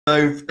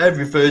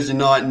every Thursday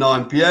night,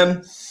 9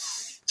 p.m.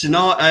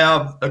 Tonight I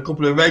have a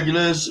couple of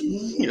regulars,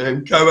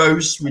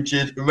 co-hosts, which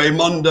is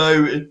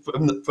Raymondo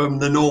from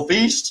the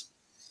Northeast.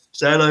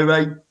 Say hello,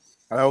 Ray.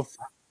 Hello.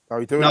 How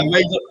are you doing? Now,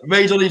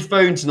 Ray's on his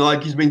phone tonight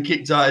because he's been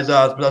kicked out of his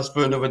house, but that's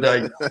for another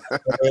day.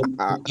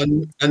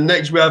 and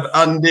next we have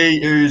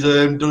Andy, who's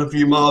done a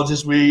few miles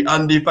this week.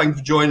 Andy, thanks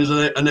for joining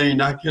us. I know you're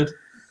knackered.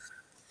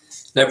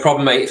 No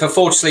problem, mate. If I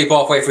fall asleep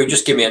halfway through,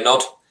 just give me a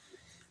nod.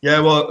 Yeah,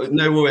 well,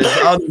 no worries.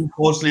 I don't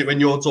fall asleep when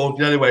you're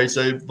talking anyway,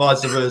 so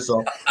vice versa.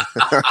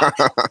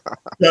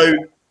 So,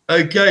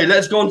 okay,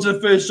 let's go on to the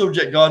first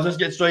subject, guys. Let's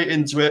get straight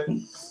into it.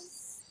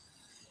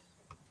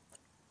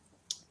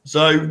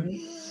 So,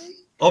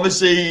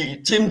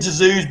 obviously, Tim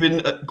Tszew's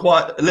been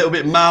quite a little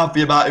bit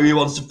mouthy about who he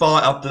wants to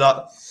fight after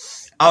that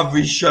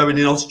average showing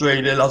in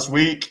Australia last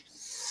week,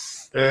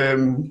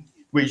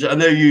 which I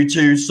know you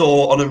two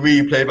saw on a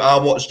replay, but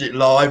I watched it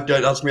live.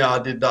 Don't ask me how I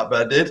did that,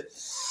 but I did.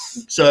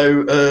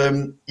 So,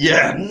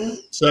 yeah.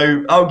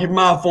 So, I'll give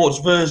my thoughts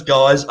first,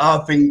 guys. I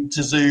think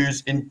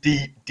Tszew's in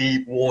deep,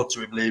 deep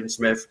water with Liam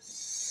Smith.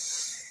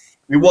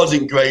 He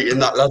wasn't great in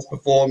that last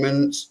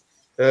performance.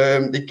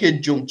 The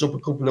kid jumped up a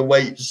couple of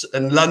weights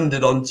and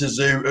landed on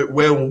Tszyu at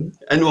will.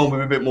 Anyone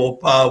with a bit more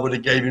power would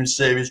have gave him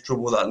serious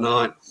trouble that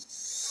night.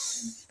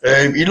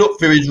 You look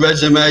through his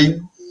resume.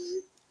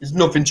 There's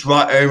nothing to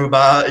write home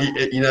about.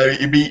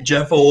 He beat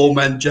Jeff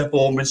Orman. Jeff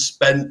Orman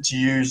spent, to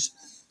use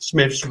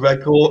Smith's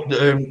record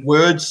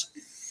words.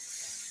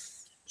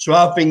 So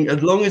I think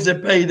as long as they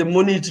pay the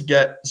money to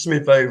get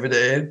Smith over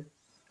there,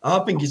 I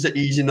think it's an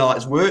easy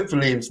night's work for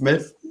Liam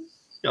Smith.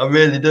 I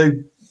really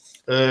do.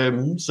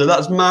 So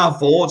that's my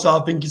thoughts. I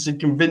think it's a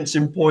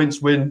convincing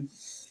points win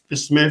for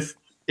Smith,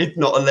 if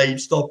not a late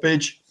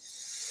stoppage.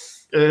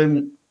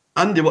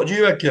 Andy, what do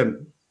you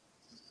reckon?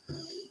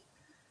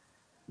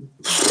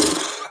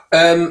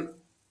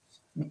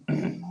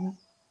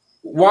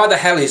 Why the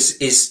hell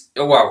is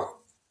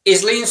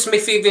Liam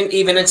Smith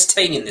even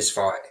entertaining this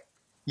fight?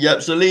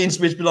 Yep, so Liam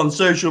Smith's been on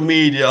social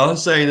media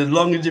saying as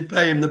long as you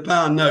pay him the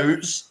pound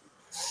notes,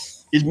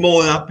 he's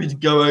more than happy to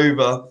go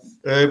over.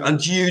 And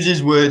to use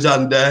his words,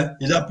 Andy,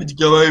 he's happy to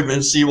go over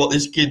and see what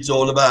this kid's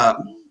all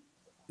about.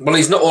 Well,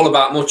 he's not all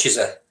about much, is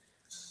he?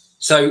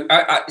 So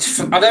I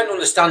don't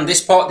understand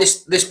this part.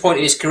 This point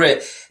in his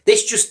career.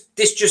 It's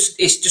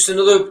just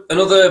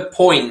another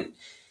point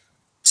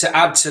to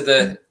add to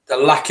the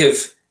lack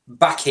of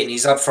backing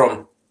he's had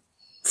from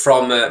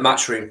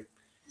Matchroom.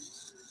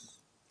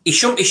 He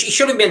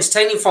shouldn't be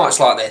entertaining fights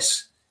like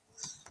this.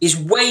 He's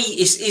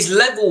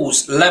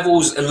levels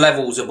and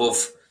levels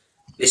above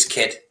this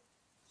kid.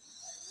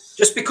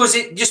 Just because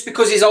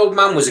his old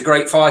man was a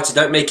great fighter,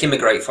 don't make him a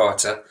great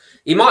fighter.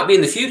 He might be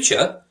in the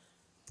future,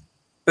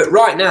 but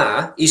right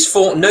now he's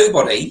fought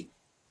nobody,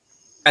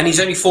 and he's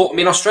only fought him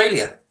in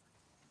Australia.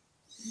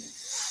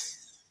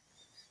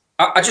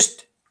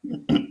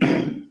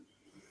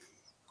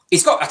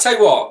 He's got. I tell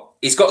you what,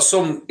 he's got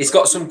some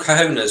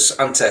cojones,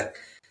 Ante,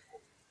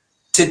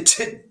 to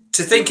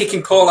think he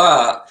can call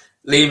out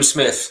Liam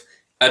Smith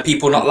and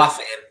people not laugh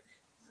at him.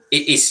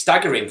 It is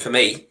staggering for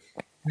me.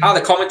 How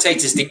the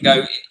commentators didn't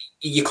go,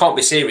 you can't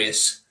be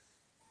serious.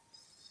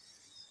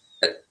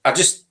 I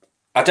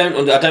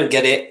don't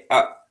get it.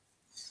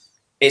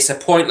 It's a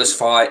pointless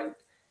fight.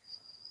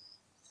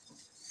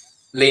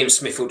 Liam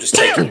Smith will just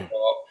take it.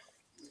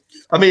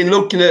 I mean,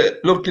 looking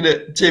at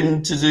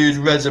Tim Tszew's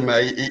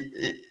resume,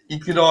 you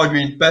could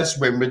argue his best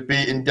win was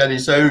beating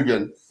Dennis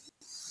Hogan.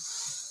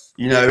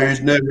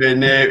 Who's nowhere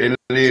near in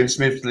Liam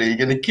Smith's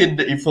league, and the kid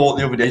that he fought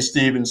the other day,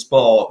 Stephen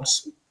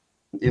Sparks.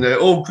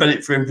 All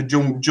credit for him for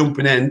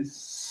jumping in.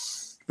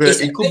 But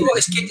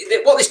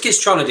what this kid's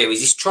trying to do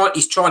is he's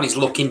trying his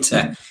luck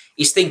into.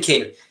 He's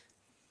thinking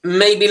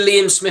maybe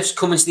Liam Smith's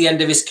coming to the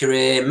end of his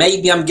career.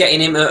 Maybe I'm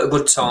getting him at a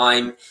good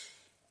time.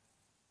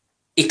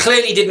 He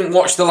clearly didn't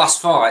watch the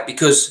last fight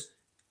because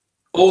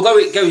although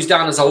it goes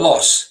down as a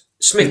loss,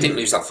 Smith didn't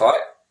lose that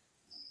fight,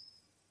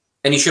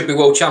 and he should be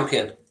world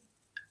champion.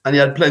 And he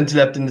had plenty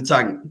left in the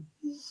tank.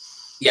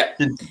 Yeah,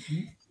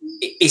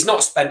 he's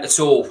not spent at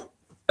all.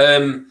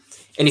 And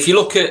if you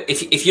look at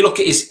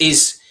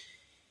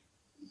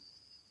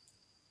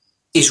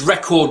his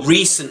record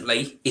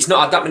recently, he's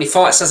not had that many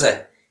fights, has he?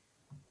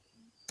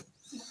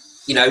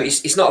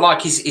 It's not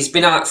like he's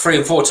been out 3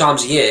 and 4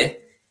 times a year.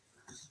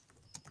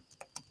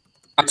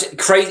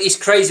 It's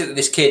crazy that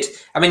this kid.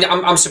 I mean,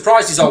 I'm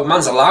surprised his old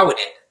man's allowing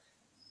it.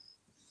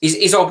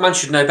 His old man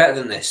should know better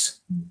than this.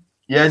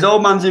 Yeah, his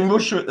old man's in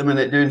Russia at the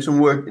minute doing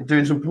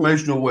some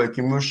promotional work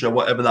in Russia,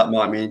 whatever that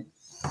might mean.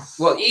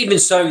 Well, even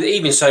so,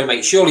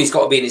 mate. Surely he's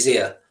got to be in his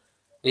ear, and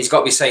he's got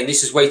to be saying,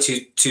 "This is way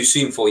too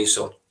soon for you,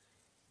 son."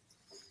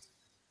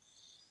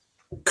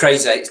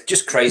 Crazy, it's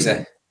just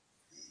crazy.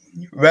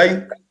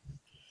 Ray,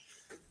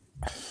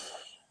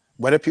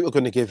 when are people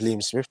going to give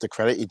Liam Smith the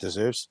credit he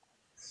deserves?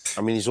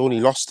 I mean, he's only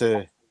lost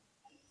to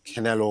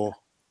Canelo,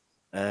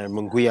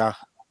 Munguia,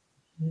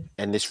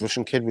 and this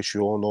Russian kid, which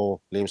you all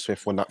know Liam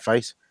Smith won that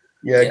fight.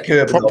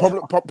 Yeah.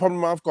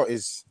 Problem I've got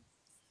is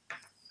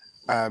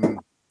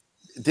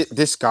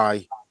this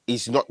guy.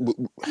 He's not.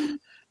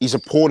 his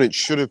opponent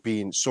should have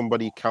been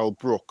somebody Carl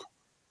Froch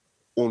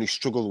only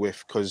struggled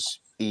with because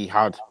he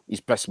had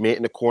his best mate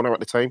in the corner at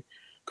the time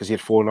because he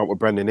had fallen out with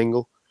Brendan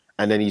Ingle.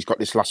 And then he's got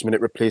this last minute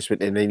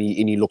replacement and then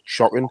he looked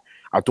shocking.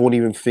 I don't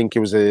even think it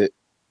was a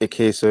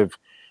case of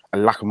a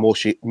lack of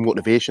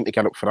motivation to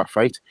get up for that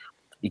fight.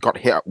 He got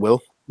hit at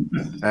will,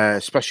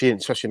 especially in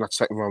that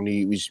second round.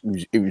 It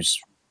was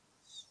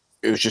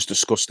just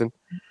disgusting.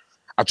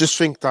 I just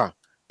think that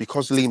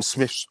because Liam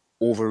Smith's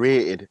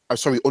underrated,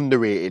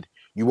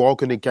 you are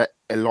going to get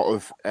a lot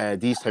of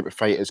these type of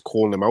fighters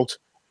calling him out,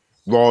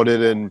 rather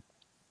than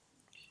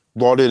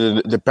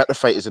the better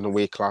fighters in the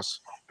weight class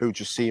who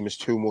just see him as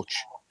too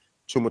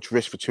much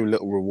risk for too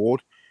little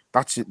reward.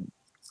 That's it.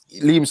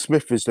 Liam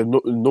Smith is the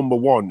number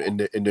one in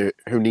the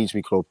Who Needs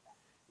Me club.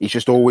 He's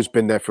just always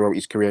been there throughout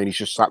his career, and he's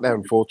just sat there.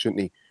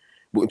 Unfortunately,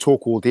 we can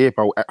talk all day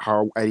about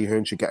how Eddie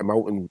Hearn should get him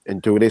out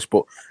and do this,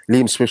 but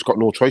Liam Smith's got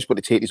no choice but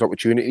to take these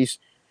opportunities.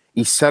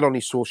 He said on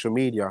his social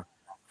media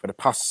for the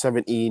past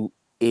 17,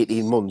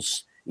 18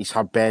 months, he's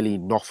had barely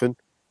nothing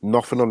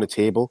on the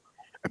table.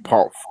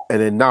 And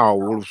then now,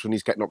 all of a sudden,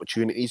 he's getting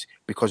opportunities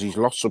because he's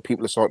lost. So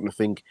people are starting to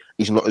think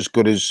he's not as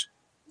good as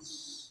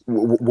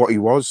what he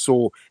was.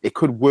 So it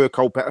could work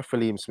out better for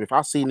Liam Smith.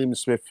 I see Liam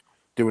Smith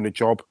doing a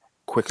job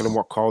quicker than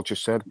what Carl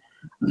just said.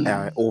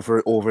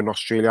 Over in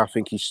Australia, I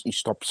think he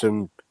stops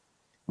him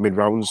mid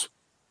rounds.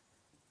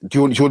 The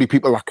only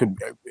people that could,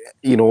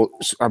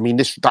 I mean,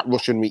 that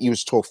Russian, he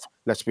was tough.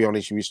 Let's be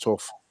honest, he was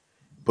tough.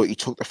 But he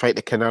took the fight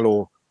to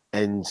Canelo,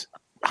 and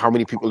how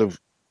many people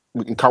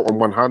we can count on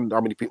one hand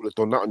how many people have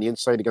done that on the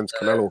inside against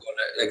Canelo.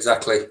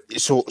 Exactly.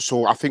 So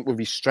I think with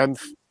his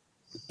strength,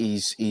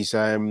 his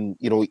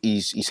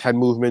head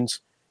movement,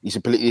 his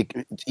ability,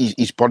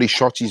 his body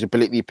shots, his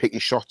ability to pick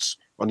his shots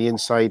on the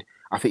inside,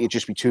 I think it'd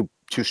just be too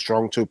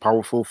strong, too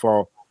powerful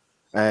for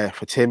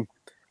Tim,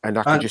 and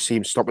I could just see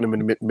him stopping him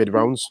in the mid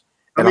rounds.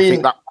 And I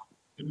think that.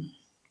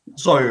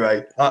 Sorry,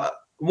 Ray.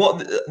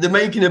 What they're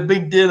making a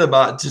big deal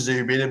about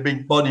Tszyu being a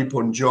big body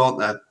puncher, aren't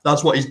they?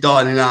 That's what he's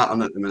dining out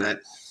on at the minute.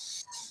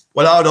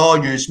 Well, I would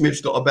argue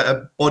Smith's got a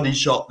better body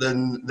shot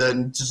than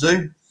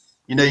Tszyu.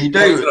 You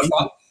do.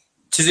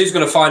 Tszyu's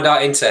going to find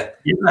out, isn't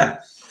he? Yeah.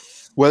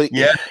 Well,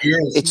 yeah, he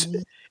is.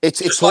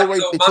 It's all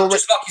right.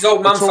 Just like his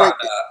old man.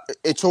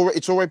 It's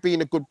all right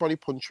being a good body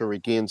puncher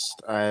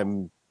against. I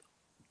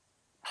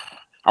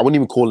wouldn't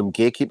even call them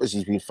gatekeepers.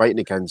 He's been fighting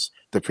against.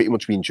 They've pretty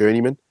much been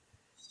journeymen.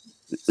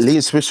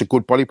 Liam Smith's a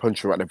good body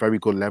puncher at a very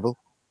good level.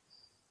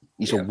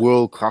 He's a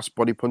world class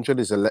body puncher.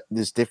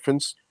 There's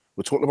difference.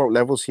 We're talking about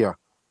levels here.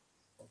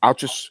 I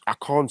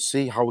can't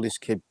see how this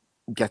kid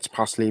gets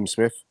past Liam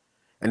Smith,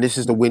 and this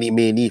is the win he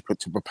may need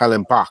to propel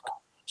him back,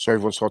 so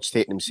everyone starts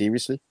taking him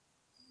seriously.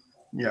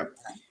 Yeah.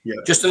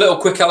 Just a little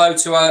quick hello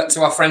to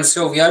our friend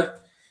Silvio.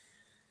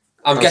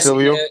 I'm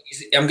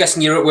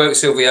guessing you're at work,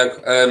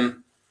 Silvio.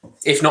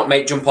 If not,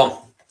 mate, jump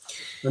on.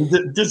 And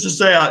just to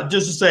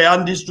say,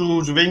 Andy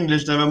struggles with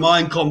English. Never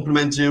mind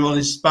complimenting him on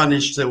his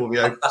Spanish,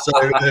 Silvio. So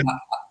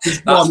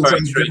that's very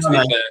true.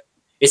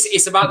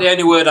 It's about the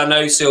only word I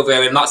know,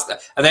 Silvio, and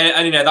I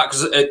only know that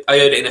because I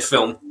heard it in a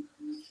film.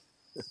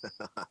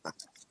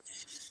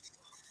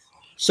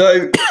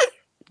 So,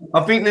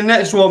 I think the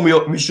next one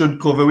we should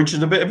cover, which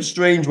is a bit of a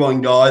strange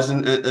one, guys,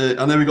 and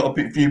I know we've got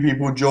a few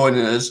people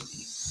joining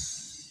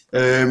us.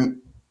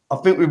 I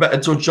think we better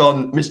touch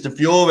on Mr.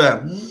 Fury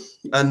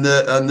and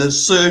the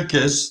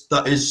circus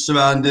that is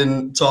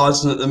surrounding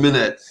Tyson at the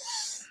minute.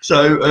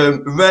 So,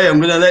 Ray, I'm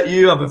going to let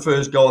you have a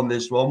first go on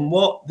this one.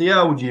 What the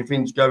hell do you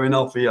think's going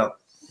off here?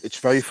 It's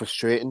very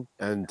frustrating,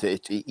 and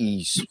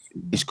he's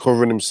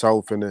covering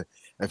himself in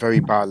a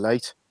very bad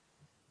light.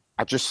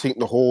 I just think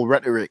the whole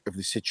rhetoric of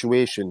the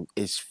situation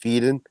is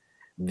feeding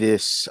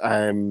this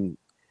the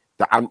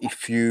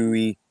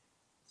anti-Fury.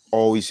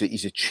 Oh, he's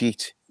a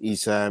cheat.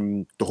 He's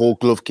the whole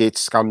Glovegate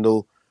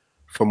scandal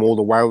from all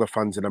the Wilder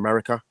fans in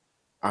America,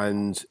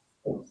 and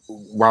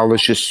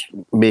Wilder's just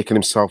making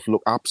himself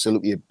look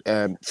absolutely.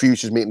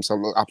 Fury's making himself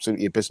look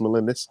absolutely abysmal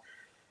in this.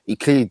 He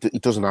clearly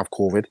doesn't have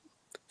COVID,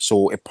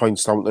 so it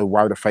points down to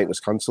why the fight was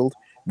cancelled.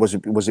 Was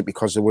it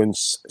because they weren't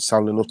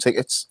selling enough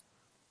tickets?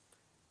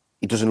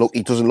 He doesn't look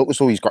as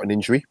though he's got an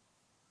injury.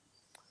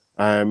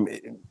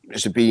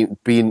 Has it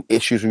been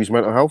issues with his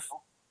mental health,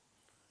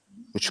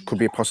 which could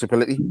be a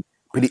possibility.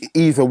 But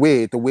either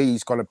way, the way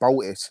he's gone about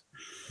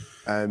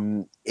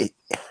it,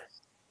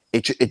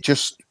 it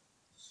just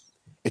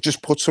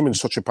puts him in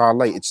such a bad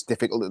light. It's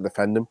difficult to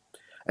defend him,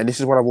 and this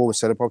is what I've always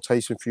said about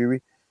Tyson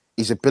Fury.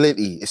 His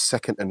ability is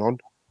second to none,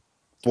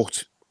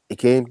 but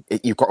again,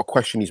 you've got to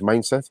question his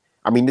mindset.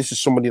 I mean, this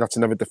is somebody that's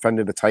never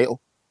defended a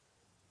title.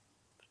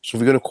 So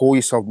if you're going to call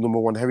yourself number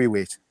one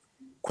heavyweight,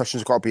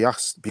 questions got to be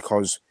asked,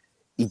 because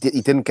he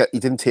didn't take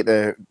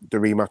the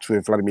rematch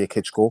with Vladimir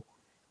Klitschko,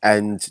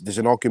 and there's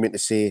an argument to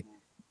say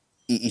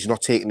he's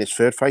not taking his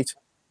third fight.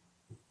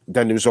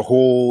 Then there was a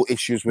whole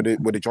issues with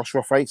the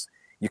Joshua fight.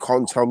 You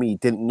can't tell me he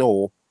didn't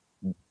know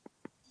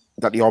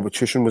that the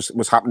arbitration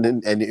was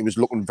happening, and it was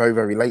looking very,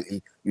 very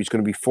likely he was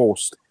going to be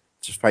forced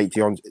to fight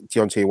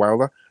Deontay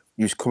Wilder.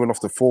 he was coming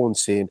off the phone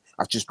saying,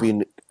 "I've just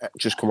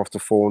come off the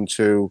phone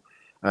to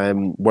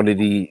one of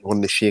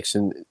the sheikhs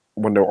and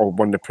one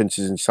of the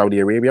princes in Saudi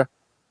Arabia."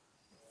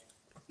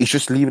 He's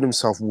just leaving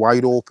himself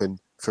wide open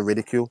for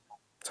ridicule,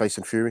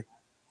 Tyson Fury.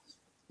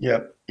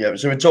 Yeah.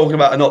 So we're talking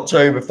about an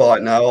October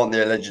fight now, aren't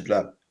they? Allegedly.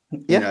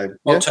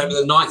 October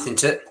the 9th,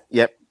 isn't it?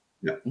 Yep.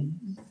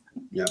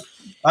 Yeah.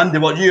 Andy,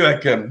 what do you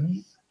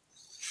reckon?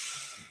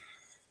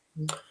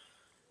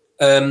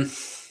 I'm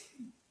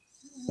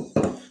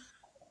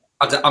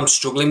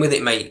struggling with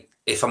it, mate.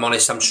 If I'm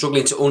honest, I'm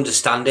struggling to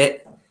understand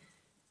it.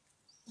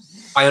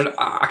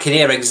 I can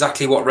hear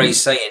exactly what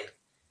Ray's saying,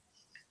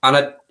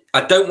 and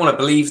I don't want to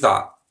believe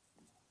that,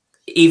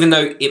 even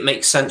though it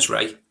makes sense,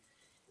 Ray.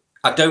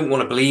 I don't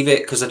want to believe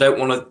it because I don't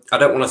want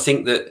to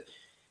think that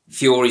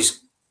Fury's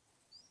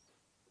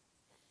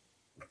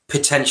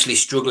potentially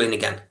struggling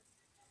again.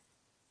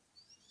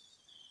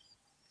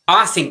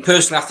 I think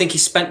he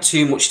spent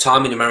too much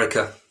time in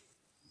America.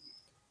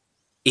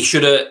 He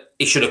should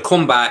have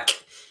come back,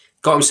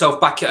 got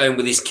himself back at home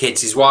with his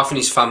kids, his wife and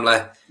his family.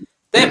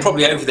 They're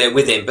probably over there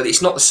with him, but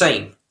it's not the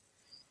same.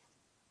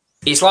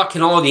 It's like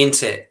an holiday,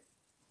 isn't it?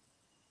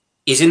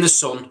 He's in the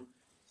sun.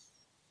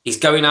 He's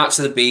going out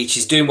to the beach.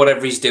 He's doing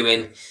whatever he's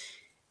doing.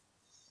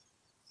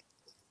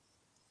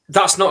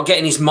 That's not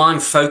getting his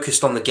mind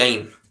focused on the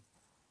game.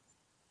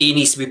 He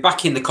needs to be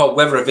back in the cold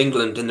weather of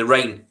England in the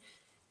rain,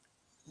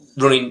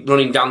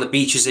 running down the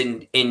beaches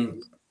in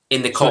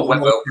the cold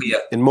weather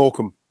here. In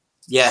Morecambe.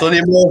 Yeah.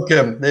 Sunny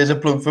Morecambe. There's a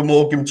plug for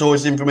Morecambe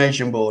Tourist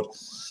Information Board.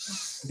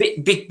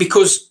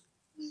 Because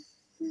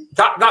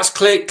that's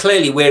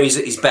clearly where he's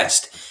at his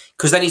best.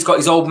 Because then he's got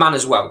his old man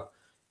as well,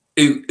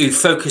 who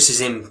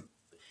focuses him.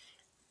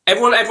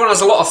 Everyone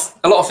has a lot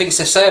of things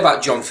to say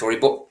about John Fury,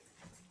 but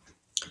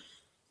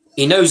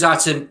he knows how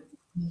to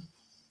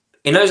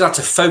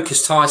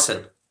focus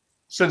Tyson.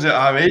 So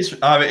how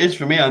it is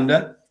for me, Andy.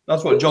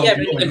 That's what John. Yeah,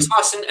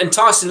 and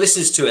Tyson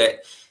listens to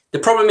it. The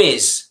problem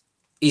is,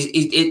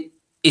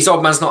 his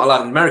old man's not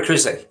allowed in America,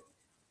 is he?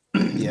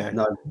 Yeah,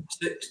 no.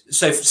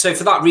 So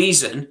for that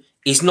reason,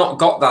 he's not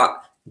got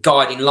that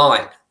guiding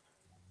light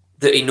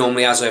that he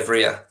normally has over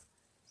here.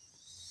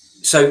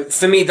 So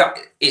for me, that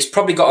it's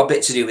probably got a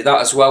bit to do with that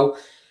as well.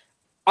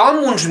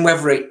 I'm wondering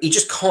whether he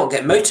just can't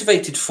get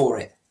motivated for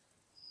it.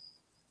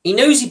 He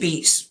knows he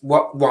beats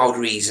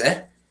Wilder easy.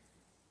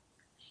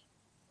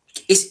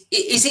 Is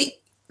it?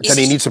 Then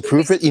he needs to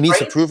prove it. He needs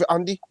to prove it,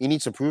 Andy. He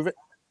needs to prove it.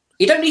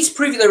 He don't need to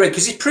prove it though,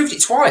 because he's proved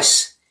it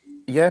twice.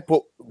 Yeah,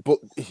 but what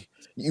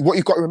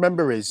you've got to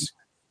remember is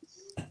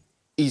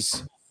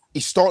he's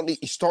starting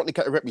to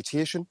get a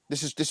reputation.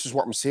 This is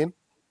what I'm saying.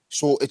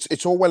 So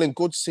it's all well and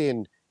good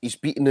saying he's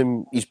beaten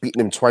him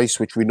twice,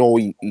 which we know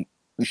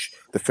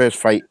the first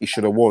fight he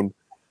should have won.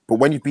 But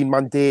when you've been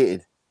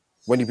mandated,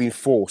 when you've been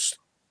forced,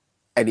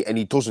 and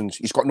he doesn't,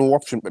 he's got no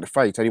option but to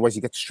fight. Otherwise,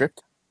 he gets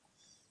stripped.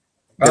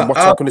 Then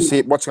what's that going to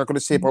say? What's that going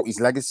to say about his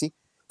legacy?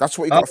 That's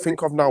what you got to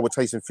think of now with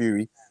Tyson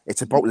Fury.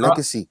 It's about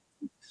legacy.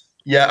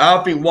 Yeah,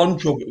 I think one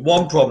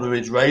problem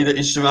is, Ray, that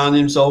he's surrounding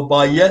himself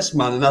by yes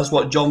man, and that's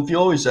what John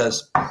Fury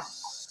says.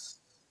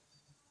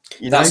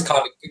 That's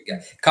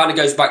kind of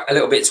goes back a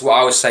little bit to what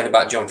I was saying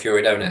about John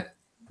Fury, don't it?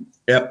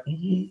 Yep.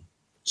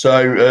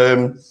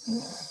 So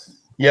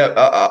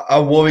I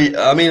worry.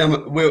 I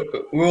mean,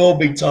 we're all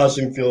big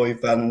Tyson Fury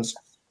fans,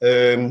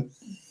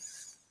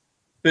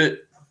 but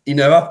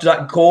after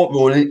that court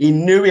ruling, he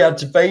knew he had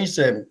to face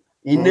him.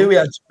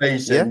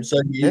 So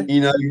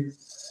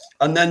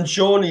and then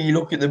surely you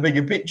look at the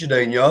bigger picture,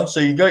 don't you? So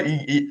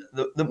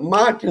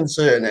my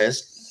concern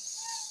is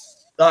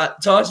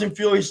that Tyson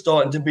Fury's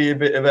starting to be a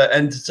bit of an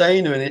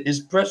entertainer, and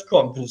his press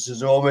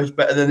conferences are almost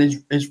better than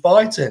his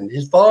fights.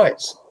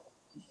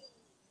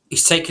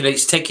 He's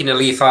taking a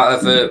leaf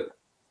out of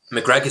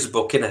McGregor's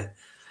book, isn't it?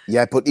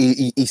 Yeah, but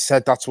he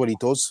said that's what he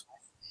does.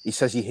 He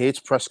says he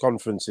hates press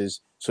conferences,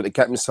 so to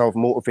get himself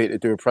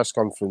motivated to do a press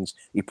conference,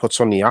 he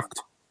puts on the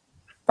act.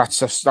 That's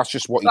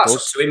just what he does.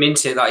 That's up to him,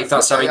 isn't it? That if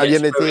that's how he at the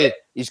gets end of the day, it.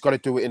 he's got to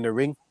do it in the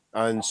ring.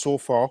 And so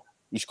far,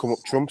 he's come up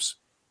trumps.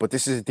 But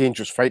this is a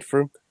dangerous fight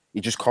for him.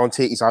 He just can't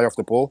take his eye off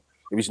the ball.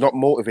 If he's not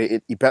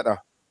motivated, he better.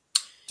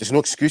 There's no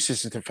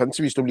excuses to defend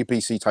his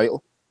WBC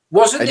title.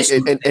 Wasn't this?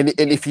 And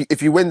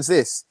if he wins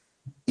this,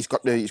 he's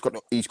got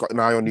an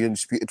eye on the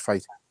undisputed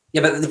fight.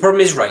 Yeah, but the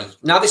problem is, Ray.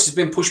 Now this has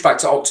been pushed back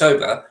to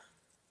October.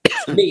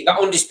 For me, that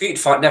undisputed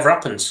fight never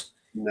happens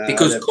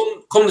because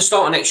come the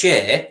start of next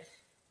year,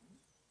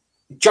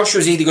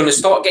 Joshua's either going to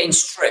start getting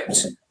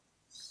stripped,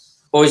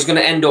 or he's going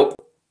to end up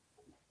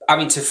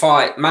having to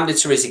fight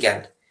mandatories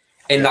again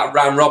in that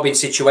round robin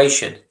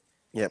situation.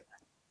 Yep.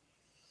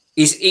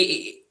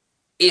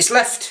 It's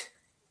left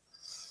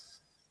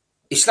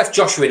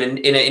Joshua in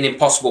an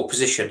impossible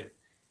position.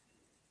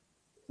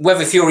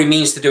 Whether Fury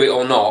means to do it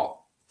or not,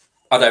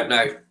 I don't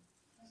know.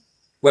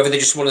 Whether they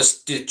just want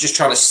to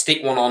trying to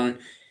stick one on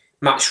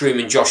Matchroom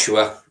and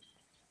Joshua,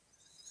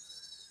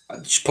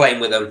 just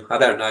playing with them, I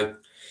don't know.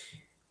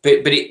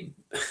 But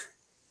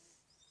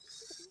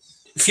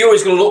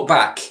Fury's going to look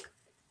back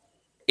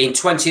in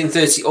 20 and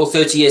 30 or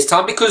 30 years'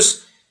 time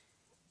because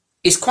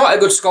he's quite a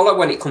good scholar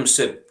when it comes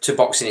to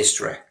boxing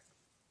history.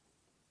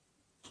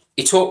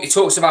 He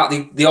talks about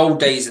the old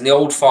days and the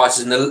old fighters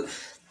and the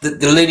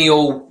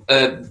lineal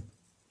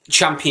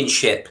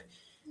championship.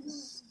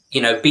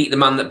 You know, beat the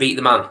man that beat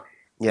the man,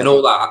 and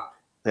all that.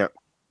 Yeah.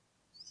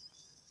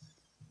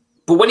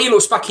 But when he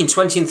looks back in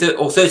 20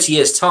 or 30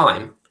 years'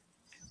 time,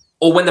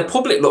 or when the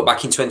public look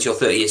back in 20 or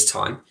 30 years'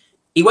 time,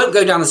 he won't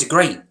go down as a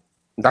great.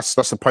 That's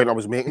the point I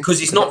was making. Because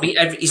he's not beat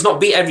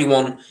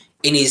everyone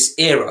in his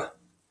era.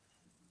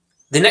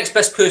 The next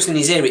best person in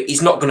his era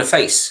he's not going to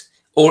face.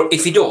 Or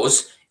if he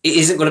does, it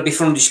isn't going to be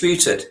for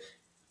undisputed.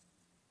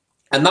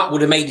 And that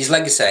would have made his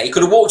legacy. He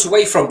could have walked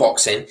away from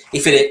boxing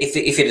if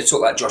he'd have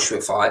took that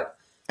Joshua fight.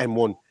 And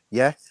won,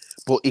 yeah.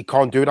 But he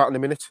can't do that in a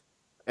minute.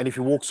 And if he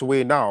walks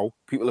away now,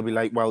 people will be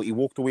like, well, he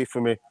walked away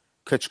from a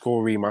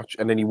Klitschko rematch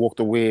and then he walked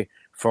away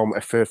from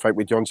a third fight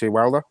with Deontay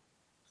Wilder.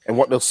 And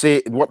what they'll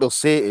say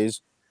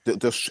is,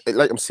 that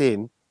like I'm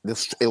saying,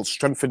 it'll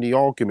strengthen the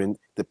argument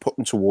they're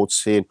putting towards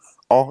saying,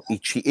 oh, he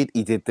cheated,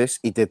 he did this,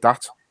 he did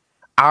that.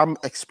 I'm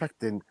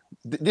expecting,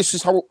 this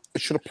is how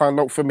it should have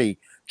planned out for me.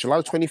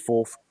 July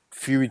 24th,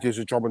 Fury does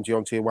a job on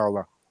Deontay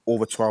Wilder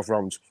over 12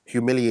 rounds,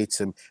 humiliates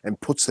him, and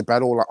puts to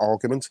bed all that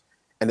argument.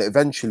 And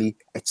eventually,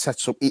 it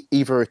sets up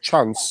either a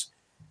chance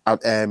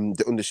at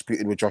the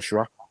undisputed with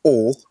Joshua,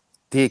 or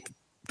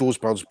those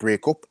belts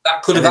break up.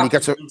 That could have happened.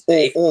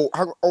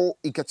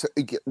 He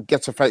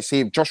gets a fight. Say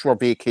if Joshua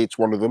vacates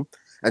one of them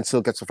and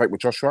still gets a fight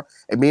with Joshua,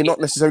 it may not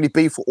necessarily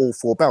be for all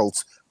 4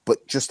 belts,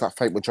 but just that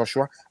fight with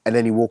Joshua, and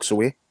then he walks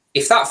away.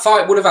 If that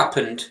fight would have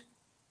happened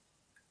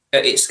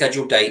at its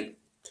scheduled date,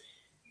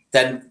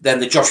 then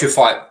the Joshua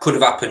fight could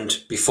have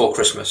happened before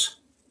Christmas.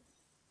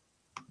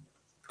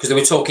 Because they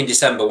were talking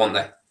December, weren't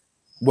they?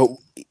 Well,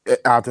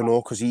 I don't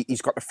know, because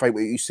he's got the fight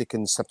with Usyk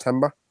in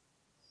September.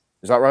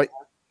 Is that right?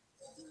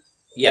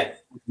 Yeah.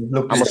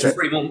 How much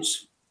 3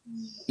 months.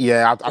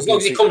 Yeah. As long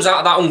as he comes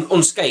out of that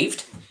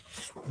unscathed.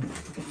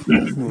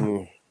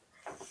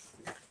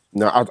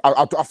 No,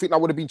 I think that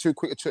would have been too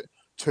quick a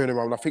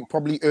turnaround. I think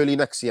probably early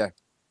next year.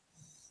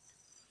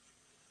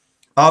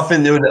 I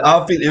think there would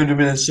have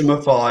been a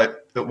summer fight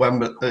at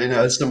Wembley,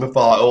 a summer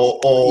fight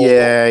or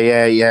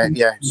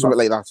Yeah, something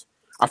like that.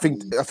 I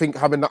think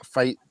having that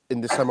fight in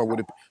December would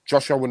have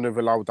Joshua wouldn't have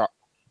allowed that.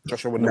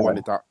 Joshua wouldn't have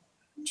wanted that.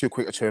 Too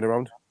quick a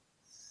turnaround.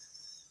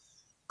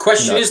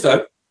 Question is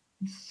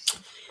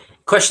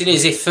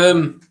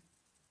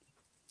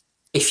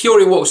if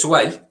Fury walks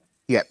away,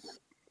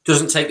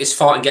 doesn't take this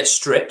fight and gets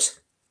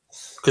stripped,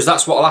 because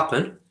that's what'll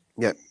happen.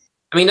 Yeah.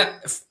 I mean,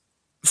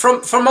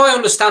 from my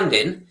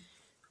understanding,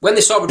 when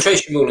this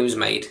arbitration ruling was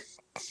made,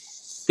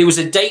 there was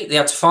a date they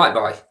had to fight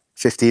by.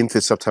 15th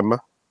of September.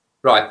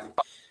 Right.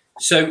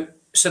 So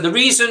the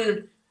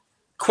reason,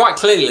 quite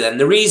clearly then,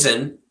 the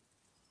reason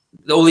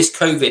that all this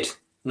COVID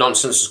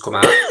nonsense has come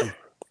out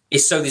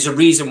is so there's a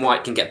reason why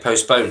it can get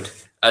postponed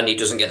and he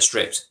doesn't get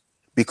stripped.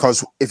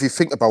 Because if you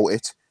think about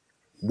it,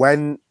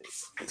 when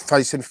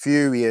Tyson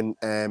Fury and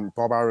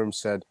Bob Arum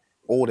said,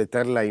 the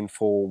deadline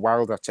for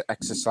Wilder to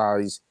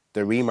exercise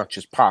the rematch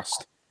is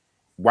passed,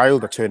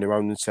 Wilder turned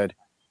around and said,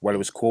 well, it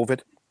was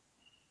COVID.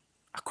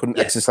 I couldn't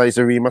exercise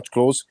the rematch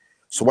clause.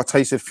 So what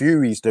Tyson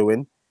Fury's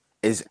doing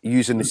is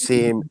using the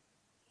same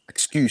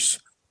excuse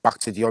back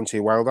to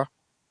Deontay Wilder.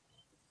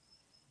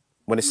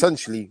 When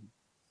essentially,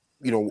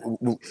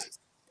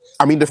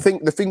 I mean, the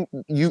thing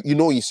you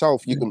know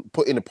yourself, you can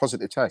put in a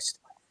positive test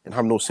and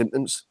have no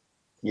symptoms.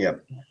 Yeah.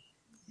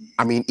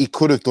 I mean, he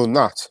could have done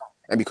that,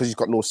 and because he's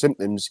got no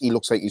symptoms, he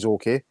looks like he's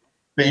okay.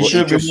 But he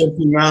should be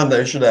walking around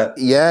though, should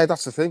he? Yeah,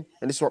 that's the thing,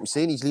 and this is what I'm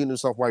saying. He's leaving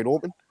himself wide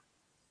open.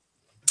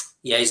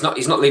 Yeah, he's not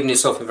leaving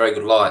himself in a very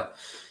good light.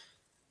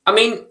 I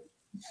mean,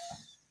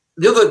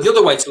 the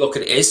other way to look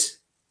at it is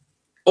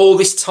all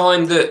this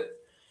time that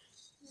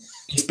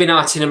he's been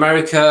out in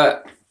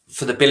America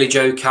for the Billy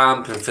Joe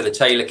camp and for the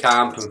Taylor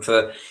camp and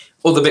for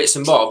other bits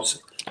and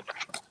bobs,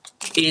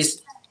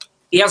 is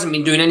he hasn't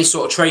been doing any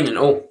sort of training at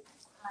all.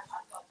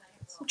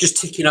 Just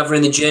ticking over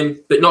in the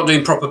gym, but not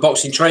doing proper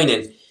boxing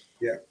training.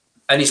 Yeah.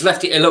 And he's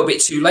left it a little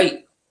bit too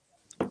late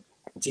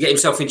to get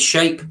himself into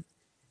shape.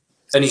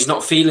 And he's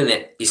not feeling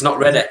it. He's not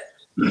ready.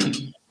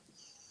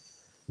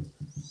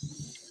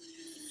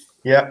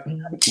 Yeah.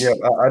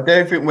 I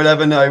don't think we'll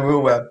ever know,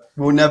 will we?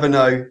 We'll never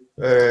know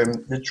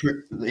the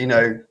truth. I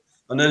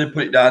know they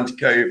put it down to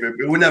COVID,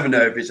 but we'll never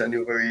know if it's any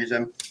other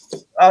reason.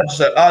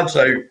 I'd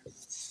say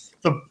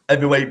for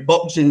heavyweight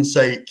boxing's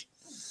sake,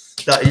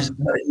 that his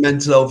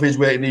mental health is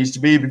where it needs to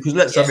be, because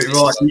let's have it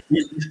right.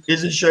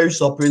 He's a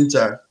showstopper, isn't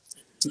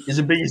he? He's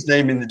the biggest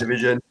name in the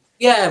division.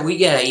 Yeah,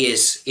 he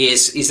is.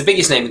 He's the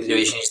biggest name in the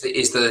division.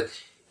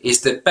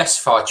 He's the best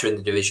fighter in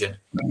the division.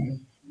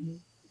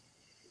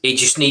 He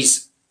just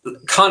needs,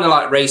 kind of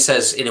like Ray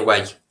says, in a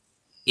way,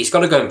 he's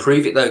got to go and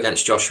prove it though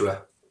against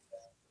Joshua,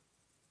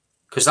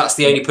 because that's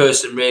the only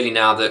person really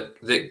now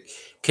that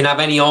can have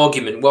any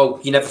argument. Well,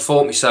 you never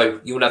fought me, so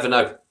you'll never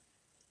know.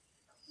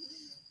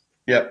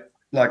 Yeah,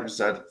 like I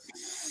said,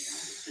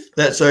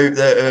 let's hope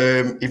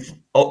that if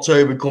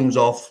October comes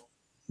off,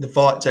 the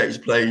fight takes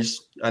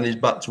place and he's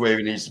back to where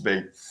he needs to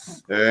be.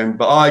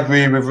 But I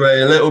agree with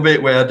Ray a little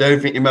bit, where I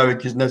don't think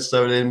America's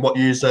necessarily, in what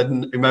you said,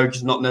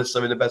 America's not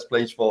necessarily the best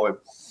place for him.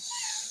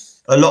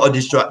 A lot of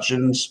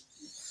distractions,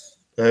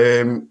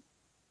 and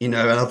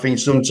I think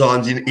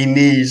sometimes he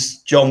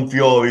needs John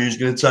Fury, who's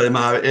going to tell him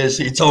how it is.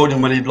 He told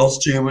him when he'd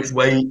lost too much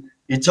weight.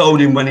 He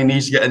told him when he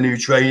needs to get a new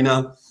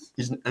trainer.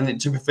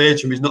 And to be fair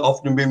to him, he's not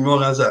often been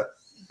wrong, has it?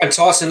 And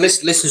Tyson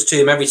listens to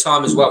him every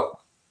time as well.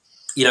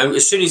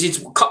 As soon as he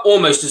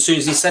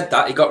said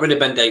that, he got rid of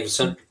Ben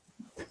Davison.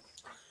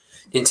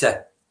 Didn't he?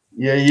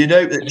 Yeah, you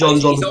know that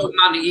John's on. Old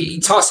man,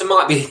 Tyson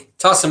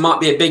might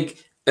be a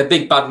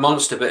big bad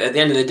monster, but at the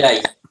end of the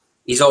day,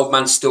 his old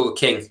man's still the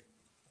king.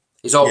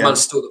 His old man's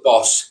still the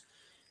boss,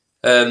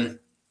 and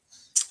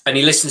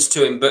he listens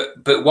to him.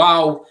 But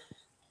while,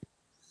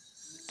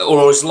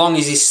 or as long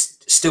as he's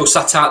still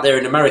sat out there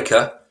in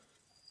America,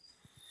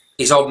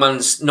 his old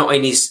man's not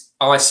in his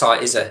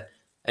eyesight, is he?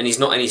 And he's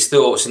not in his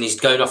thoughts, and he's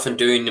going off and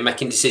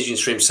making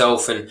decisions for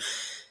himself. And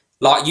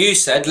like you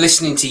said,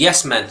 listening to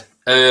yes men.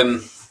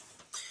 And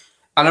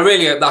I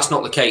really hope that's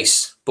not the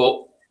case,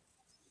 but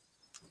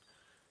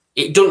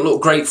it doesn't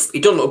look great.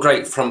 It doesn't look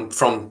great from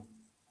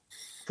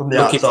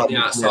the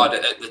outside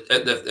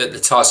at the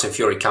Tyson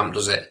Fury camp,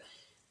 does it?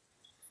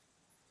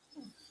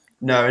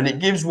 No, and it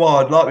gives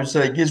Wilder, like we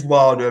say, it gives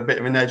Wilder a bit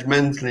of an edge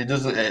mentally,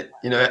 doesn't it?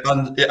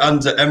 And it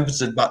adds an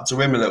emphasis back to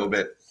him a little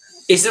bit.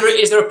 Is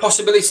there a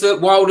possibility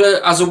that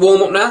Wilder has a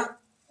warm up now?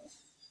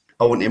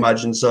 I wouldn't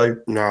imagine so.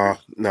 No,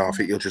 I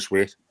think you'll just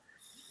wait.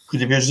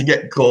 Because if he was to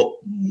get cut,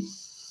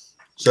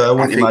 so I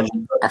wouldn't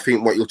imagine. I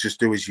think what you'll just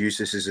do is use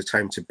this as a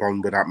time to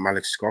bond with that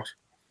Malik Scott.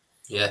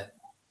 Yeah.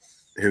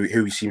 Who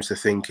he seems to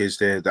think is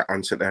the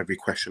answer to every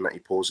question that he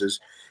poses.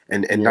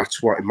 And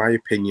that's what, in my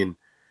opinion,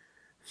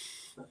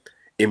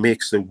 it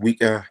makes the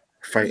weaker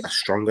fighter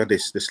stronger,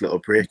 this little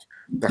break.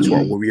 That's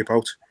what I worry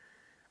about.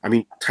 I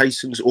mean,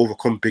 Tyson's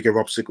overcome bigger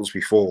obstacles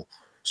before.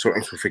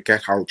 Sometimes we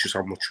forget how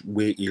much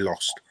weight he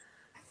lost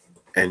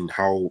and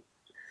how,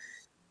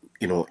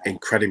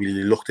 incredibly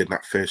he looked in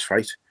that first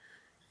fight.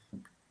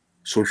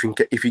 So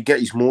if he get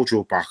his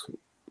mojo back,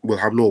 we'll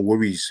have no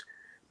worries.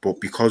 But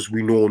because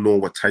we know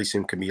what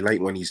Tyson can be like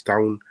when he's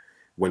down,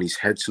 when his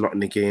head's not in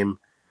the game,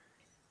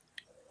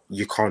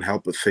 you can't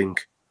help but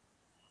think,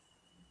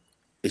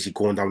 is he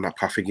going down that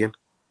path again?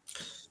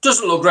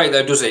 Doesn't look great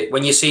though, does it?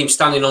 When you see him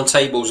standing on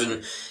tables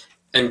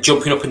and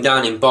jumping up and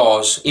down in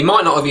bars. He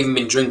might not have even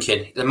been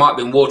drinking. There might have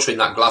been water in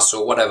that glass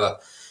or whatever.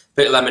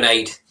 Bit of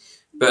lemonade.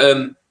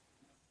 But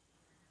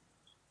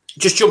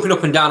just jumping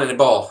up and down in a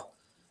bar.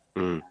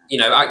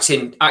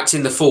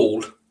 Acting the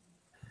fool.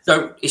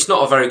 So it's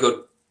not a very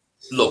good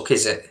look,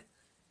 is it?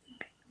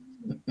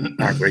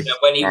 I agree.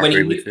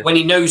 When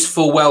he knows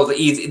full well that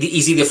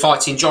he's either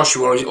fighting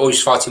Joshua or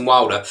he's fighting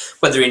Wilder,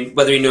 whether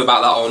he knew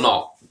about that or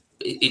not,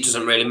 it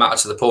doesn't really matter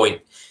to the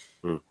point.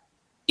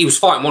 He was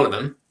fighting one of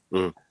them,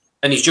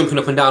 and he's jumping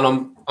up and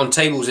down on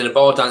tables in a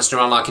bar, dancing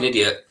around like an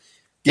idiot.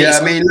 Yeah,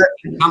 I mean,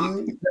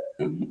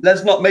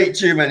 let's not make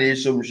too many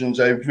assumptions.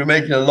 Though. If we're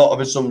making a lot of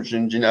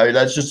assumptions,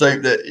 let's just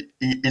hope that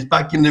he's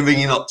back in the ring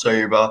in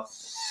October.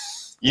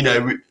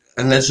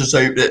 And let's just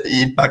hope that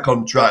he's back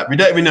on track. We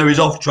don't even know he's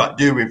off track,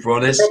 do we, for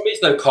honest? The problem is,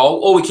 though, Cole,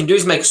 all we can do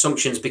is make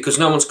assumptions because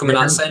no one's coming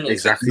out saying it.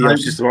 Exactly. I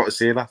was just about to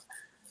say that.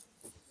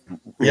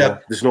 Yeah.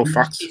 There's no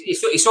facts.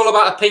 It's all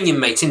about opinion,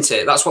 mate, isn't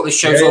it? That's what this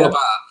show's all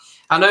about.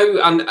 I know,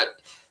 and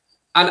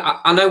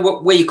I know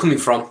where you're coming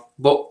from,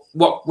 but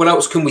what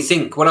else can we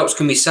think? What else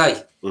can we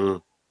say?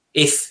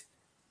 If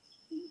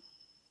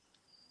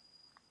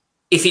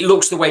it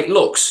looks the way it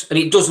looks, and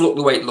it does look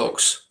the way it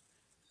looks,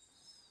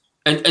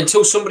 and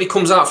until somebody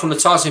comes out from the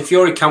Tyson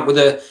Fury camp with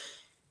a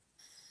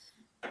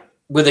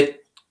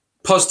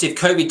positive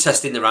COVID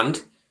test in their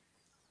hand,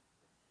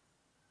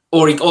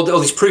 or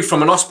there's proof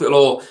from an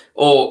hospital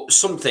or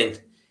something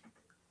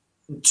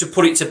to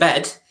put it to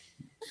bed,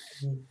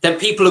 then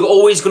people are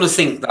always going to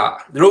think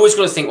that. They're always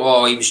going to think,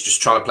 oh, he was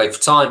just trying to play for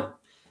time.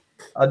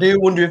 I do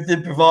wonder if they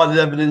provided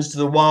evidence to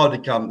the Wilder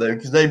camp, though,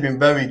 because they've been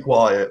very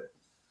quiet.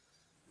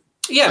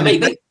 Yeah, and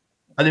maybe.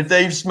 And if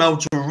they've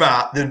smelt a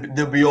rat,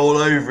 they'll be all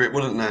over it,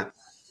 wouldn't they?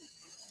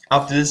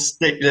 After the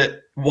stick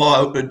that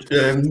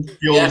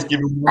Fury's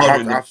given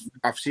Wilder.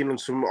 I've seen on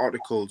some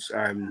articles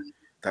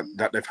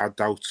that they've had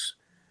doubts.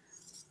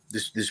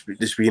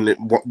 This being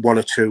one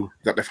or two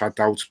that they've had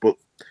doubts, but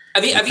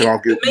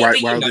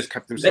Wilder's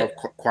kept himself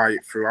quiet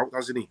throughout,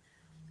 hasn't he?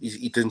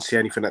 He didn't say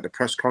anything at the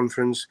press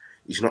conference.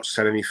 He's not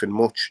said anything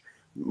much.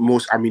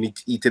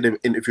 He did an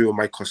interview with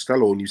Mike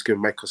Costello, and he was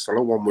giving Mike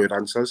Costello one-word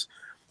answers,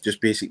 just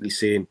basically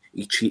saying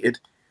he cheated.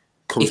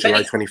 Come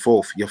July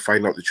 24th, you'll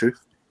find out the truth.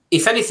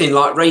 If anything,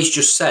 like Ray's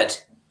just said,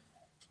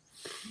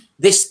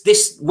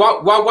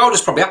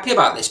 Wilder's probably happy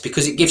about this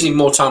because it gives him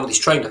more time with his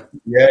trainer.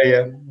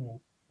 Yeah.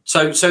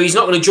 So he's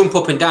not going to jump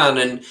up and down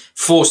and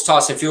force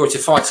Tyson Fury to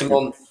fight him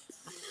on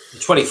the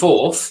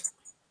 24th.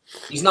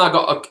 He's now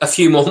got a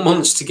few more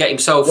months to get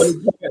himself. Well,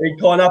 it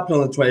can't happen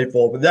on the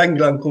 24th, but the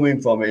angle I'm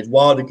coming from is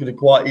Wilder could have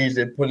quite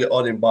easily put it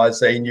on him by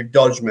saying, "You've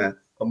dodged me.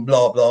 and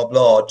blah, blah,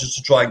 blah, just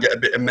to try and get a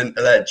bit of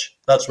mental edge.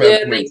 That's where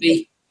I'm coming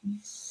maybe.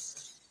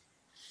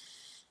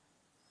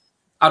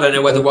 I don't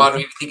know whether Wilder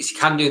even thinks he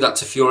can do that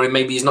to Fury.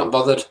 Maybe he's not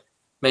bothered.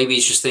 Maybe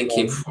he's just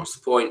thinking, what's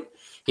the point?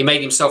 He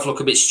made himself look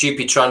a bit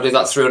stupid trying to do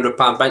that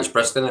 300-pound bench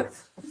press, didn't he?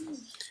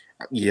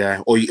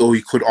 Yeah, or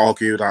you could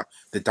argue that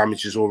the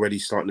damage is already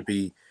starting to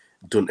be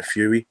done to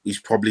Fury. He's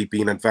probably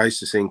been advised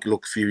to think,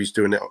 look, Fury's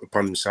doing it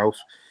upon himself.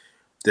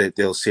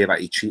 They'll say that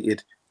he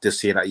cheated. They'll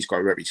say that he's got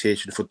a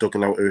reputation for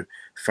ducking out of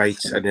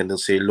fights, and then they'll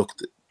say, look,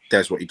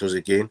 there's what he does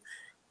again.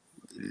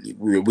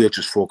 We'll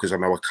just focus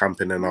on our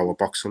camping and our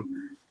boxing.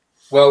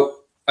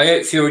 Well, I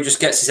hope Fury just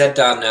gets his head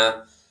down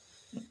now.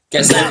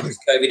 Gets over his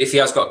COVID if he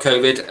has got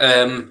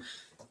COVID.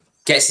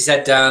 Gets his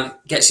head down,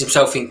 gets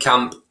himself in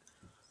camp,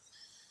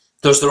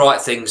 does the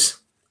right things,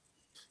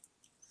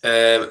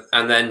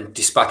 and then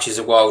dispatches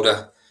a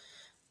Wilder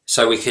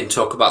so we can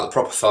talk about the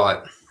proper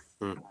fight.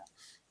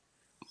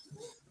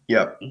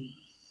 Yeah.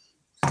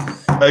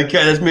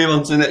 Okay, let's move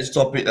on to the next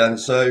topic then.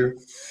 So,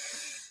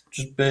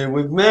 just bear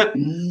with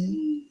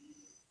me.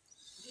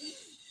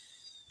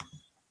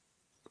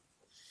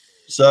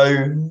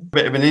 So,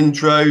 bit of an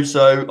intro.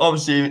 So,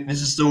 obviously,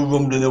 this is still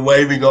rumbling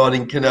away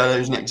regarding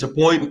Canelo's next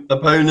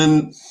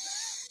opponent.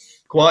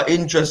 Quite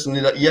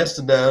interestingly, that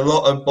yesterday, a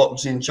lot of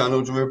boxing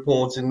channels were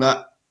reporting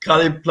that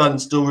Caleb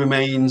Plant still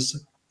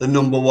remains the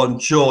 #1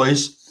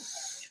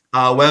 choice.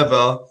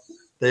 However,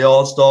 they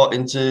are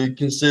starting to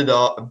consider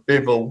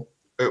Bivol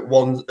at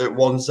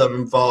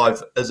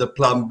 175 as a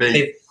plan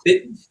B.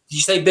 Did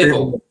you say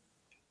Bivol?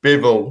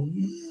 Bivol.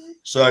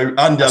 So,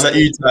 Andy, I'll let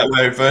you take it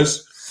away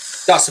first.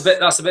 That's a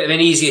bit of an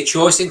easier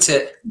choice, isn't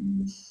it?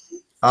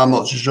 I'm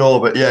not so sure,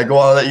 but yeah, go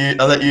on.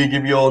 I'll let you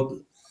give your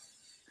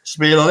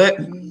spiel on it.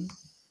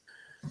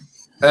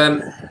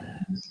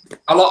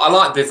 I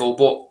like Bivol,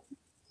 but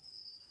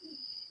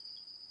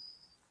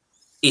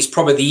he's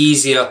probably the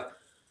easier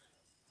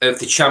of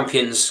the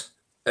champions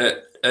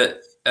at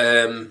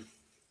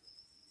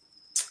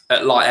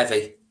light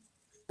heavy.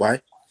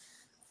 Why?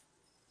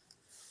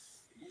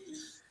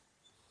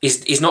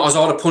 He's not as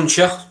hard a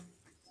puncher.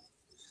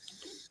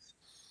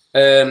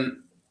 I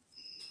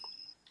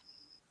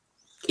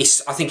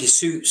think he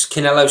suits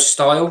Canelo's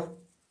style.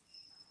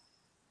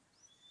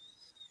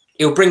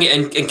 He'll bring it,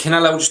 and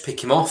Canelo will just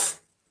pick him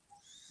off.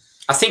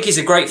 I think he's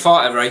a great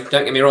fighter, Ray.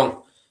 Don't get me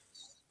wrong,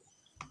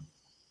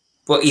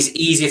 but he's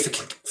easier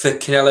for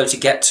Canelo to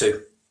get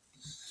to,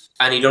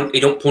 and he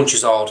don't punch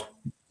as hard.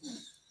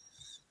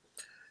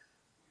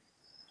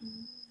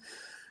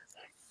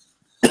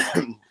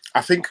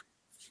 I think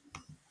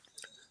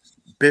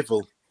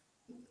Bivol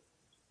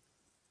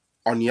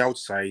on the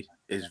outside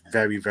is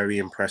very, very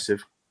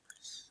impressive.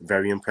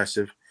 Very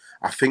impressive.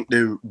 I think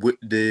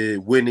the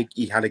win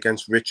he had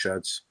against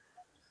Richards,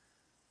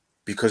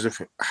 because of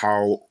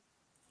how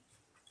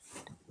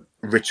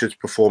Richards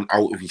performed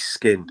out of his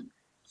skin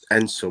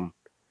and some,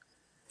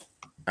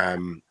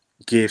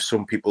 gave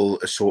some people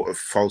a sort of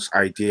false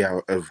idea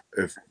of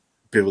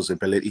Bivol's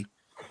ability.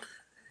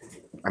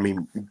 I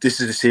mean, this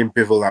is the same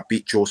Bivol that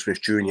beat Joe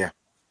Smith Jr.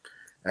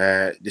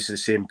 This is the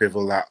same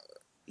Bivol that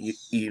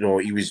he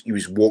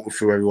was walking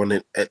through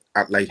everyone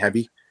at light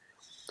heavy.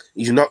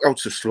 His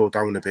knockouts have slowed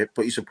down a bit,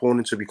 but his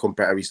opponents have become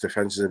better. His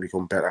defenses have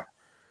become better.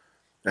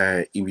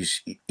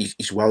 He's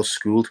well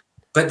schooled.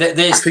 But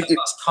that's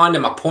kind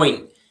of my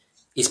point.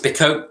 It's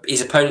because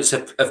his opponents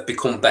have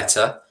become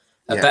better,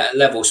 better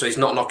level, so he's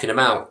not knocking them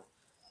out.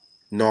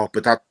 No,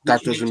 but that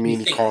doesn't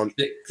mean he can't.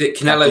 That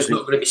Canelo's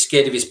not going to be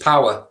scared of his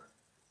power.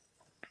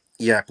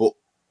 Yeah, but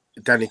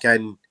then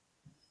again,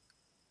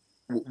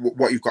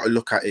 what you've got to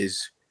look at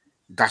is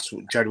that's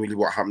generally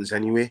what happens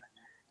anyway.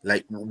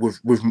 Like with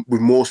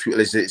most people,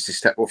 it's a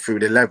step up through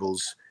the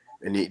levels,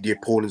 and the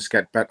opponents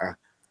get better.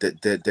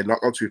 The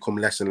knockouts become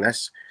less and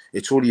less.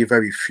 It's only a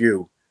very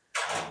few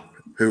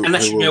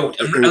unless you build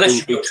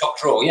top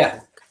draw,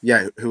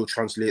 who will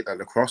translate that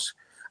across.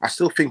 I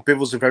still think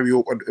Bivol's a very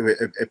open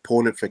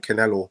opponent for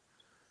Canelo.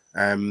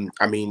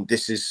 I mean,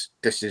 this is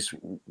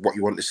what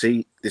you want to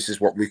see. This is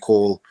what we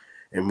call,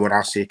 and what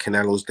I say,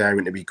 Canelo's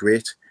daring to be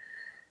great.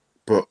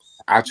 But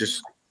I've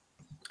just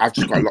got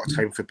a lot of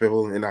time for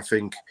Bivol, and I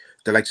think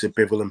the likes of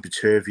Bivol and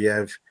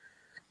Beterbiev.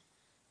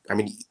 I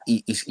mean,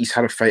 he's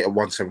had a fight at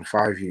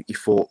 175. He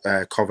fought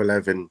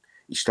Kovalev, and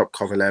he stopped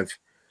Kovalev.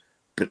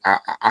 But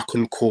I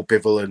couldn't call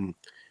Bivol, and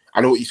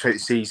I know what he's trying to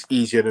say. He's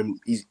easier than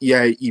he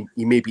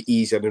may be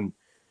easier than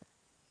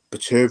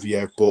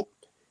Beterbiev, but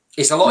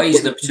it's a lot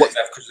easier than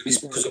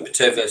Beterbiev because of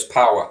Beterbiev's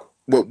power.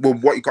 Well,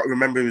 what you got to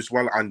remember as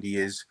well, Andy,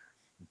 is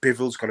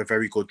Bivol's got a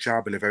very good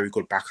jab and a very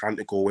good backhand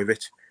to go with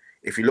it.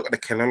 If you look at the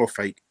Canelo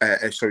fight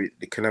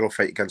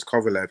against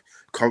Kovalev,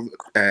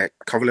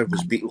 Kovalev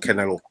was beating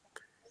Canelo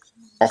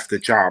off the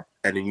jab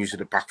and then using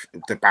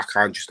the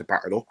backhand just to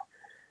back it up.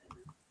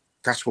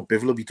 That's what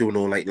Bivol will be doing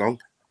all night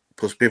long.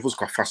 Plus, Bivol's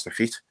got faster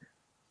feet.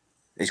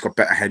 He's got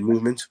better head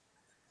movement.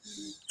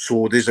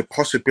 So there's a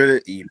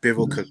possibility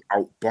Bivol could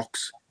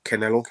outbox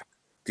Canelo.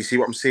 Do you see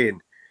what I'm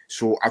saying?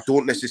 So I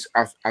don't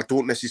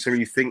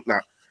necessarily think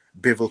that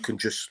Bivol can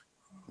just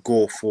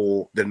go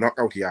for the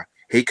knockout here.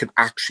 he could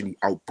actually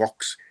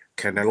outbox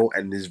Canelo,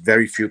 and there's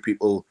very few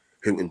people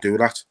who can do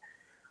that.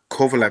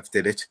 Kovalev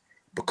did it,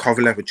 but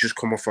Kovalev had just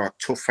come off a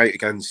tough fight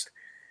against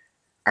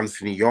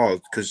Anthony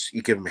Yarde because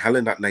he gave him hell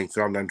in that 9th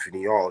round.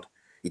 Anthony Yarde,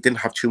 he didn't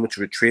have too much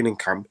of a training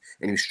camp,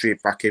 and he was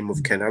straight back in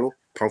with Canelo,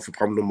 pound for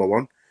pound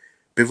 #1.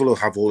 Bivol will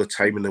have all the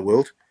time in the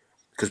world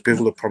because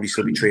Bivol will probably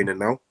still be training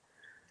now,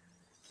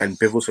 and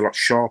Bivol's a lot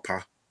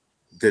sharper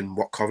than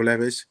what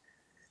Kovalev is.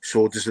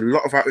 So there's a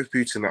lot of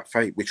attributes in that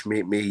fight which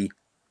make me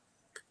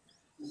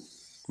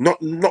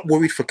not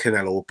worried for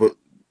Canelo, but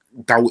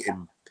doubt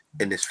him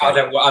in this fight.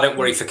 I don't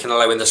worry for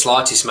Canelo in the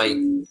slightest, mate.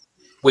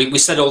 We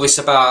said all this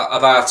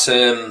about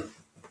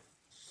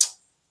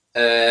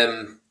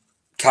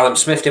Callum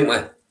Smith, didn't we?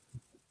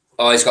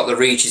 Oh, he's got the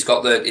reach, he's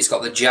got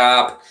the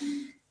jab,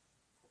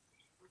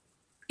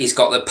 he's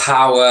got the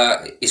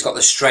power, he's got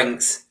the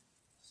strength,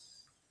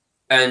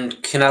 and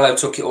Canelo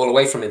took it all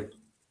away from him.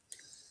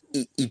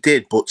 He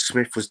did, but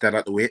Smith was dead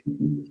at the weight.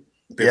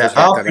 I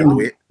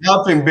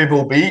think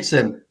Bivol beats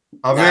him.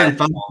 I really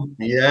fancy.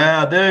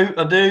 Yeah,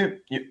 I do.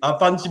 I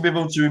fancy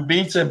Bivol to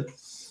beat him.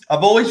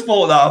 I've always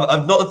thought that.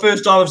 I've not the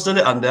first time I've said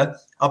it, Andy.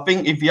 I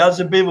think if he has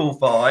a Bivol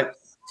fight,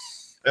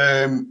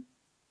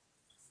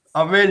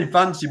 I really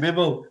fancy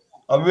Bivol.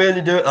 I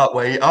really do it that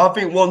way. I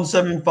think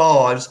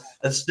 175's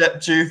a step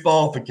too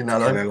far for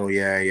Canelo. Canelo,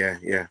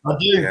 yeah. I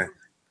do. Yeah.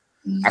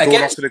 I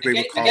don't have to agree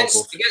with Carl.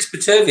 Against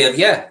Peterviev,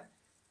 yeah.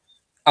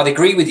 I'd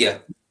agree with you.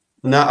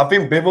 No, I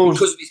think Bivol's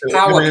because of his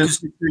power. Because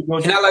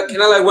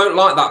Canelo won't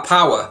like that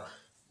power.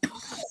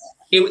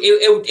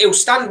 He'll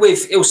stand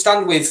with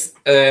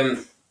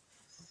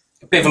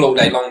Bivol all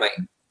day long, mate.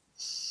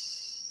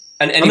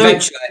 And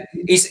eventually,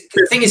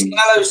 the thing is,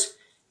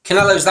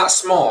 Canelo's that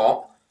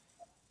smart.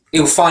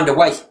 He'll find a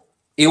way.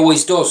 He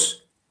always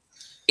does.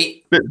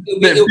 He'll be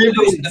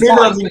losing the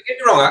fight. Don't get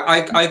me wrong.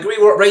 I agree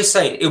with what Ray's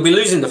saying. He'll be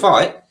losing the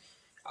fight.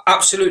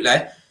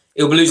 Absolutely,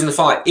 he'll be losing the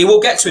fight. He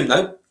will get to him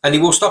though, and he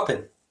will stop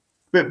him.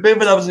 But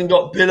Bivol hasn't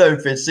got pillow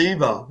fists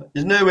either.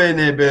 He's nowhere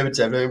near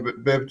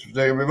Berbatov. Don't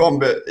get me wrong,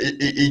 but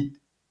he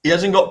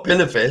hasn't got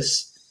pillow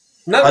fists.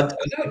 No,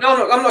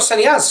 I'm not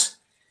saying he has.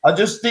 I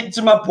just stick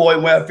to my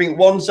point where I think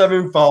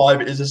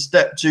 175 is a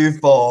step too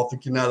far for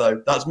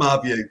Canelo. That's my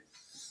view.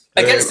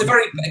 Against the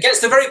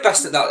very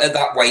best at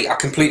that weight, I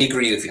completely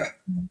agree with you.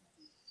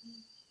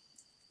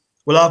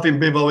 Well, I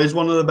think Bivol is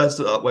one of the best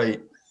at that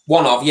weight.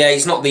 One of, yeah,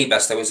 he's not the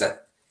best though, is he?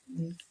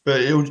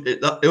 But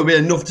it'll be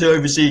enough to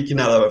oversee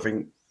Canelo, I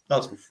think.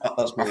 That's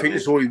I think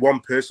there's only one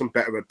person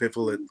better at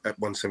Bivol at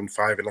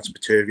 175, and that's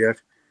Peterviev.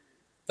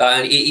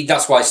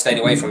 That's why he's staying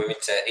away from him.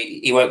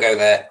 He won't go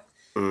there.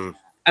 Mm.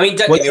 I mean,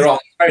 don't get me wrong,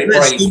 he's very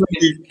brave.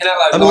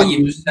 Canelo, like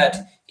you just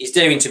said, he's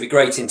daring to be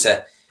great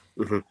into.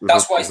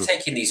 That's why he's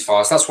taking these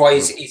fights. That's why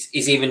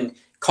he's even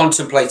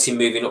contemplating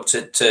moving up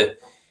to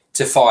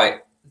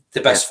fight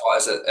the best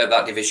fighters at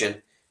that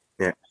division.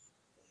 Yeah.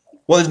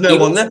 Well, there's no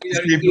one there.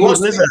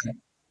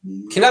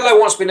 Canelo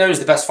wants to be known as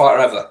the best fighter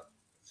ever.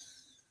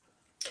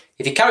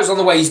 If he carries on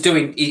the way he's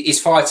doing,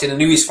 he's fighting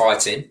and who he's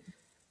fighting,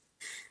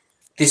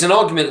 there's an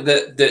argument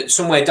that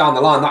somewhere down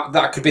the line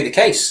that could be the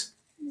case.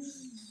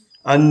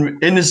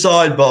 And in the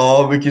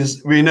sidebar,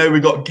 we know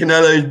we've got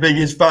Canelo's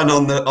biggest fan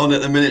on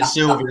at the minute,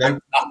 Silvio.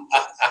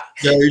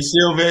 So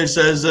Silvio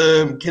says,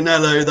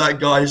 Canelo, that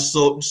guy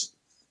sucks.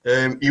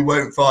 He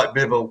won't fight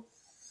Bivol.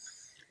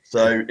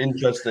 So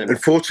interesting.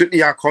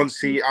 Unfortunately, I can't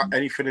see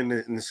anything in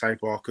the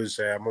sidebar because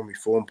I'm on my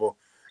phone. But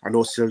I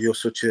know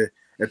Silvio's such a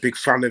big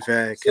fan of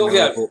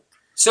Canelo.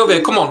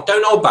 Silvio, come on,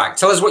 don't hold back.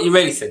 Tell us what you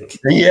really think.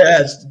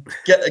 Yes,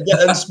 get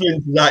them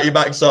spoons out your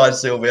backside,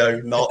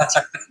 Silvio. Not.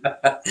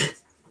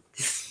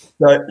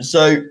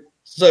 So,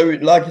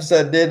 like I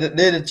said, they're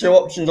the two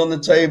options on the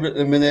table at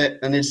the minute,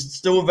 and it's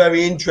still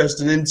very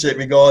interesting, isn't it,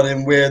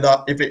 regarding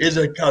if it is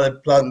a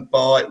Caleb Plant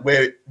fight,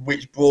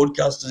 which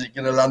broadcaster is it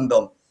going to land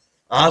on?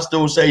 I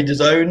still say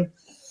DAZN,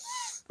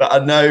 but I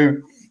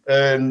know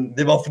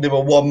they've offered him a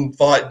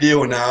one-fight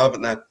deal now,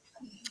 haven't they?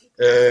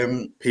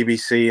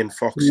 PBC and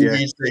Fox,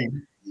 PBC. Yeah.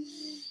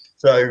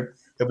 So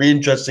it'll be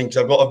interesting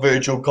because I've got a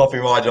virtual coffee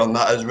rider on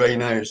that, as Ray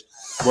knows.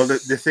 Well, the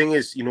thing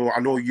is, I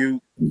know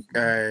you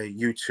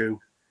two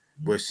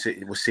were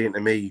saying to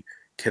me,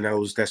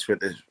 Canelo's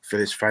desperate for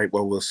this fight.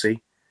 Well, we'll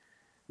see.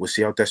 We'll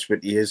see how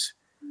desperate he is.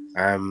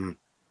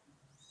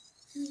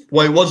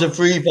 Well, it was a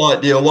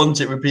free-fight deal,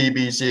 wasn't it, with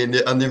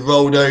PBC, and they've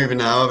rolled over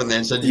now, haven't they?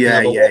 And said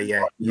yeah. Really,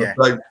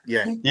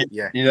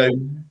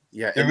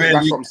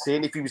 that's what I'm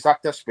saying. If he was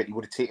that desperate, he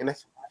would have taken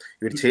it.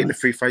 He would have taken the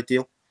free-fight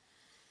deal.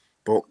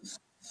 But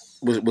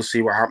we'll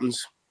see what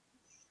happens.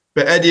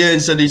 But Eddie Hearn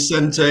said he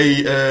sent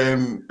a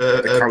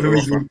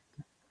provision.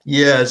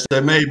 Yeah,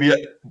 so maybe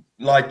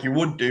like you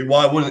would do.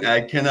 Why wouldn't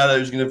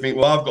Canelo's going to think,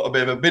 well, I've got a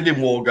bit of a bidding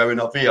war going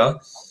off here.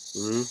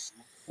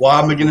 Why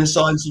am I going to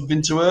sign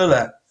something too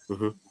early?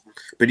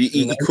 But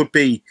he could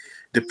be.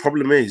 The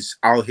problem is,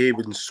 Al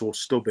Hayward's so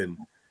stubborn,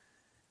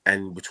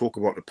 and we talk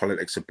about the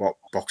politics of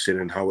boxing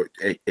and how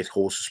it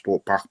holds the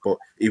sport back, but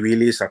he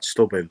really is that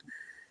stubborn.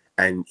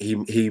 And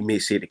he may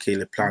say to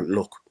Caleb Plant,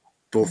 look,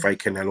 don't fight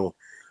Canelo.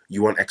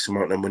 you want X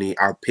amount of money,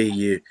 I'll pay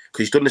you. Because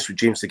he's done this with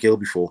James DeGill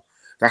before.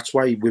 That's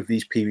why with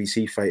these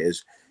PVC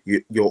fighters,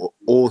 you'll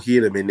all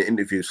hear them in the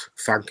interviews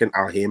thanking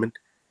Al Heyman.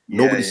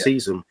 Nobody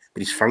sees him,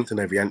 but he's thanked in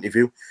every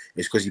interview.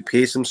 It's because he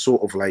pays them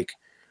sort of like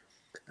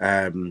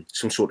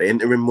some sort of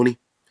interim money.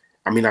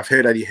 I mean, I've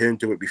heard Eddie Hearn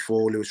do it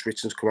before. Lewis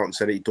Richards come out and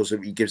said he does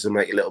it. He gives them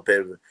like a little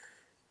bit of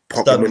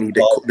pocket money.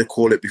 They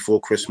call it before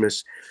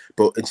Christmas.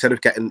 But instead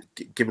of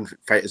giving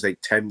fighters like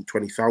 10,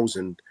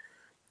 20,000,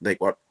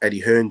 like what Eddie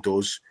Hearn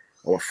does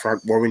or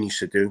Frank Warren used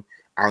to do,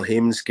 Al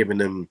Heyman's giving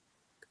them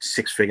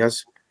 6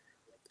 figures.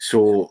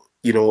 So,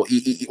 you know,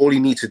 all he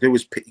needs to do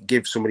is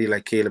give somebody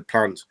like Caleb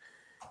Plant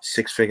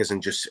 6 figures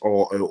and just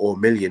or $1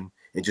 million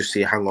and just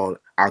say, hang on,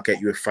 I'll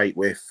get you a fight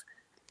with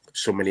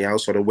somebody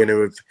else, or the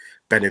winner of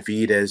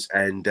Benavidez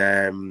and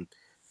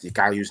the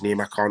guy whose name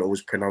I can't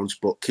always pronounce,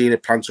 but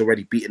Caleb Plant's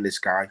already beaten this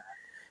guy.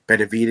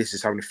 Benavidez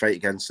is having a fight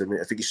against him.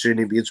 I think his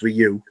surname begins with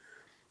U,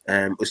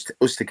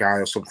 the guy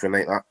or something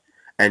like that.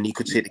 And you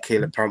could say to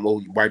Caleb Plant,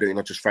 well, why don't you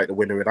not just fight the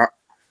winner of that?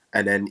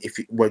 And then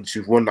once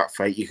you've won that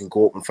fight, you can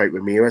go up and fight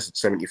with Ramirez at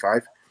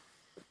 75.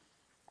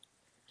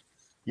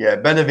 Yeah,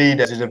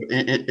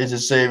 Benavidez is a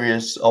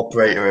serious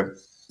operator.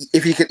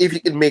 If you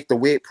can make the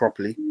weight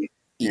properly,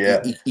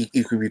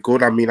 he could be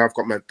good. I mean, I've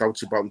got my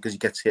doubts about him because he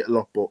gets hit a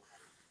lot, but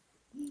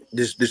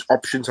there's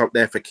options out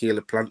there for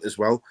Caleb Plant as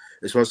well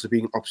as there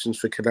being options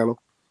for Canelo.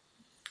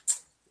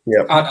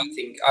 Yeah, I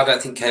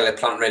don't think Caleb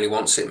Plant really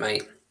wants it,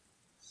 mate.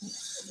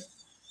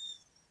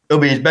 It'll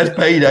be his best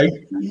payday.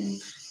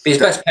 His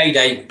best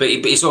payday, but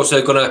he's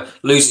also going to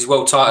lose his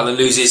world title and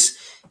lose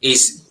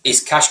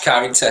his cash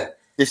cow into.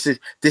 This is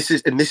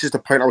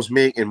the point I was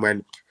making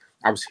when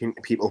I was hinting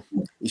to people.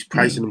 He's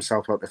pricing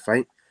himself out to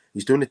fight.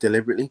 He's doing it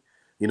deliberately.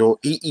 You know,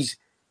 he's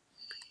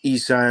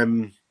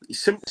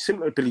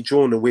similar to Billy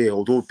Joe in a way,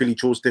 although Billy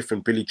Joe's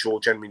different. Billy Joe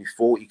genuinely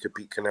thought he could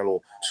beat Canelo.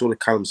 So did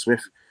Callum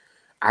Smith.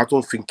 I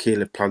don't think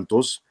Caleb Plant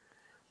does.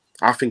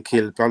 I think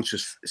Caleb Plant's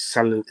just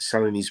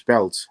selling his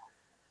belt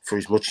for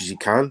as much as he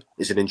can.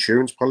 It's an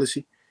insurance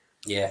policy.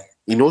 Yeah,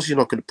 he knows he's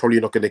probably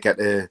not going to get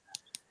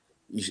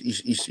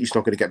he's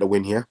not going to get the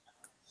win here.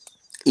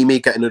 He may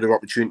get another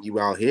opportunity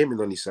with Al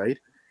Heyman on his side.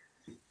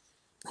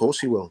 Of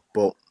course he will,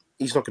 but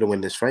he's not going to win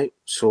this fight.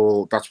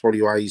 So that's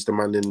probably why he's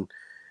demanding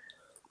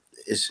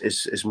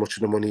as much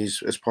of the money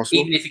as possible.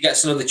 Even if he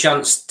gets another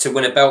chance to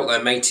win a belt,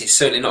 though, mate, it's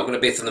certainly not going to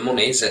be for the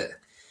money, is it?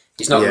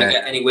 He's not going to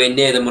get anywhere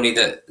near the money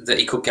that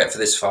he could get for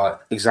this fight.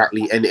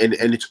 Exactly, and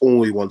it's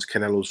only once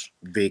Canelo's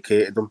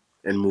vacated them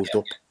and moved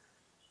up.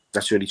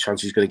 That's the only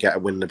chance he's going to get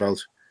of winning the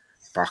belt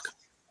back.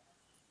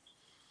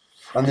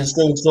 And they're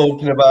still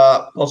talking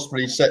about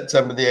possibly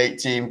September the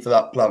 18th for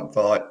that Plant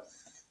fight.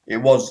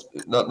 That's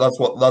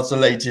the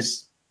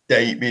latest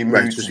date being moved.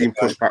 Right, it's been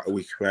pushed back a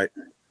week, right?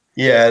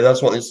 Yeah,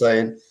 that's what they're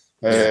saying.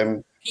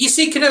 You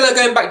see Canelo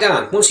going back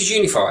down once he's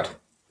unified?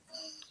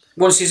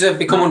 Once he's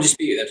become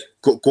undisputed?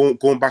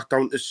 Going back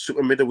down to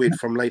super middleweight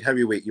from light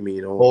heavyweight, you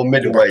mean? Or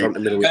middleweight.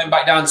 Going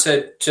back down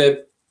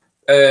to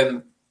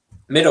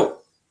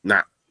middle?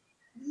 Nah.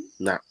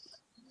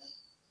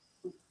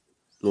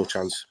 No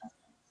chance.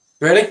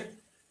 Really?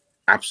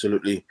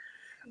 Absolutely.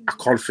 I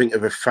can't think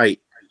of a fight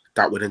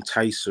that would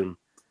entice him.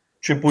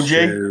 Triple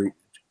G?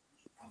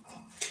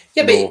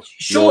 Yeah, but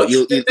sure.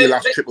 You'll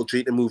ask Triple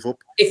G to move up.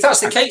 If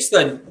that's the case,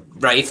 then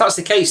Ray. If that's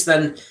the case,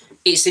 then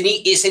it's an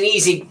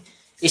easy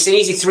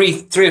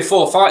 3 or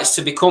 4 fights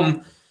to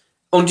become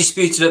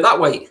undisputed at that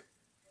weight.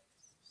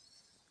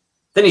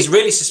 Then he's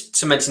really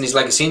cementing his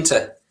legacy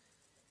into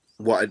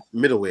what,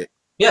 middleweight?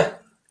 Yeah.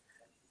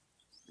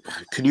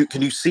 Can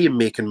you see him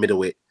making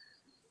middleweight?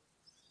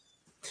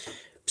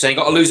 So you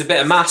got to lose a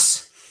bit of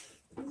mass.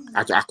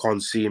 I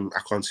can't see him. I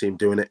can't see him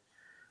doing it.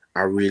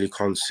 I really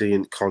can't see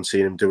him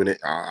doing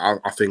it. I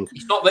think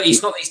it's not that he's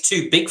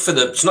too big for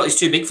the. It's not he's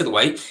too big for the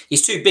weight.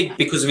 He's too big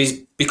because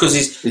he's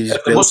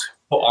the muscle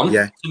put on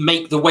to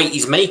make the weight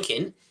he's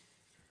making.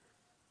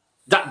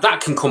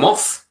 That can come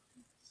off.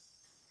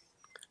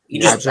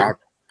 I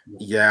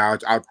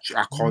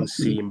can't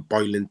see him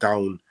boiling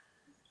down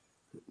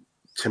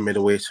to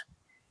middleweight.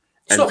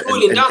 It's not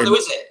boiling down though,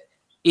 is it?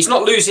 He's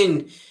not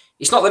losing.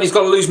 It's not that he's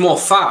got to lose more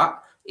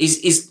fat.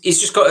 He's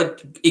just got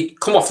to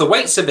come off the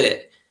weights a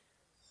bit.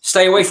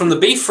 Stay away from the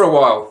beef for a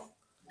while.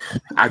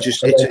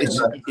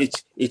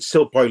 It's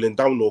still boiling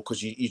down though because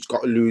he's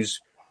got to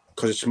lose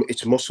because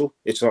it's muscle.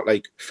 It's not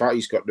like fat.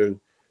 He's got to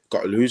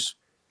lose.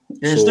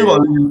 Yeah, still got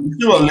to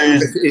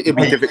lose. It'll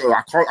be difficult.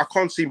 I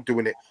can't see him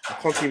doing it.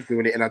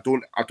 And I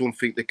don't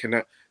think the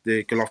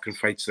Golovkin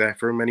fight's there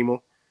for him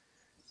anymore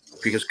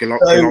because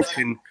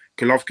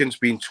Golovkin's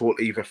been taught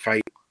to either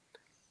fight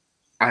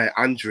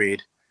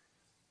Andrade,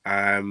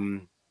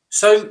 or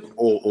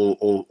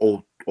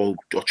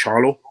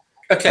Charlo.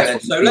 Okay, then.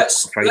 So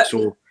let's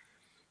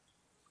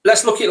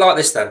look at it like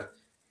this then.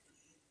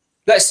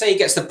 Let's say he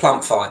gets the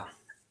Plant fight.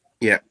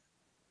 Yeah.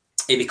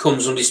 He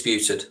becomes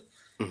undisputed.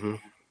 Mm-hmm.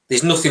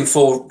 There's nothing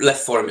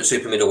left for him at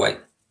super middleweight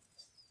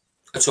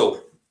at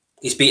all.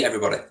 He's beat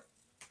everybody.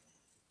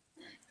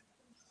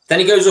 Then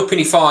he goes up and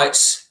he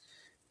fights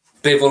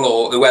Bivol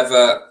or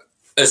whoever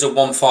as a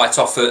one fight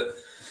off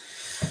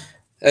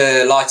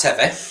at light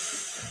heavy.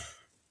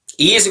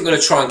 He isn't going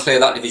to try and clear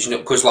that division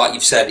up because, like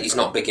you've said, he's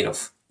not big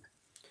enough.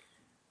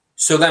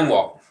 So then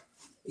what?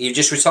 He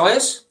just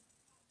retires?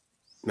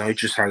 No, he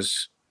just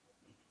has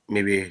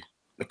maybe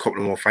a couple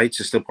of more fights.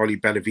 There's still probably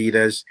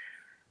Benavidez,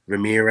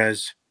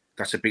 Ramirez.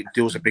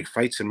 Those are big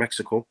fights in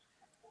Mexico.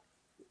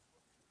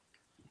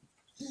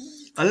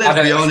 And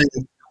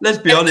let's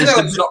be honest.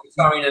 Canelo's not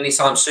retiring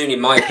anytime soon,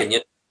 in my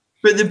opinion.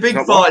 But the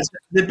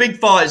big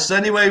fights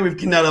anyway with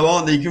Canelo,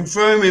 aren't they? You can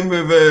throw him in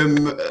with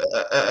an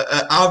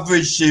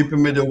average super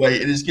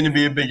middleweight, and it's going to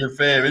be a big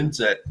affair, isn't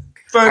it?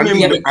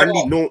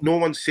 No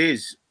one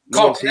says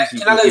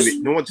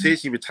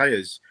he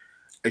retires.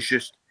 It's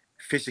just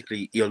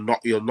physically he'll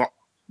not.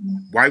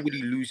 Why would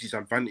he lose his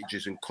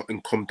advantages and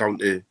come down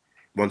to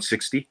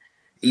 160?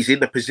 He's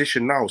in the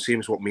position now, same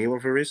as what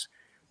Mayweather is.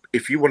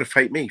 If you want to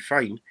fight me,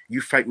 fine.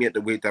 You fight me at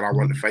the weight that I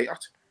want to fight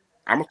at.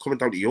 I'm not coming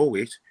down to your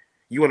weight.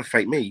 You want to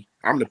fight me?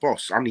 I'm the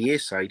boss. I'm the A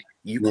side.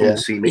 You come and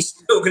see me. He's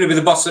still going to be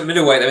the boss at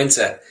middleweight, though,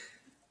 isn't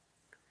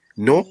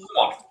he? No. Come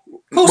on.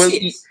 Of course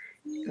he is.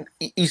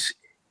 He's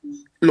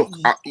look.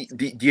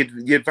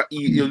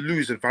 He'll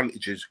lose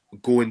advantages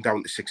going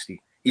down to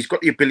 60. He's got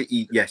the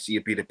ability. Yes,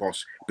 he'll be the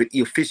boss, but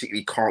he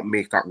physically can't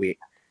make that weight.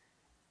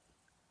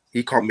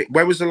 He can't make.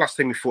 When was the last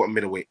time he fought a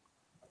middleweight?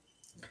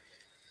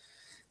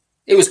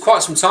 It was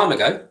quite some time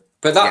ago,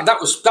 but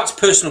that's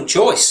personal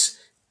choice.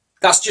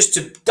 That's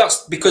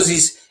because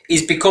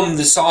he's become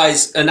the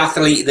size and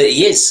athlete that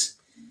he is.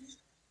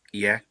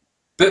 Yeah.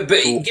 But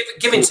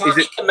given time,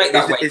 he can make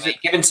that weight.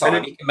 Given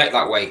time, he can make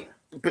that weight.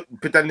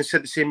 But then they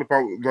said the same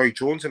about Roy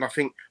Jones, and I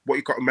think what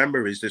you've got to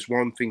remember is there's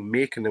one thing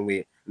making the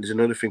weight, and there's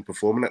another thing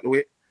performing at the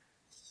weight.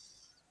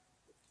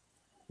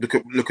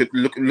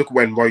 Look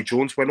when Roy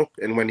Jones went up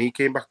and when he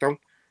came back down.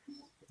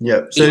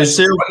 Yeah. He went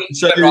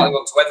right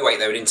up to heavyweight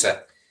though, didn't he?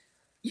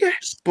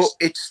 Yes, but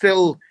it's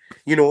still,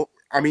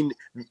 I mean,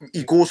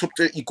 he goes up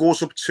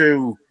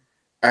to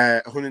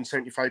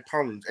 175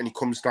 pounds, and he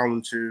comes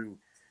down to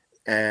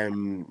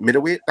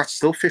middleweight. That's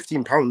still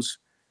 15 pounds.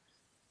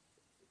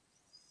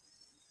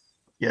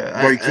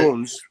 Yeah, Roy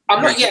Jones.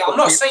 I'm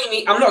not saying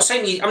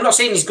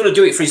he's going to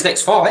do it for his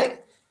next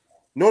fight.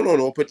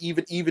 No. But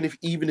even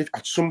if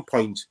at some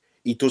point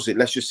he does it,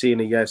 let's just say in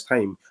a year's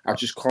time, I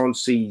just can't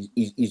see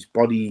his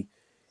body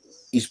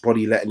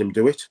letting him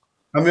do it.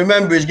 And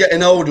remember, he's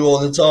getting older all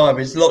the time.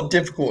 It's a lot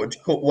difficult to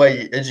cut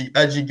weight as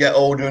you get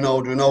older and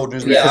older and older.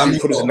 Isn't Yeah, it?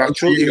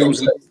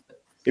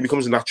 It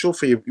becomes natural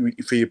for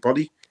your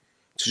body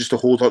to just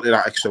hold on to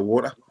that extra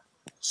water.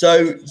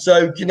 So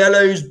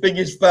Canelo's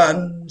biggest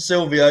fan,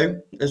 Silvio,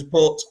 has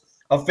put,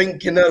 I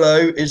think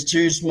Canelo is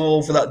too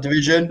small for that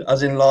division,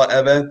 as in light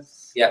heavy.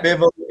 Yeah.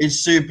 Bivol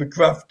is super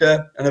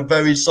crafter and a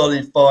very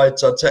solid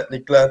fighter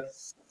technically.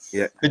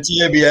 Yeah. But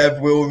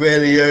Turbiev will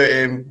really hurt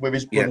him with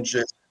his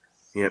punches.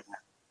 Yeah.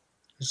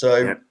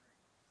 So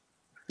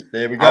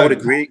there we go. I would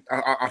agree.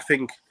 I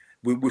think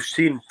we've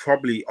seen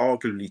probably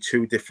arguably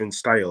two different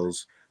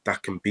styles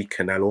that can beat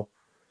Canelo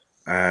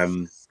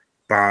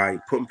by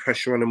putting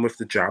pressure on him with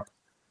the jab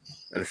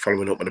and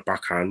following up with a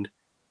backhand,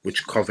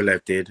 which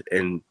Kovalev did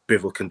and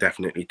Bivol can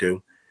definitely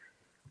do,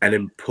 and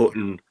then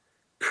putting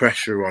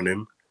pressure on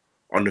him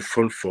on the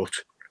front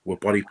foot with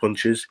body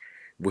punches,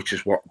 which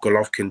is what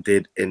Golovkin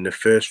did in the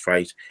first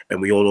fight, and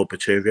we all know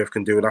Petriev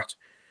can do that.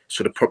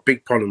 So the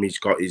big problem he's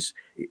got is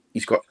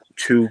he's got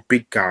two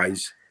big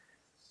guys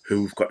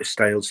who've got the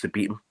styles to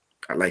beat him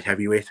at light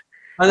heavyweight.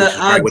 And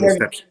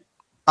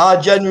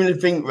I genuinely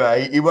think,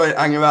 Ray, he won't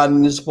hang around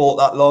in the sport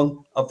that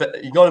long.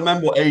 You got to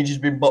remember what age he's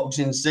been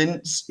boxing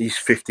since. He's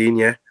 15,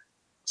 yeah.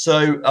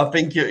 So I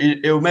think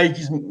he'll make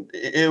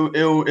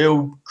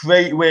he'll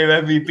create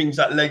wherever he thinks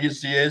that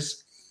legacy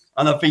is,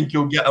 and I think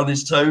he'll get on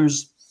his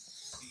toes.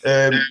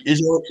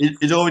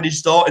 He's already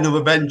starting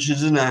other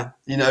ventures, isn't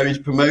he? His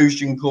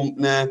promotion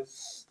company.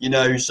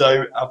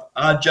 So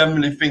I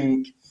generally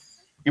think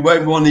he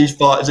won't be one of these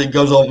fighters that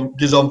goes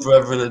on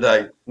forever and a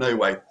day. No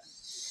way.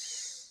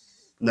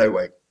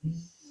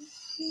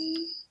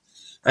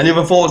 Any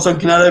other thoughts on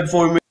Canelo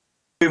before we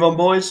move on,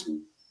 boys?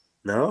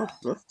 No.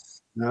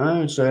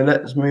 So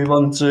let's move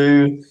on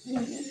to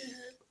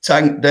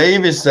Tank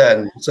Davis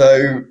then.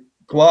 So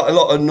quite a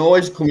lot of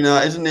noise coming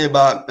out, isn't there,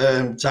 about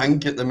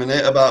Tank at the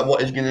minute, about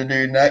what he's going to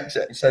do next,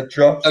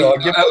 etc. So are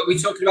we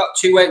talking about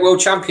two-weight world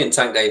champion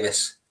Tank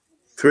Davis?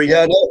 3.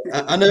 Yeah,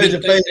 I know he's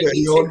a favourite.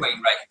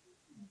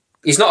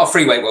 He's not a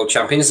three-weight world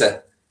champion, is he?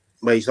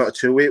 Well, he's not a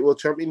 2-weight world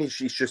champion. He's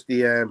just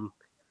the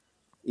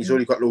he's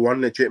only got the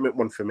one legitimate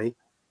one for me.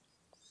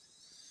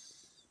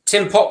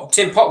 Tim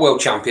Pot world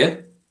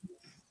champion.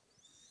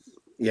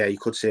 Yeah, you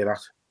could say that.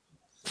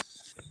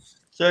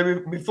 So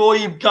before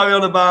you carry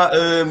on about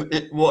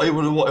what he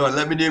want,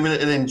 let me do a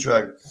little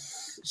intro.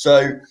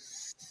 So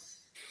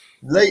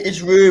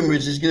latest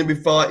rumours is going to be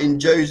fighting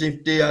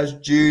Joseph Diaz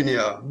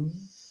Jr.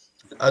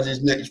 as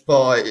his next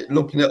fight,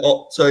 looking at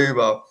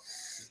October.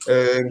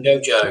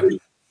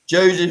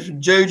 Joseph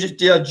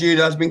Diaz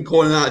Jr. has been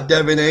calling out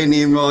Devin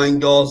Haney and Ryan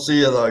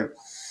Garcia though,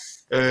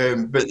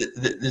 but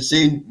the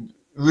scene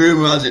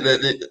rumour has it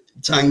that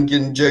Tank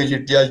and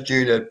Joseph Diaz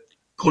Jr.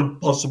 could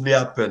possibly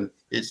happen.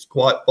 It's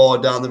quite far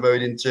down the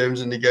road in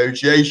terms of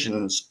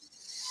negotiations.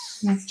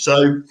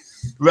 So,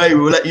 Ray,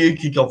 we'll let you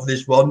kick off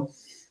this one.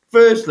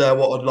 Firstly,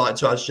 what I'd like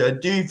to ask you,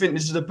 do you think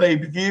this is a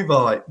pay-per-view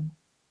fight?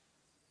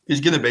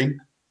 It's going to be.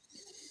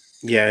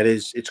 Yeah, it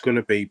is. It's going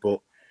to be,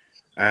 but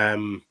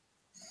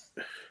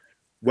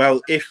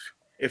well, if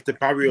the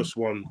Barrios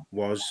one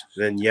was,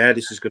 then yeah,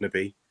 this is going to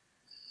be.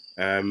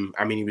 I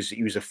mean,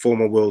 he was a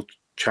former world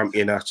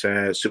champion at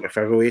super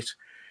featherweight,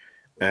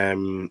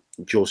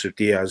 Joseph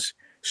Diaz.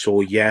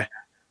 So yeah,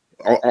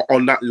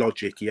 on that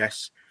logic,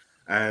 yes.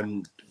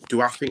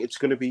 Do I think it's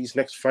going to be his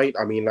next fight?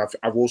 I mean,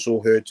 I've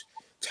also heard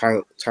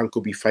Tank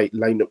will be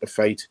lined up to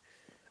fight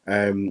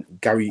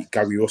Gary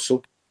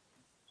Russell.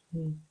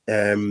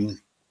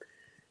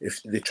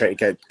 If they try to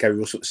get Gary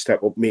Russell to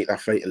step up, make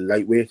that fight a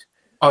lightweight.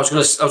 I was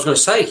gonna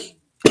say,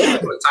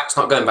 Tank's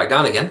not going back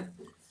down again.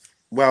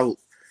 Well,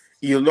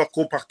 he'll not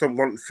go back to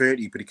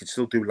 130, but he could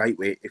still do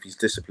lightweight if he's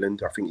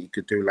disciplined. I think he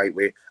could do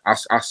lightweight.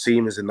 I see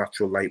him as a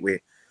natural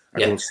lightweight. I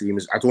don't see him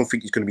as. I don't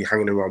think he's going to be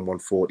hanging around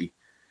 140.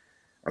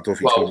 I don't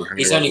think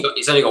he's only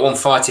got one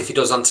fight if he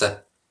does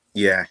enter.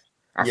 Yeah,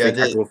 I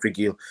don't think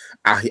he'll.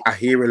 I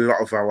hear a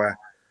lot of our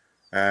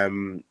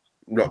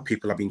lot of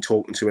people I've been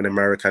talking to in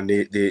America, and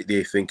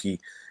they think he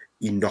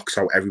knocks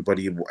out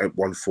everybody at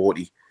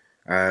 140.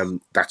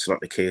 That's not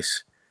the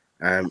case.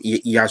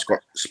 He has got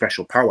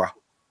special power,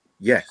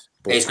 yes.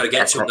 But he's got to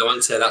get to him, though,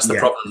 isn't he? That's the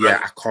problem. Yeah,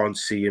 right? I can't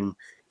see him.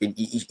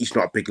 He's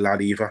not a big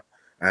lad either.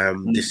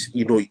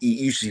 He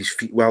uses his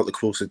feet well at the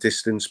closer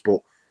distance,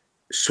 but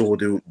so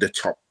do the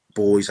top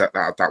boys at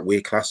that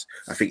weight class.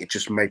 I think it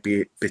just might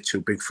be a bit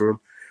too big for him.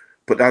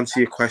 But to answer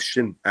your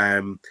question,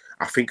 I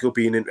think it'll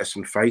be an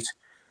interesting fight,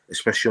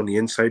 especially on the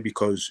inside,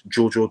 because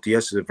Jojo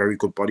Diaz is a very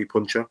good body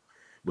puncher.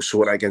 We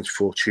saw that against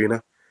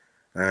Fortuna.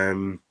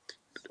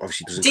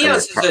 Obviously, doesn't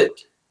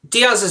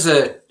Diaz is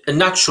a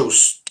natural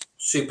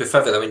super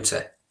feather, though,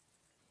 isn't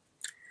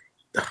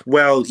he?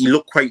 Well, he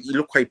looked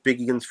quite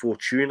big against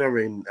Fortuna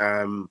in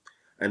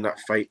that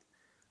fight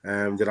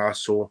that I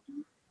saw.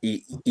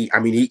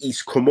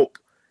 He's come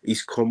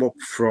up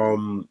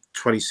from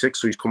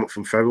 26, so he's come up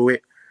from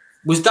featherweight.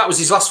 That was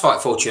his last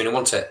fight, Fortuna,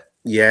 wasn't it?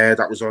 Yeah,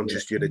 that was on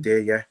just the other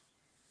day.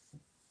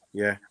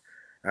 Yeah.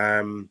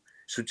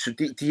 So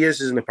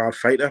Diaz isn't a bad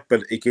fighter,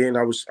 but again,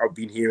 I've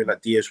been hearing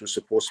that Diaz was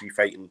supposed to be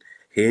fighting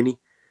Haney.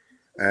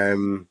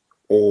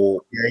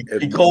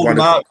 He called him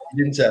out,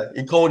 didn't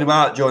he? He called him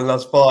out during the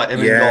last fight.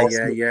 Yeah.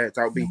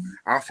 That would be.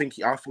 I think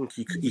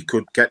he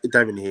could get to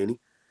Devin Haney.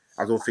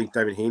 I don't think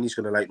Devin Haney's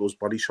going to like those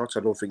body shots. I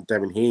don't think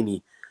Devin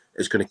Haney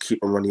is going to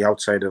keep him on the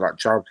outside of that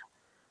jab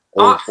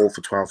all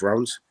for 12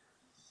 rounds.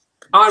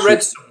 I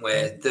read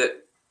somewhere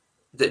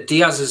that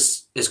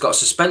Diaz has got a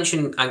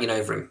suspension hanging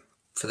over him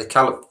from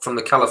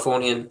the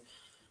Californian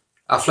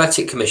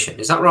Athletic Commission.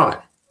 Is that right?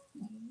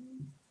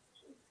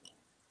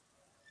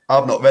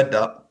 I've not read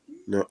that.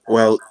 No.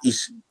 Well,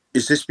 is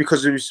this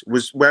because it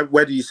was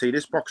where do you say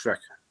this, Box Rec?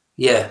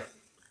 Yeah.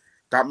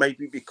 That might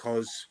be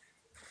because,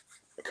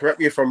 correct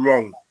me if I'm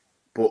wrong,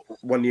 but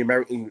when the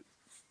American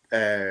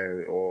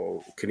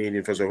or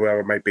Canadian fans or whoever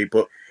it might be,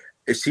 but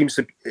it seems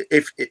to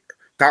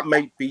that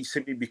might be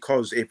simply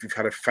because if you've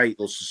had a fight,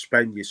 they'll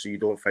suspend you so you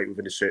don't fight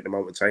within a certain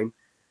amount of time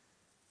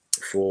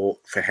for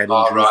head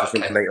injuries or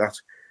something like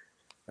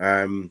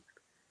that.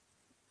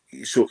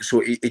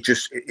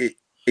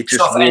 It's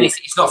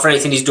not for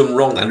anything he's done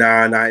wrong then.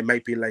 Nah, it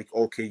might be like,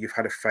 okay, you've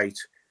had a fight,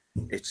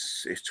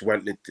 it's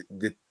went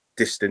the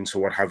distance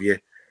or what have you,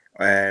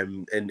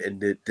 and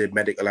the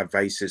medical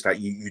advice is that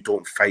you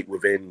don't fight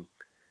within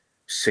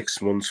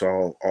 6 months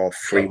or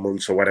 3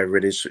 months or whatever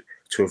it is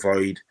to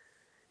avoid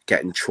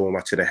getting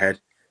trauma to the head.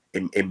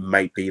 It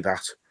might be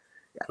that.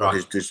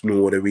 Right. There's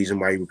no other reason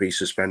why he would be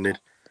suspended.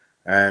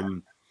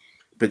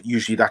 But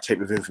usually that type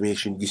of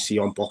information you see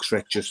on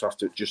BoxRec just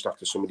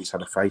after somebody's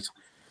had a fight.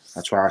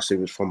 That's why I say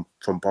it was from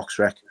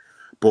BoxRec.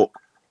 But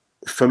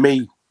for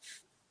me,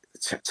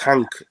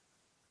 Tank,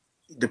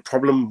 the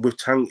problem with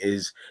Tank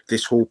is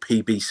this whole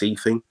PBC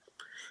thing.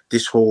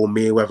 This whole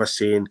Mayweather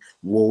saying,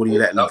 we're only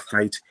letting them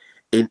fight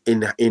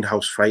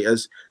in-house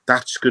fighters.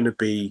 That's going to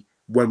be,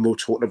 when we're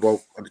talking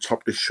about at the top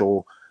of the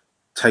show,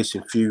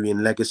 Tyson Fury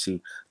and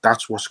legacy,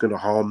 that's what's going to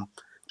harm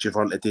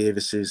Gervonta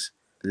Davis's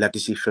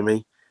legacy for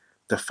me.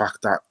 The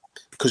fact that,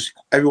 because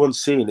everyone's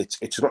saying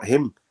it's not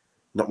him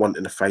not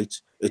wanting to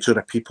fight, it's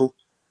other people.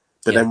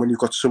 But then when you've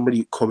got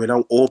somebody coming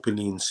out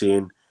openly and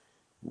saying,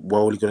 we're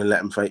only going to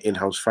let him fight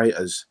in-house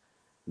fighters,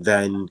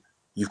 then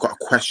you've got to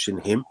question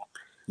him.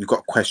 You've got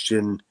to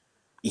question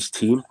his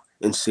team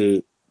and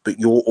say, but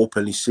you're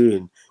openly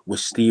saying we're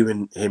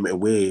steering him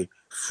away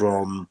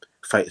from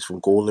fighters from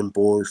Golden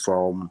Boy,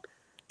 from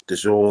the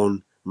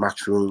Zone,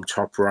 Matchroom,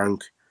 Top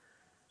Rank.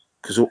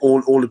 Because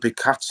all the big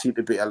cats seem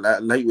to be,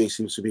 lightweight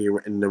seems to be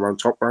in around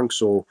Top Rank.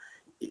 So,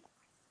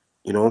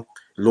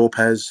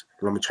 Lopez,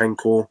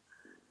 Lomachenko,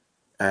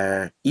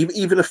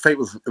 even a fight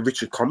with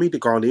Richard Comey, the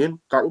Ghanaian,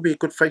 that would be a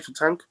good fight for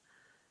Tank.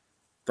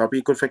 That would be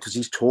a good fight because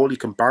he's tall, he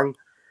can bang.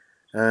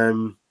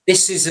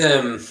 This is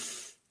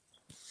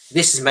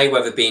This is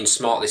Mayweather being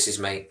smart. This is,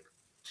 mate,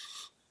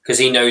 because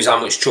he knows how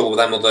much trouble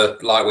them other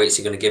lightweights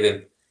are going to give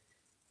him.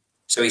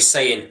 So he's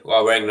saying,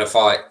 "Well, we ain't going to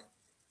fight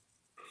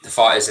the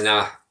fighters in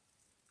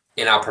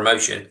our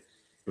promotion."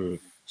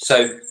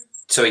 So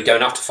he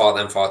don't have to fight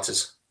them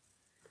fighters.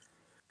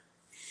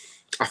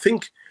 I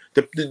think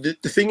the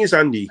thing is,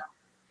 Andy,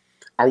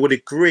 I would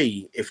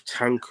agree if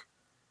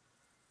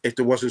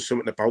there wasn't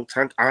something about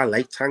Tank. I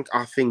like Tank.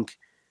 I think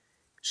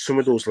some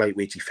of those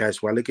lightweights he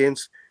fares well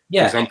against.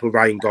 Yeah. For example,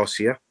 Ryan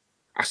Garcia.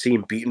 I see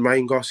him beating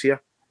Ryan Garcia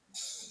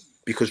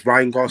because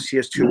Ryan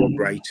Garcia's too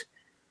upright.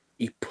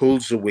 He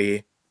pulls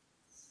away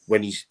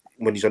when he's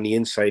on the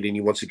inside and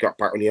he wants to get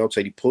back on the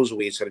outside. He pulls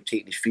away instead of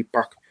taking his feet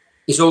back.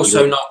 He's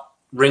also not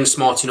ring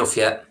smart enough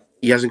yet.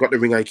 He hasn't got the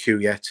ring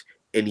IQ yet,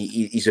 and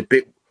he's a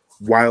bit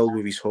wild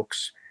with his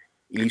hooks.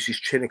 He leaves his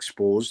chin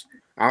exposed.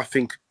 I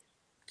think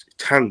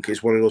Tank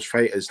is one of those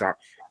fighters that,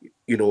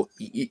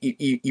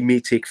 he may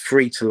take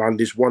 3 to land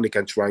his one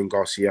against Ryan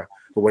Garcia,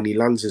 but when he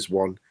lands his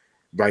one,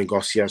 Ryan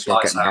Garcia's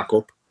not getting back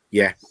up.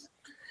 Yeah.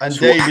 And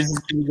so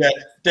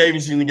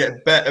Davis is going to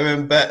get better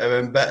and better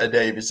and better,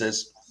 Davis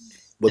is.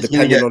 Well,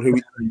 depending on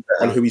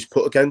who he's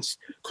put against,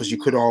 because you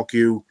could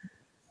argue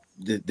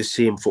the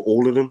same for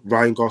all of them.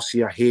 Ryan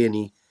Garcia,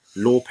 Haney,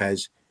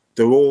 Lopez,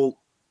 they're all,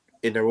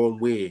 in their own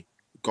way,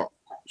 got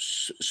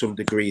some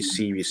degree of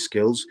serious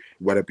skills,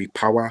 whether it be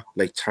power,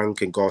 like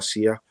Tank and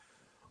Garcia,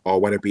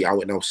 or whether it be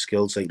out-and-out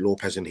skills, like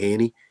Lopez and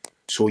Haney.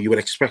 So you would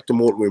expect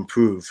them all to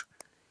improve,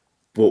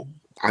 but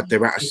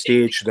they're at a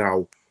stage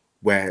now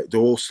where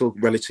they're all still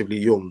relatively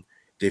young.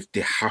 They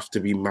have to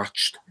be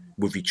matched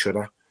with each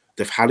other.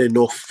 They've had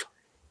enough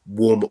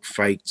warm-up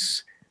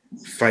fights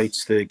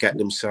to get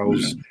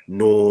themselves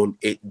known.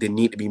 They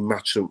need to be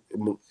matched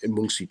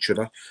amongst each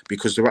other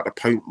because they're at a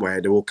point where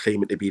they're all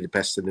claiming to be the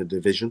best in the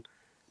division,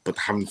 but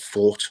they haven't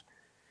fought.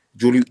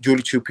 The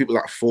only two people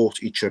that have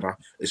fought each other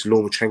is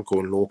Lomachenko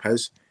and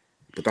Lopez,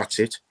 but that's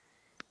it.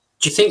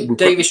 Do you think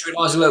Davis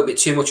relies a little bit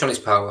too much on his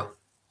power?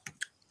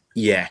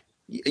 Yeah.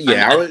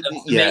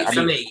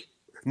 For me,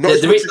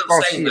 the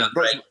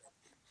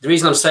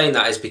reason I'm saying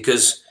that is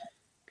because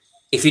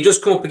if he does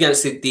come up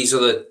against these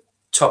other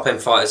top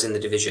end fighters in the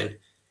division,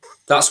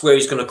 that's where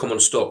he's going to come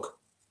unstuck.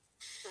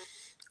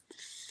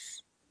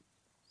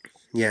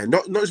 Yeah,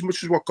 not as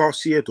much as what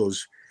Garcia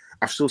does.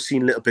 I've still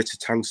seen little bits of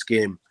Tank's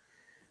game.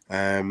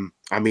 I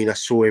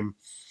saw him.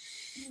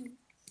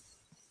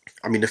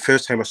 The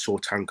first time I saw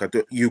Tank,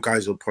 you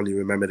guys will probably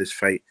remember this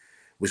fight,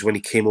 was when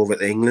he came over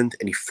to England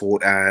and he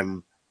fought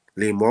Liam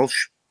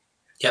Walsh.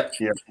 Yep.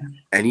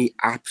 And he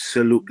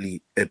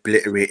absolutely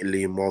obliterated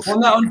Liam Walsh.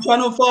 Wasn't that on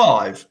Channel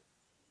 5?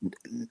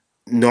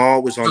 No,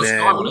 it was on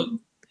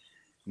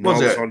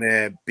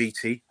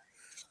BT.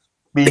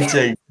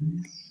 BT.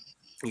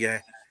 Yeah,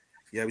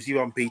 it was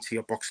either on BT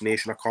or Box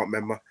Nation, I can't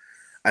remember.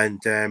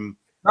 And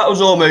that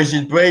was almost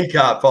his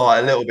breakout fight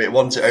a little bit,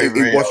 wasn't it?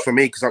 It was for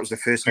me because that was the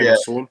first time I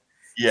saw him.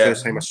 Yeah.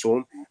 First time I saw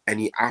him, and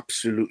he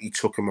absolutely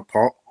took him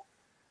apart.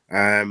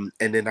 And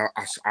then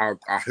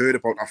I heard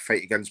about that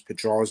fight against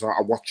Pedraza.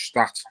 I watched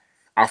that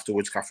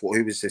afterwards. I thought,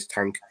 who is this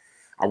Tank?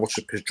 I watched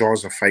the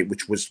Pedraza fight,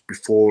 which was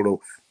before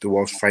the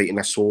Walsh fight, and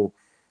I saw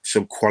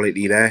some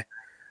quality there.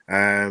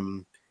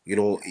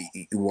 You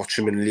watch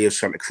him in Leo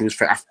Santa Cruz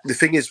fight. The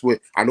thing is,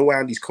 I know where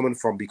Andy's coming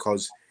from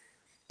because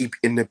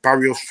in the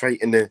Barrios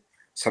fight, in the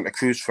Santa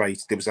Cruz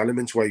fight, there was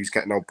elements where he was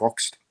getting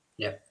outboxed.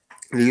 Yeah.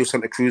 Leo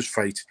Santa Cruz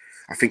fight,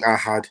 I think I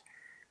had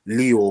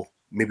Leo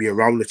maybe a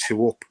round or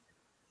two up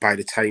by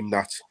the time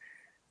that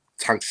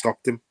Tank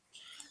stopped him.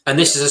 And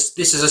this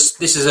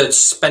is a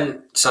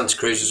spent Santa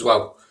Cruz as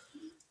well.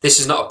 This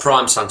is not a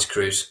prime Santa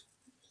Cruz.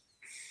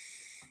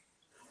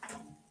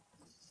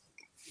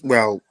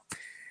 Well,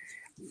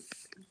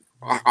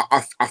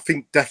 I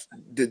think that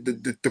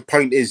the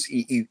point is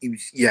he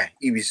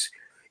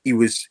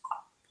was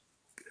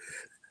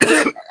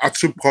at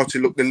some parts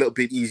it looked a little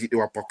bit easy to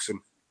outbox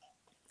him,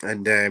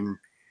 and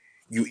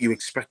you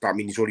expect that. I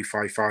mean, he's only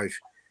 5'5".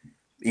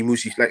 He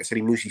moves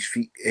his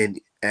feet in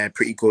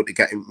pretty good to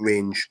get in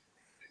range,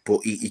 but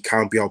he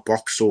can't be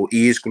outboxed, so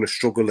he is going to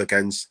struggle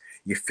against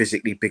your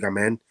physically bigger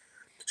men.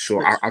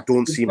 So I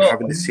don't see him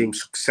having the same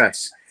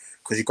success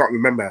because you've got to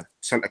remember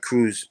Santa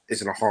Cruz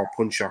isn't a hard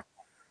puncher.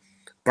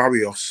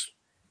 Barrios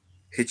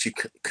hits you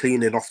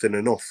clean and often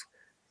enough.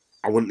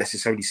 I wouldn't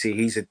necessarily say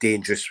he's a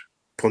dangerous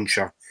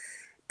puncher.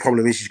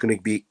 Problem is he's going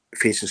to be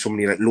facing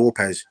somebody like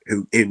Lopez,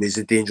 who is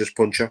a dangerous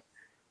puncher.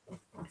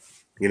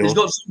 You know,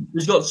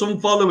 he's got some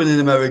following in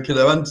America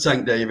though, and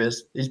Tank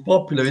Davis. He's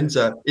popular, isn't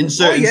he? In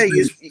certain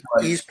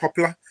he's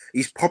popular.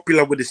 He's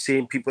popular with the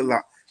same people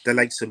that the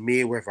likes of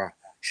Mayweather,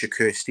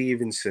 Shakur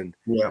Stevenson,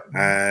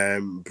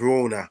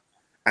 Broner,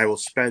 Errol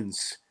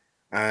Spence.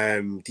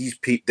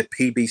 The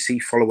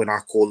PBC following, I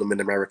call them in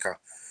America,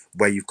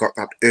 where you've got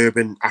that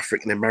urban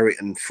African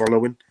American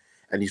following,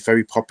 and he's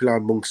very popular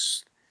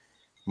amongst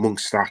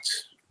that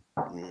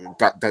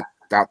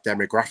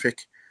demographic.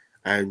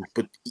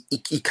 But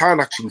he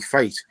can't actually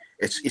fight.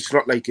 It's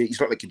not like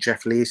he's not like a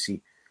Jeff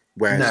Lacey,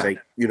 where it's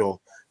like,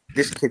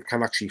 this kid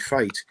can actually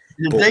fight.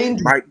 He's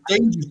a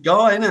dangerous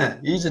guy,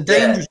 isn't he? He's a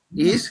dangerous.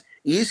 He is.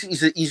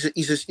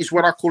 He's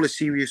what I call a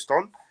serious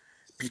don,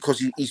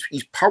 because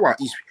he's power.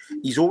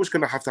 He's always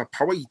going to have that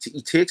power.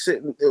 He takes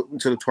it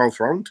until the 12th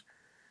round,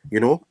 you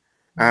know.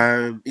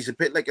 He's a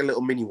bit like a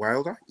little mini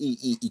Wilder.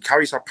 He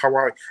carries that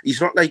power.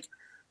 He's not like,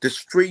 there's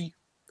three,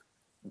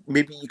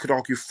 maybe you could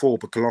argue four,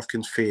 but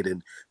Golovkin's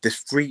fading. There's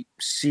three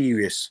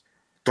serious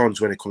dons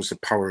when it comes to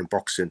power in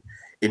boxing: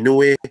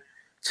 Inoue,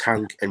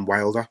 Tank, and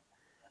Wilder.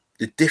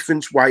 The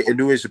difference why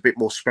Inoue is a bit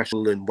more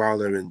special than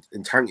Wilder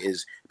and Tank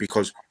is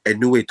because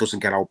Inoue doesn't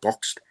get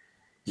outboxed.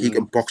 He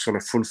can box on the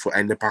front foot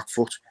and the back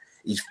foot.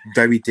 He's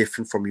very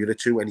different from the other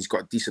two, and he's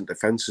got a decent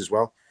defense as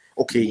well.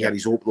 Okay, he had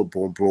his open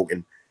bone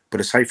broken,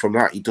 but aside from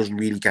that, he doesn't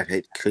really get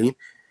hit clean.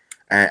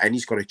 And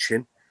he's got a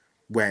chin,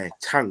 where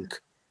Tank,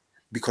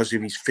 because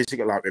of his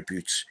physical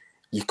attributes,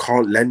 you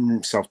can't lend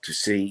himself to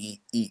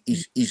say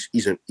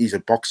he's a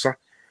boxer,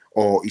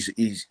 or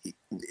he's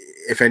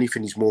if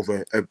anything, he's more of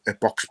a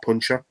box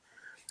puncher.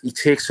 He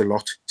takes a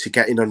lot to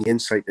get in on the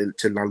inside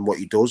to land what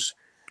he does,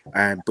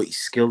 but he's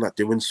skilled at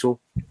doing so.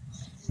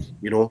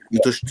 You know, he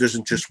just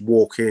doesn't just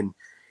walk in.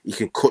 He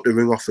can cut the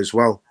ring off as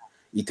well.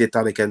 He did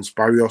that against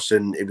Barrios,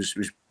 and it was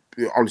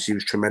honestly, it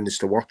was tremendous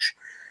to watch.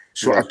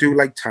 So I do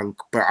like Tank,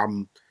 but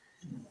I'm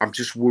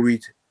just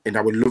worried, and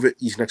I would love it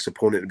his next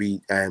opponent to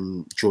be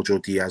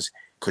Jojo Diaz,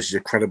 because he's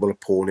a credible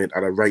opponent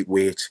at a right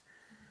weight.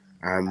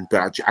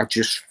 But I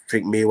just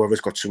think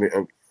Mayweather's got something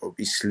up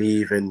his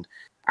sleeve, and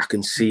I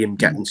can see him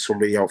getting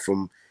somebody out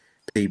from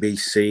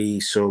BBC.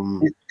 Is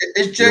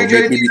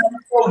Jojo Diaz a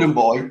golden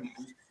boy?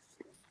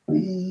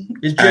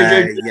 Is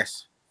Jojo?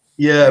 Yes.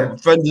 Yeah,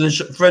 friend of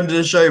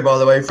the show, by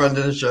the way, friend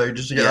of the show.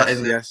 Just to get that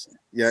in there. Yes.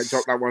 Yeah,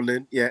 drop that one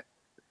in. Yeah.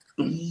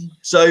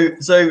 So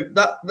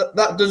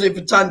that does it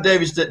for Tank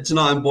Davis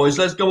tonight, boys.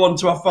 Let's go on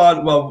to our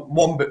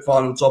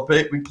final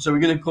topic. So we're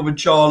going to cover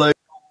Charlo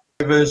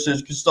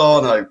versus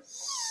Castano.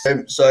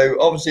 So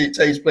obviously it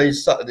takes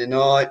place Saturday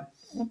night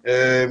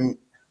at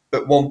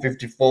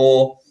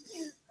 1:54.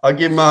 I'll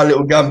give my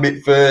little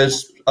gambit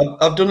first.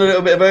 I've done a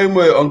little bit of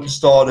homework on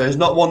Castano. It's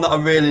not one that I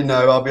really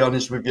know, I'll be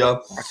honest with you. I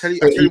tell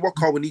you what,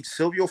 Carl, we need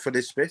Silvio for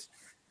this bit,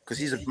 because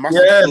he's a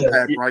massive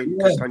Brian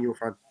Castano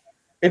fan.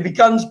 If you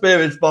can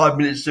spare us 5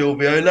 minutes,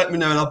 Silvio, let me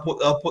know, and I'll put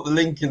the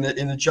link in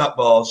the chat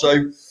bar.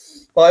 So,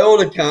 by all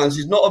accounts,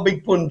 he's not a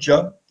big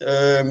puncher.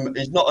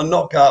 He's not a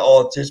knockout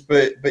artist,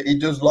 but he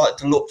does like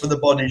to look for the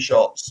body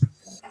shots.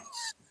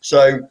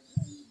 So,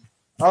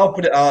 I'll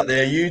put it out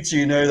there. You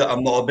two know that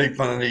I'm not a big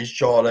fan of these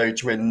Charlo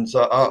twins.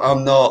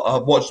 I'm not.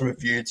 I've watched them a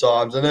few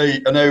times. I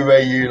know,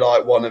 Ray, you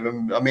like one of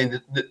them. I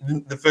mean,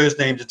 the first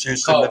names are too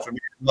similar for me.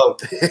 No.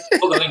 Put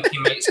the link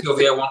in, mate.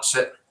 Silvio wants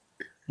it.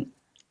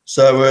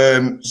 So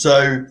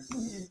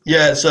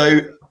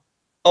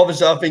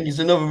obviously I think it's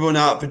another run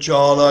out for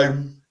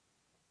Charlo.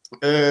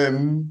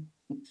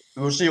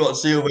 We'll see what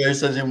Silvio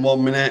says in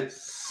 1 minute,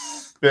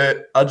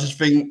 but I just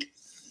think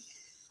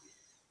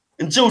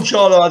until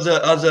Charlo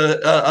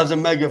has a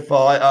mega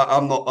fight,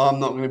 I'm not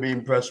going to be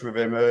impressed with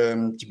him,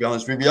 to be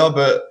honest with you.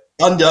 But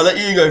Andy, I'll let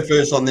you go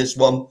first on this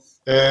one.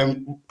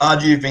 How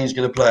do you think it's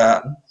going to play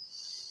out?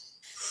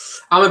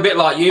 I'm a bit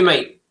like you,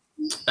 mate.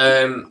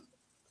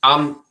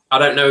 I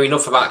don't know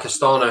enough about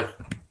Castano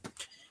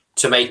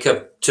to make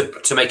a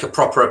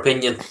proper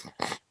opinion.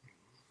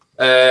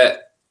 And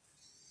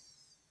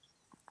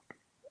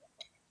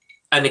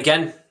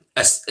again,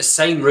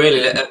 same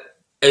really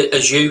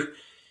as you.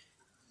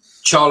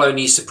 Charlo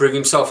needs to prove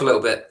himself a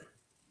little bit.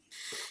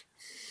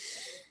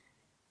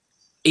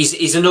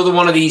 He's another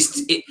one of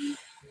these.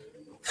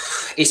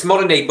 It's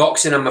modern day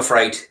boxing, I'm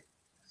afraid.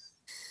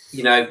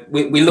 You know,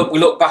 we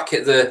look back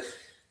at the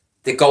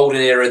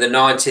golden era, the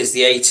 90s,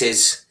 the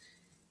 80s,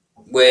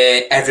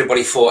 where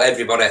everybody fought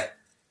everybody.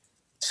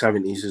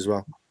 70s as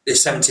well. The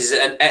 70s,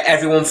 and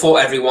everyone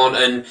fought everyone,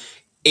 and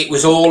it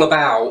was all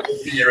about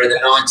the era, the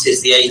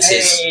 90s, the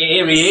 80s. Hey,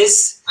 here he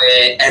is.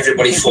 Where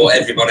everybody fought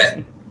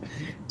everybody.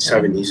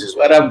 70s as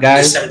well. What up,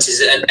 guys? The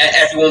 70s, and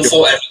everyone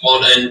fought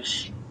everyone, and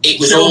it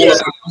was all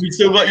about. We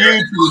still got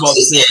you.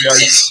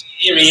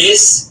 Here he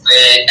is.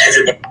 Where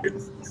everybody.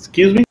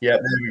 Excuse me? Yeah,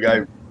 there we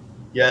go.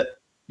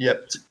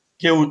 Yep.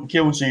 Kill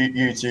to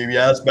you two.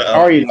 Yeah, that's better.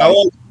 How are you?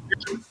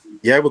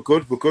 Yeah, we're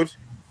good.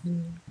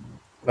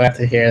 Glad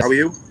to hear. How are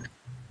you?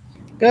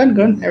 Good.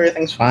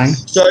 Everything's fine.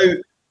 So,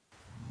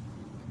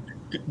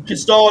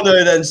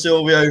 Castano then,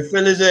 Silvio,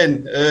 fill us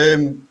in.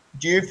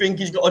 Do you think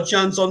he's got a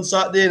chance on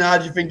Saturday, and how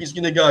do you think it's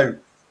going to go?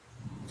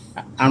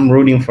 I'm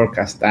rooting for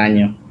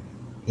Castaño.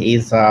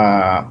 He's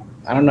I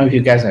don't know if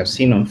you guys have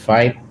seen him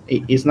fight.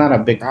 He's not a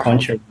big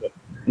puncher,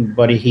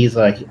 but he's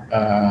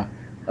a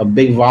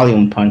big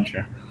volume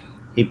puncher.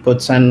 He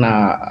puts in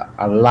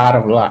a lot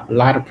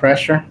of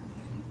pressure.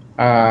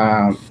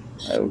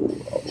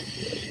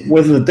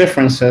 With the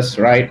differences,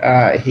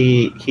 right?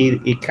 He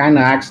kind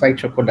of acts like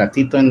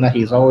Chocolatito in that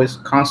he's always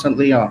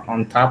constantly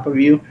on top of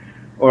you.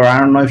 Or I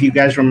don't know if you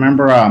guys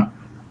remember a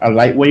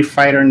lightweight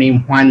fighter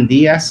named Juan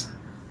Diaz.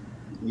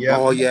 Yeah.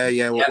 Oh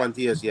yeah. Juan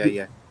Diaz.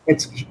 Yeah.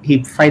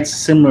 he fights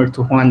similar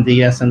to Juan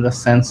Diaz in the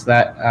sense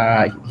that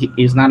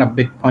he's not a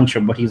big puncher,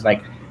 but he's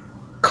like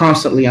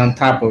constantly on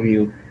top of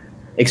you,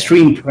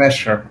 extreme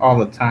pressure all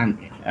the time.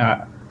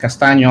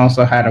 Castaño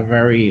also had a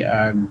very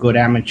good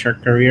amateur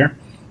career,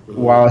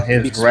 while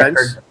his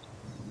record.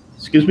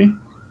 Excuse me.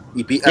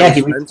 He beat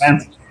He beat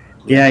Spence.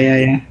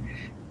 Yeah.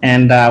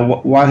 And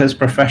while his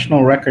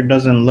professional record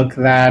doesn't look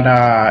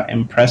that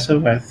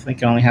impressive, I think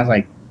he only has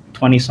like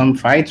 20-some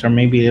fights, or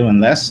maybe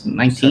even less,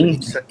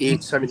 19.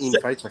 17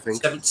 fights, I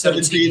think.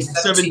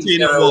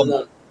 17 and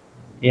 1.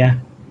 Yeah,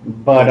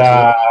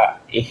 but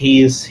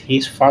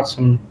he's fought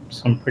some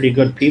pretty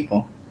good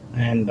people,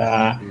 and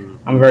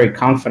I'm very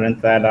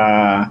confident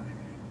that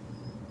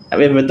if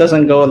it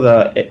doesn't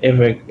go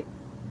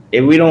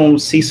if we don't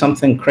see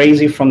something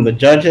crazy from the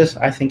judges,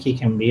 I think he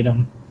can beat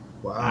him.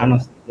 Wow.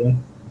 Honestly.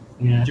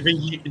 Yeah. Do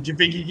you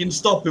think he can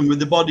stop him with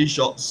the body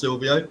shots,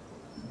 Silvio?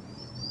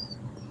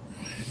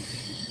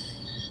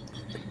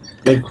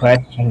 Good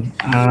question.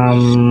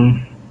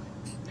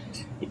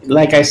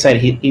 Like I said,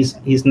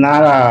 he's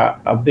not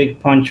a big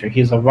puncher.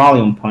 He's a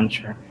volume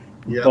puncher.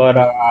 Yeah.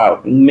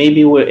 But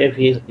maybe if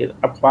he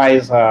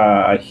applies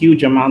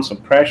huge amounts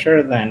of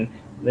pressure, then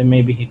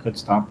maybe he could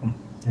stop him.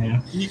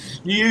 Yeah. Do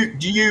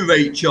you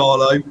rate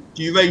Charlo?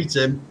 Do you rate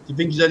him? Do you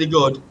think he's any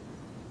good?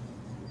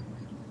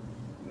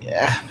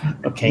 Yeah.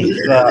 Okay.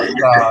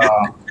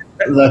 The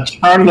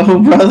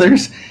Charlo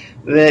brothers,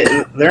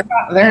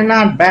 they're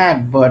not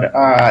bad, but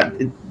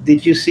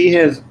did you see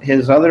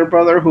his other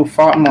brother who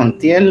fought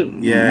Montiel?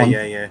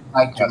 Yeah.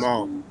 Like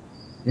Jamal.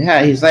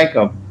 Yeah, he's like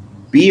a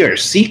B or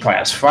C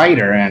class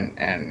fighter,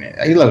 and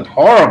he looked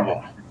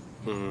horrible.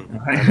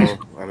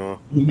 I know.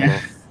 Yeah.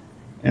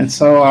 And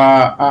so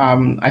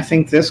I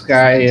think this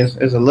guy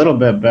is a little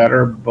bit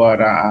better,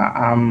 but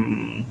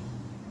I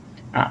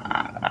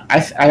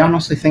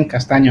honestly think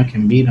Castaño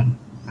can beat him.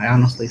 I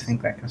honestly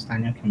think that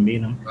Castaño can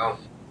beat him. Wow.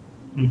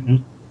 Mm-hmm.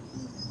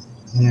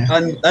 Yeah.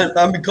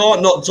 And we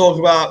can't not talk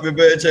about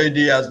Roberto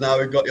Diaz now.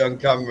 We've got you on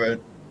camera,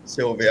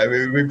 Silvio.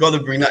 We've got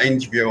to bring that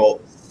interview up.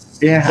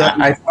 Yeah, so,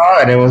 I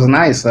saw it. It was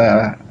nice.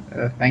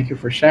 Thank you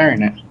for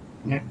sharing it.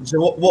 Yeah.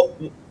 So what?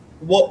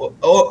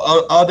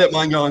 Oh, I don't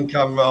mind going on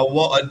camera.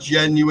 What a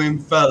genuine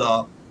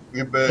fella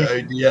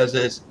Roberto Diaz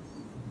is.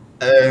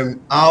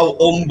 How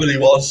humble he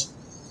was.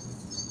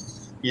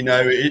 You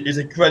know, it is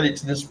a credit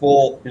to the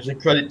sport. It's a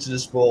credit to the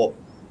sport.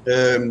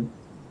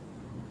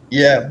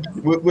 Yeah,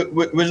 we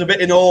was a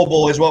bit in awe,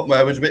 boys, weren't we?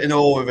 I was a bit in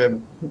awe of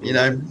him, you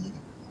know.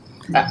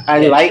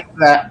 I like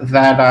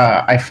that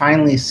I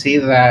finally see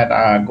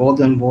that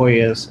Golden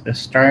Boy is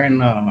starting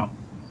to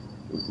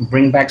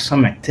bring back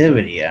some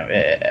activity.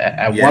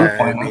 At one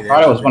point, I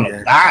thought I was going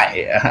to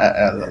die,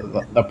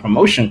 the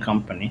promotion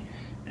company.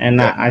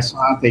 And I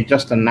saw they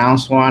just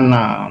announced one,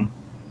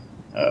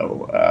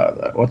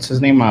 what's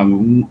his name?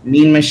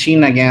 Mean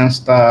Machine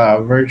against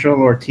Virgil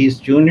Ortiz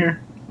Jr.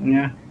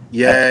 Yeah.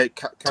 Yeah,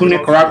 two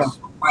Nicaraguans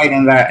fight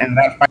in that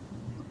fight.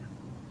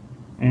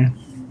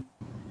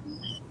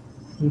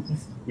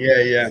 Yeah.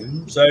 Yeah.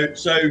 So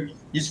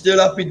you're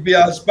still happy to be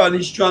our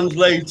Spanish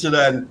translator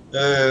then?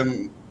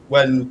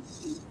 When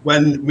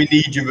we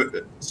need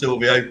you,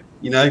 Silvio,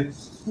 you know,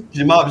 because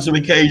there might be some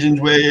occasions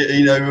where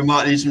we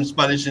might need some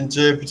Spanish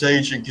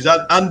interpretation. Because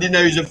Andy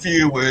knows a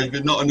few words,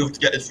 but not enough to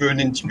get us through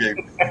an interview.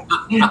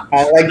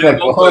 I like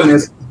that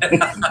cojones.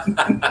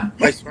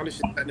 My Spanish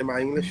is better than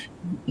my English.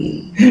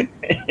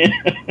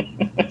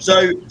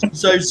 So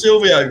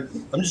Silvio,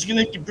 I'm just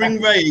going to bring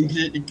Ray in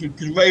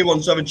because Ray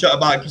wants to have a chat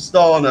about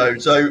Castano.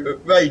 So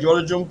Ray, do you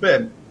want to jump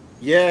in?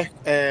 Yeah,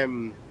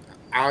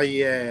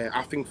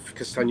 I think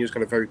Castaño's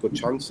got a very good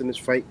chance in this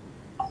fight.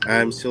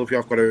 Silvio,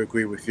 I've got to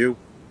agree with you.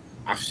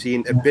 I've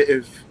seen quite a bit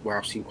of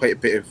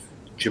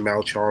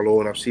Jamel Charlo,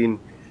 and I've seen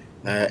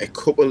a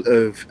couple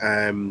of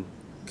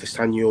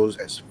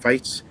Castaño's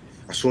fights.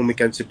 I saw him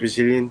against a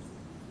Brazilian,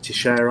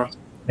 Teixeira.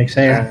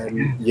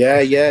 Yeah,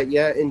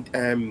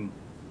 and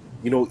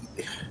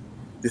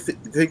the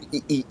thing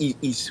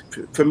he's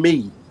for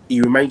me,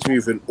 he reminds me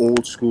of an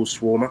old school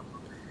swarmer.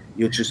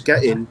 You'll just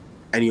get in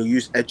and he'll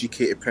use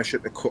educated pressure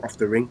to cut off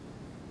the ring.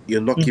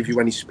 He'll not give you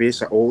any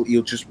space at all.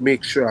 He'll just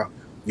make sure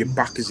your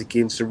back is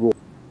against the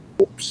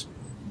ropes,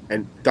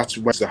 and that's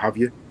where to have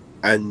you.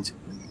 And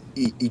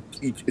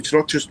it's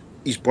not just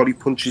his body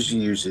punches he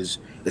uses;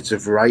 it's a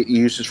variety he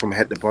uses from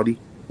head to body.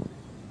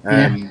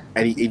 And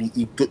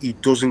he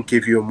doesn't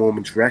give you a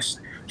moment's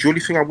rest. The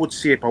only thing I would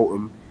say about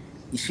him,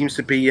 he seems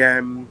to be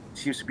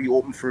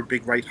open for a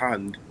big right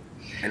hand,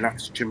 and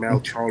that's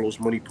Jamel Charlo's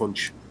money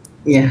punch.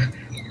 Yeah,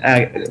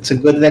 it's a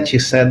good that you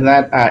said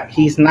that.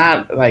 He's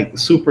not like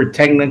super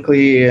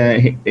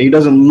technically. He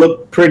doesn't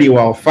look pretty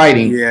while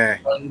fighting. Yeah,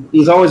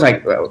 he's always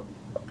like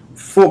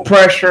full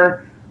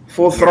pressure,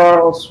 full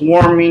throttle,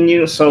 swarming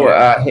you. So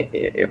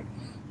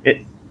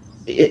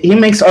he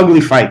makes ugly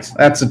fights.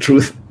 That's the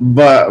truth.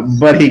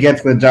 But he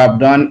gets the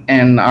job done.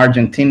 And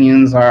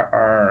Argentinians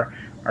are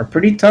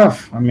pretty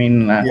tough. I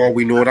mean, well,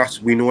 we know that.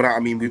 I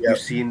mean, we've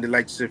seen the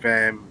likes of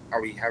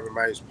Ari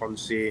Jeremias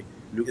Ponce,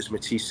 Lucas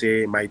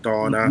Matisse,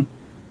 Maidana,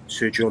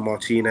 Sergio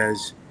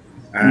Martinez.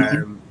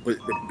 But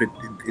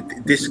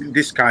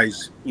this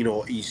guy's, you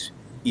know, he's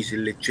a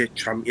legit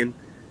champion.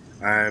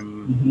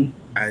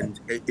 And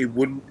it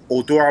wouldn't.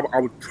 Although I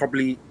would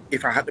probably,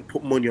 if I had to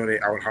put money on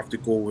it, I would have to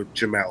go with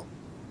Jamel.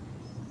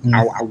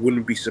 I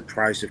wouldn't be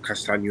surprised if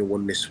Castaño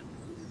won this.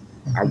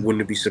 I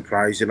wouldn't be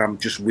surprised, and I'm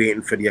just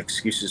waiting for the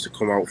excuses to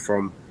come out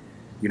from,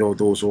 you know,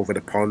 those over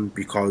the pond,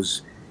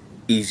 because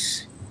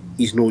he's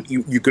no.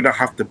 You're gonna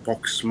have to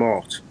box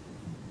smart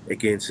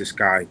against this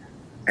guy,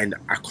 and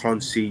I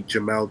can't see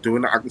Jamel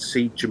doing that. I can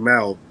see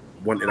Jamel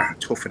wanting to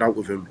tough it out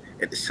with him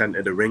at the centre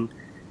of the ring.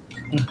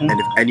 And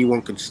if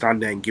anyone can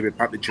stand there and give it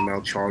back to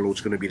Jamel Charlo,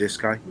 it's going to be this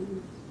guy.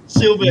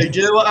 Silvio, do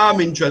you know what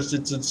I'm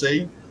interested to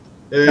see?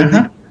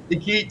 They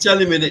keep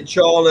telling me that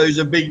Charlo's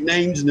are big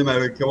names in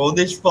America. Well,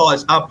 this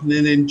fight's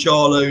happening in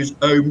Charlo's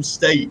home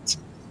state.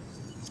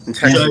 In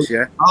Texas, so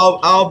yeah.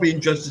 I'll be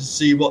interested to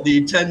see what the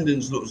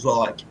attendance looks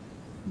like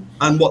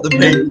and what the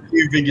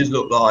pay-per-view figures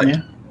look like.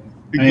 Yeah.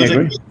 Because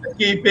I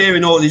keep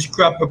hearing all this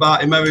crap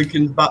about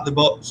Americans back the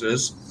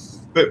boxers.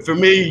 But for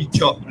me,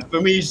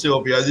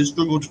 Silvio, they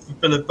struggle to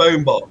fulfill a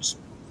phone box.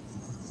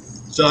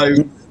 So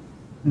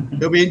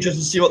it'll be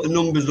interesting to see what the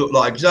numbers look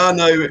like. Because I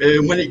know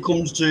when it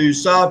comes to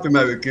South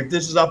America, if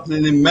this is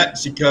happening in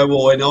Mexico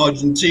or in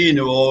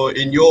Argentina or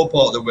in your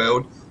part of the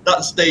world,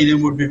 that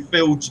stadium would be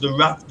filled to the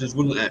rafters,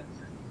 wouldn't it?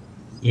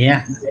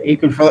 Yeah, it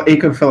could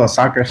fill a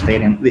soccer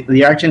stadium.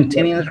 The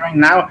Argentinians right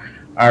now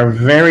are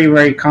very,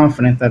 very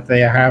confident that they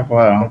have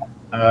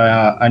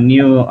a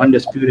new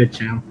undisputed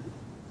champ.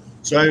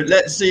 So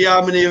let's see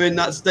how many are in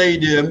that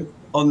stadium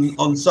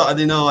on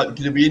Saturday night,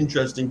 because it'll be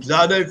interesting. Because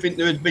I don't think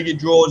they're as big a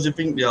draw as I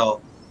think they are.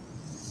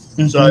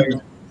 So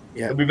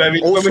it'll be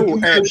very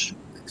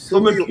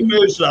from a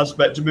commercial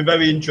aspect. It'll be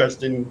very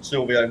interesting,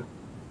 Silvio.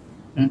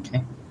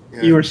 Okay,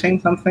 you were saying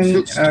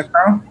something,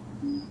 Carl?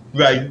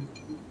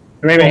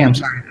 Ray, I'm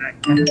sorry.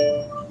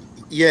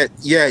 Yeah.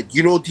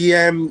 You know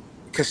the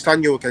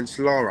Castaño against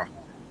Lara.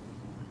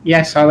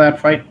 Yeah, I saw that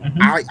fight.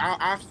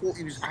 I thought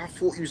he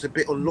was a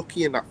bit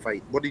unlucky in that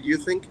fight. What did you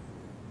think?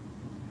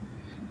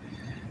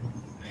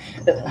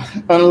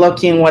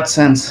 Unlucky in what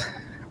sense?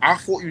 I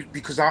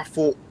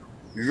thought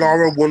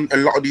Lara won a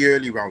lot of the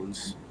early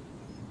rounds,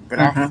 but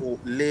I thought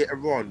later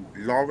on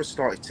Lara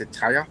started to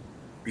tire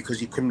because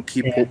he couldn't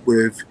keep up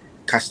with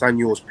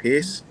Castaño's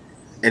pace,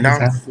 and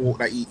I thought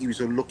that he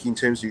was unlucky in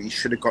terms of he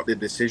should have got the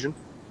decision.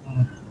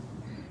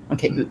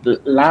 Okay,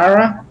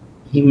 Lara,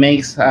 he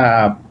makes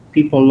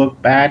people look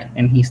bad,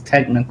 and he's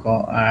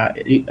technical. I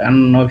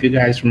don't know if you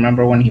guys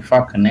remember when he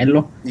fought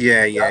Canelo.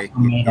 Yeah.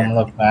 Made him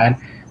look bad.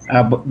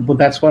 But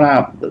that's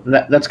what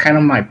that's kind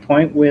of my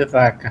point with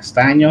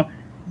Castaño.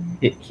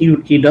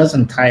 He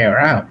doesn't tire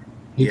out.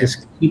 He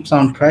just keeps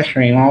on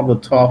pressuring all the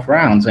 12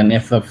 rounds, and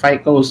if the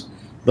fight goes,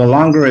 the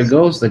longer it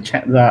goes,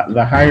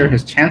 the higher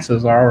his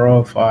chances are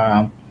of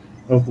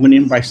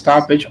winning by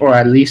stoppage, or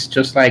at least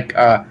just like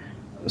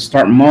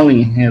start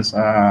mulling his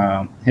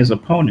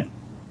opponent.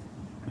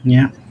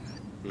 Yeah.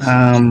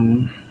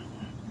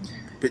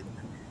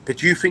 But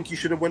do you think you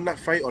should have won that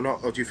fight or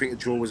not, or do you think the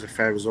draw was a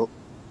fair result?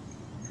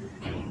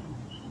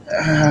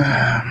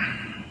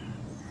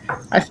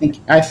 I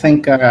think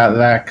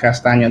that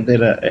Castaño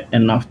did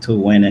enough to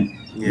win it.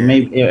 Yeah.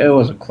 Maybe it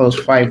was a close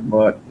fight,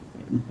 but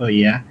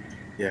yeah.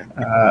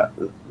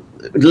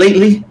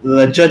 Lately,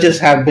 the judges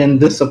have been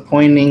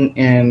disappointing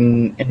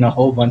in a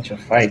whole bunch of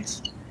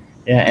fights.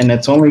 Yeah, and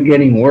it's only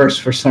getting worse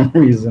for some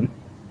reason.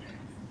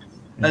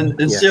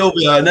 And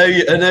Silvio, I know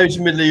it's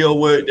the middle of your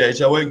work day,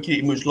 so I won't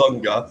keep you much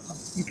longer.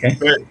 Okay.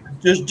 But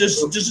just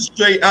a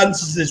straight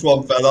answer to this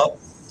one, fella.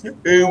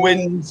 Who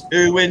wins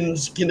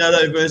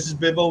Canelo versus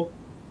Bivol?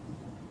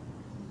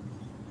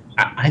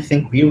 I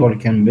think Bivol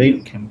can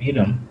beat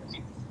him.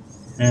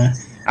 Yeah.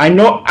 I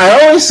know.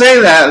 I always say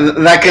that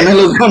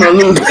Canelo's gonna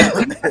lose,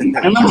 and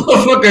the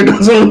motherfucker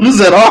doesn't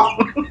lose at all.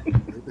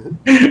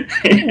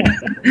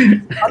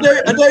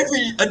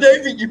 I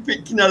don't think you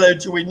picked Canelo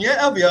to win yet,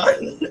 have you?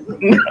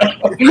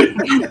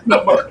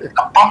 No, but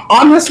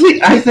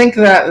honestly, I think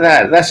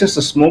that's just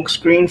a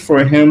smokescreen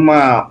for him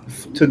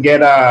to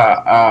get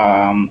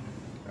a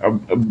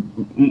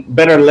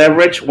better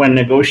leverage when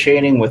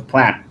negotiating with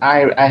Plant.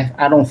 I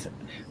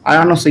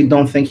honestly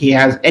don't think he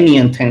has any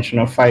intention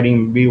of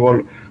fighting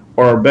Bivol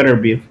or Better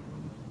Beef.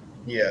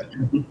 Yeah.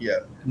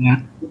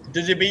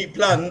 Does he beat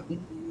Plant?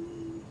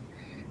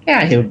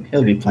 Yeah,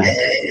 he'll be Plant.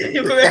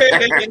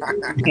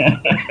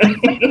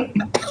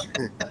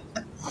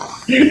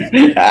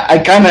 I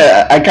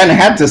kind of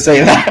had to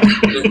say that.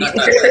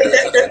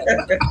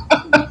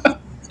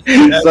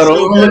 So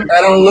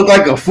I don't look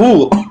like a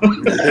fool.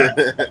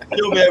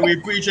 Silvio, we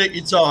appreciate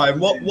your time.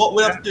 What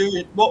we'll have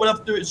to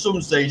do at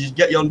some stage is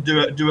get you on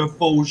do a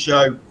full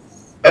show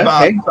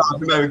about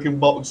South American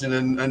boxing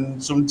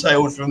and some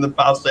tales from the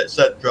past,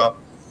 etc.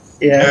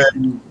 Yeah.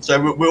 So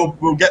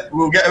we'll get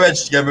our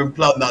heads together and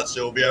plan that,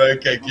 Silvio.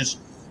 Okay, because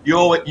you're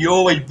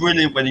always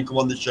brilliant when you come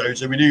on the show.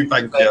 So we do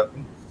thank you.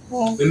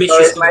 We miss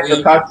you, nice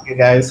to talk to you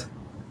guys.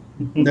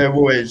 No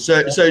worries.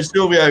 So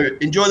Silvio,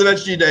 enjoy the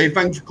rest of your day.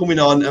 Thanks for coming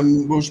on,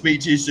 and we'll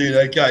speak to you soon.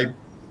 Okay.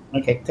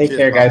 Okay, take Cheers,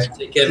 care, pal. guys.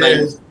 Take care, mate.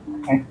 Cheers.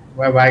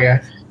 Bye,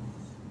 guys.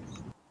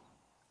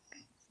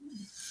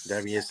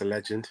 There he is, the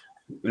legend.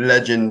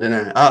 Legend,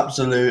 innit?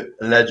 Absolute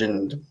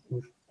legend.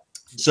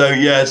 So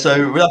yeah,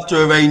 so we'll have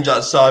to arrange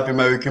that South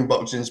American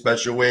boxing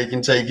special where he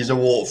can take us a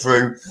walk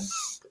through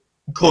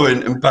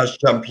current and past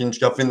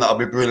champions. I think that'll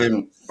be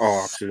brilliant.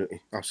 Oh, absolutely,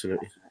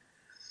 absolutely.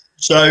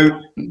 So,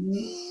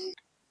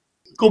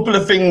 couple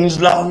of things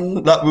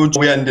that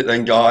we end it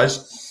then,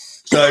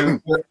 guys. So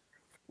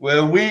we're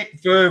a week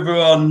further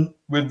on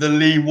with the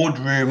Lee Wood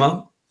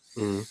rumour.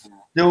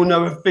 Still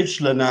no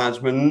official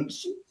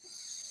announcements.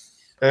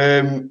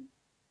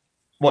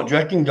 What do you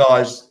reckon,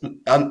 guys?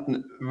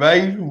 And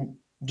Ray,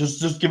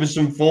 just give us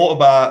some thought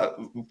about.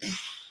 Do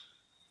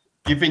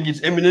you think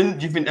it's imminent?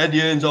 Do you think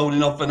Eddie Hearn's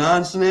holding off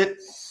announcing it?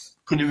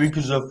 Could it be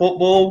because of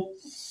football?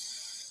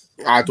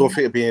 I don't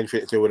think it'll be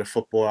anything to do with the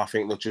football. I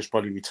think they'll just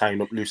probably be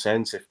tying up loose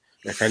ends,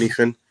 if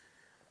anything.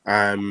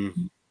 That's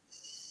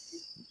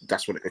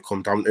what it could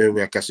come down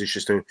to. I guess it's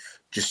just a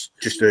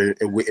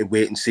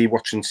wait and see,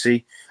 watch and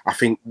see. I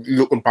think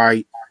looking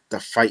by the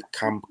fight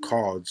camp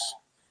cards,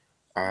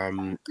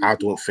 I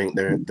don't think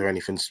they're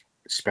anything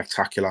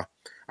spectacular.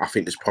 I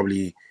think there's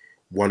probably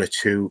one or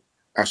two.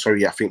 I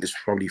think there's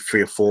probably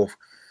 3 or 4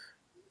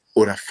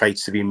 other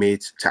fights to be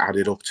made to add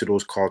it up to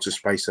those cards to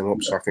spice them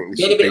up. So I think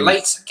Getting a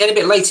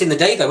bit late in the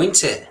day, though,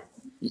 isn't it?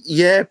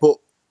 Yeah, but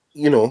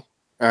you know,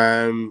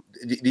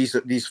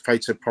 these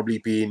fights have probably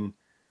been.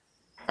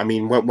 I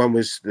mean, when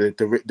was the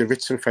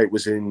Ritson fight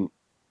was in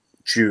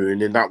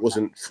June, and that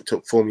wasn't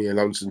formally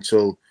announced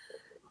until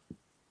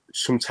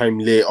sometime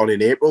late on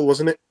in April,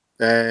 wasn't it?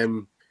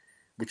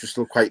 Which was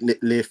still quite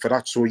late for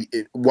that. So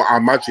what I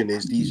imagine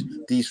is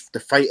the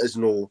fighters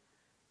know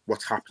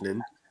what's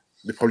happening.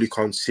 They probably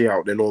can't see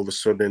out. Then all of a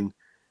sudden,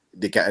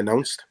 they get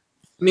announced.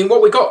 I mean,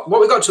 what we got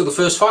till the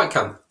first fight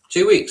camp?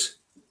 2 weeks.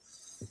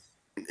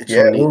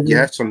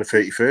 It's on the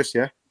 31st.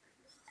 Yeah.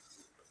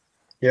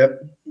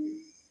 Yep.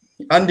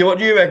 Andy, what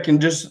do you reckon?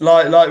 Just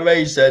like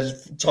Ray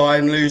says,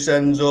 tying loose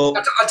ends up.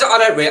 I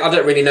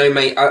don't really know,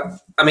 mate. I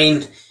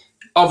mean,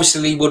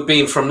 obviously, Lee Wood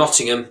being from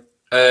Nottingham.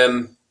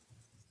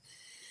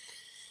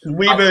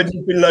 We've heard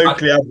nothing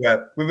locally, have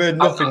we? We've heard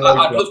nothing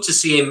locally. I'd love to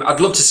see him. I'd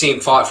love to see him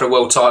fight for a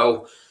world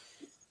title.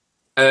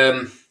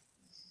 And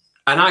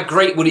how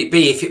great would it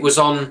be if it was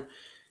on,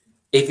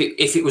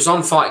 if it was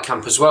on Fight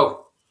Camp as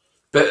well?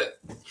 But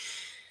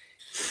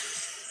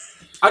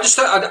I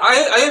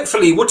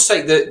hopefully would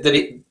say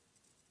that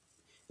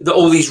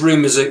all these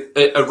rumours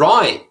are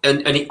right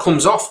and it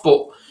comes off.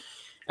 But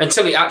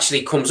until it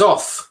actually comes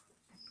off,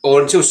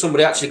 or until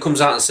somebody actually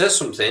comes out and says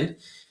something,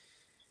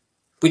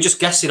 we're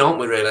just guessing, aren't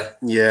we? Really?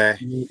 Yeah.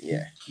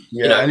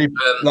 You know,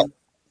 know,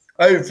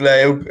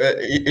 hopefully,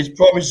 he's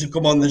promised to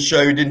come on the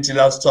show, didn't he,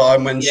 last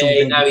time? When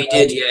something he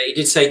did. Yeah, he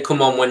did say come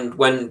on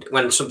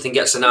when something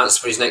gets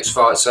announced for his next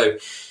fight. So,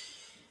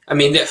 I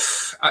mean,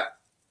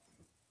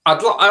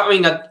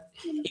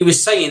 he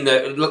was saying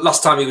that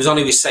last time he was on,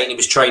 he was saying he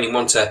was training,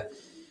 wasn't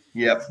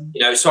he? Yeah.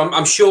 You know, so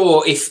I'm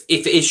sure if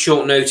it is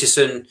short notice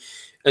and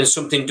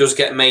something does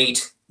get made,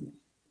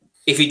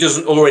 if he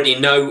doesn't already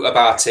know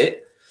about it,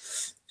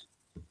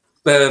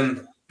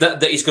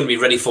 that he's going to be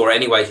ready for it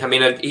anyway. I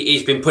mean,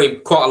 he's been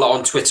putting quite a lot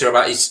on Twitter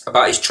about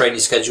his training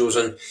schedules,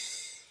 and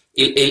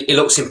he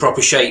looks in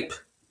proper shape.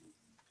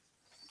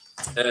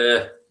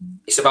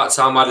 It's about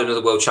time I had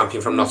another world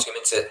champion from Nottingham,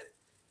 isn't it?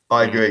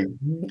 I agree.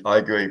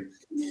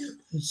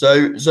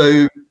 So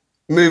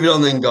moving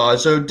on then,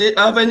 guys. So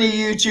have any of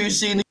you two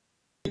seen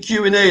the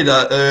Q&A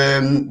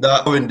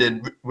that Owen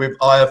did with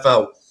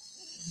IFL?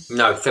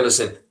 No, fill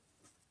us in.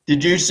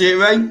 Did you see it,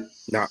 Ray?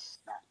 No.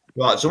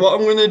 Right, so what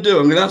I'm going to do,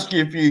 I'm going to ask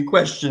you a few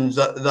questions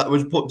that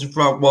was put to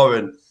Frank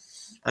Warren,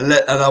 and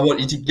I want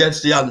you to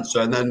guess the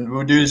answer, and then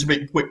we'll do this a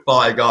bit quick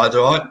fire, guys,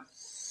 all right?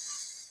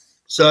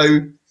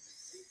 So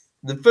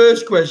the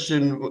first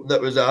question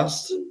that was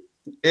asked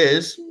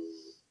is,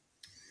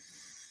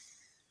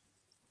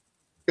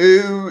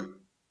 who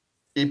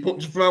he put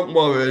to Frank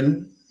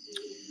Warren,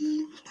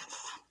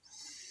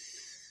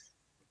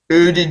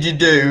 who did you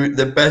do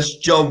the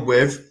best job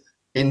with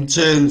in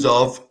terms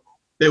of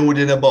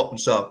building a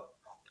boxer?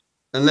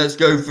 And let's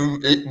go through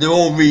it. They're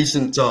all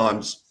recent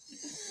times.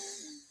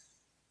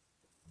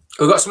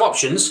 We've got some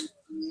options.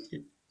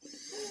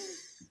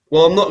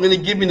 Well, I'm not going to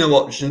give you no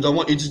options. I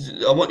want you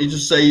to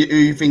say who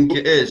you think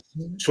it is.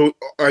 So,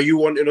 are you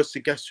wanting us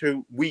to guess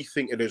who we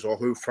think it is, or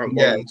who Frank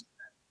Warren?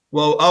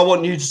 Well, I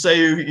want you to say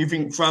who you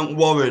think Frank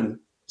Warren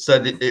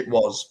said it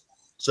was.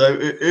 So,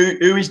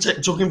 who is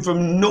took him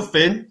from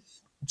nothing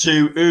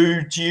to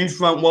who, to use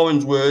Frank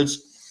Warren's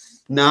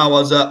words, now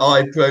as a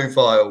high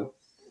profile?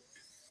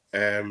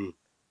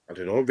 I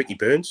don't know, Ricky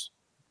Burns.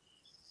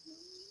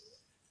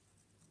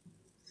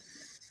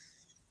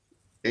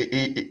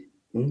 He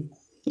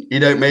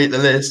don't make the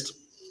list.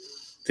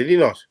 Did he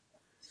not?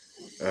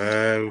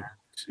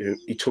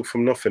 He took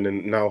from nothing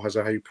and now has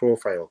a high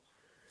profile.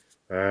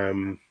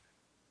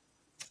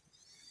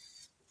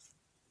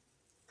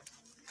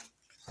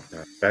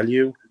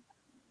 Value.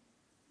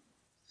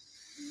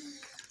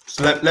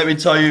 So let me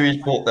tell you his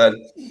put then.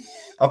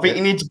 I think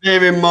you need to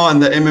bear in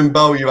mind that him and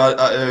Bellew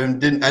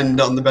didn't end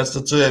on the best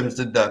of terms,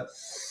 did they?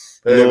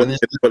 No,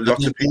 but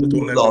lots of people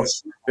don't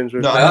lost.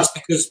 No,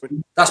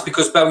 that's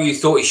because Bellew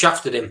thought he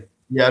shafted him.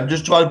 Yeah, I'm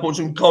just trying to put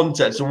some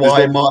context of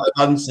why he might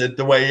have answered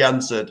the way he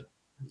answered.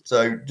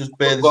 So just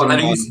bear this in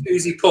mind. And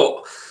who's he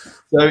put?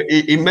 So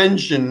he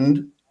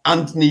mentioned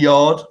Anthony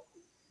Yard.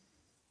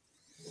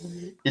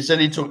 He said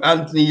he took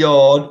Anthony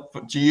Yard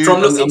to use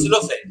From nothing to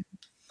nothing.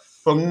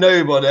 From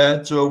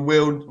nobody to a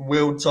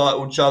world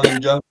title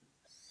challenger.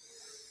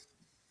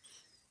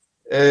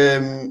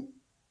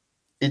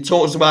 He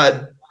talks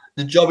about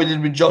the job he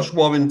did with Josh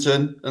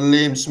Warrington and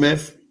Liam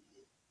Smith.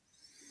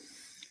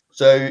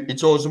 So he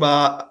talks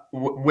about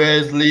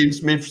where's Liam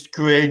Smith's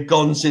career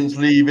gone since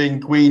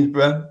leaving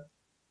Queensborough.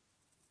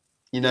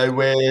 You know,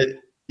 where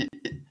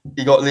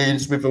he got Liam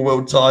Smith a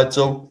world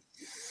title.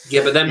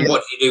 Yeah, but then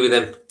what do you do with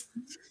him?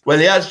 Well,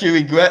 he actually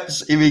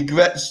regrets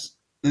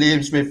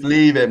Liam Smith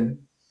leaving,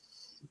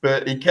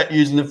 but he kept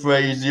using the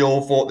phrase "they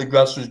all thought the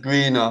grass was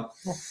greener."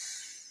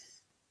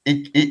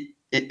 It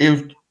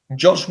was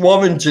Josh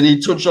Warrington.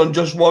 He touched on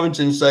Josh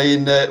Warrington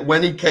saying that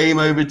when he came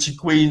over to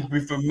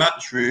Queensbury from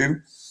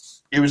Matchroom,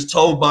 he was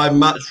told by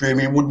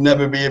Matchroom he would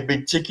never be a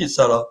big ticket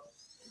seller.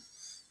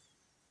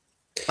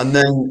 And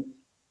then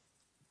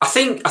I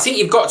think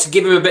you've got to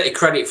give him a bit of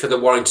credit for the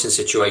Warrington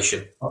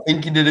situation. I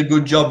think he did a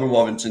good job with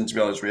Warrington, to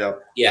be honest with you.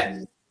 Yeah,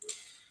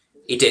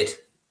 he did.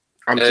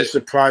 I'm just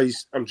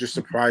surprised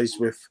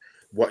with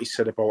what he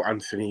said about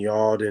Anthony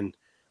Yard, and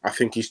I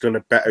think he's done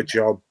a better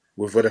job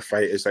with other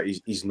fighters that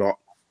he's not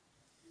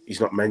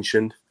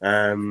mentioned.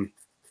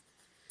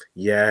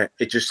 Yeah,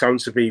 it just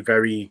sounds to be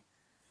very.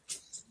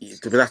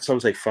 But that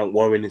sounds like Frank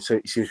Warren, and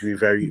it seems to be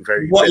very,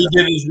 very. What he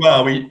did as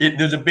well,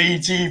 there's a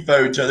BT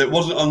photo that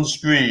wasn't on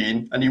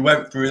screen, and he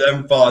went through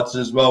them fights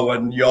as well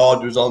when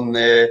Yard was on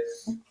there.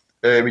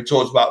 He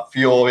talks about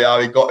Fury, how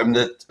he got him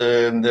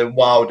the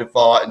Wilder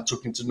fight and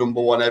took him to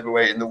 #1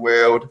 heavyweight in the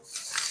world.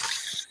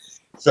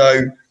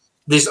 So,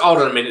 hold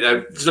on a minute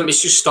though. Let me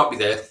just stop you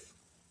there.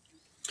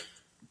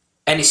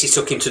 Hennessy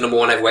took him to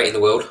 #1 heavyweight in the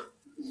world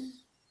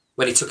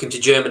when he took him to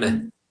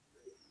Germany.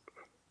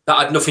 That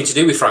had nothing to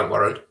do with Frank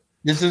Warren.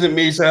 This isn't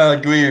me saying I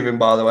agree with him,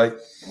 by the way.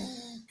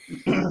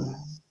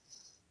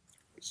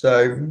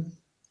 So,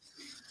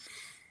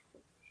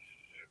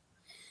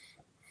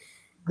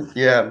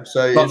 yeah.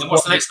 So,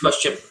 what's the next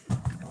question?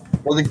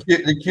 Well, the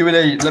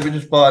Q&A. Let me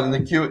just find. And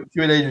the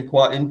Q&A is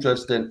quite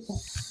interesting.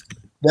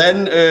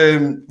 Then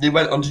they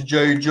went on to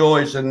Joe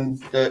Joyce,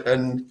 and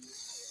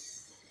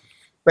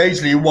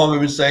basically Warren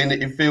was saying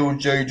that he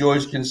feels Joe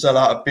Joyce can sell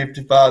out a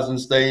 50,000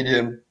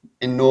 stadium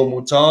in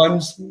normal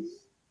times.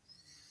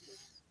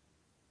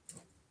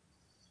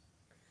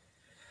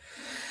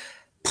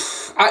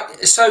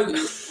 So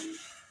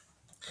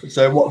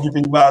what do you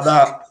think about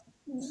that?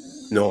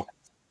 No.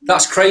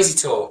 That's crazy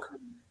talk.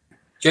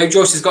 Joe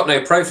Joyce has got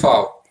no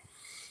profile.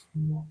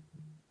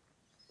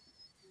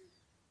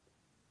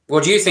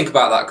 What do you think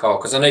about that, Carl?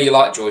 Because I know you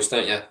like Joyce,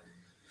 don't you?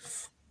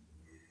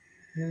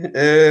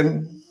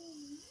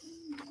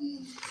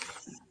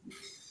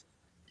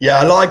 Yeah,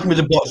 I like him as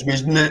a boxer, but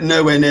he's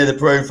nowhere near the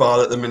profile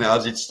at the minute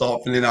as he'd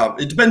start filling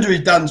out. It depends who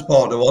his dance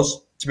partner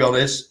was, to be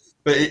honest.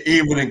 But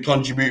he wouldn't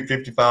contribute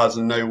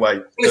 50,000, no way.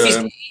 Well,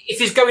 if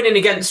he's going in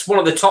against one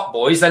of the top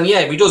boys, then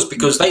yeah, he does,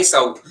 because they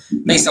sell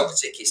the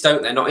tickets,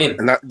 don't they? Not him.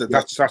 And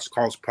that's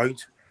Carl's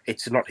point.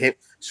 It's not him.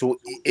 So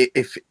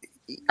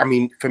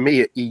for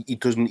me, he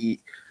doesn't.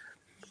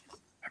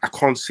 I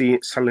can't see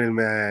it selling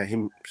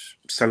him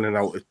selling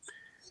out.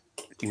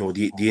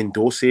 The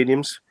indoor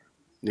stadiums.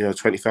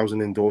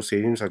 20,000 indoor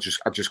stadiums. I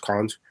just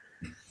can't.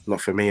 Not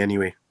for me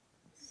anyway.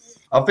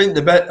 I think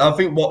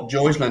what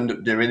Joyce will end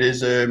up doing is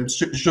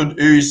should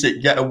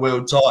Usyk get a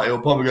world title, he'll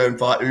probably go and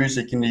fight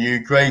Usyk in the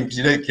Ukraine because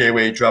he don't care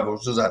where he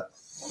travels, does that?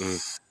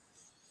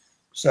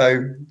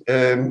 So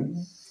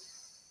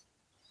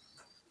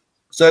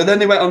then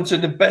they went on to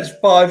the best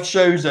 5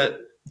 shows that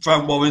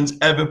Frank Warren's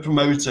ever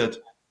promoted.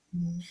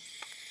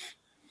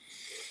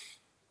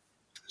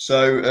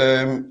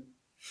 So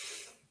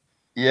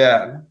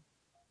yeah,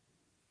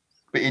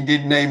 but he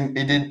did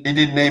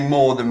name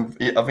more than,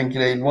 I think he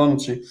named 1,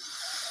 2.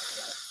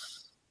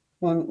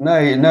 Well,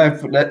 no,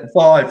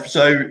 5.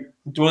 So, do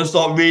you want to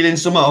start reading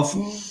some off?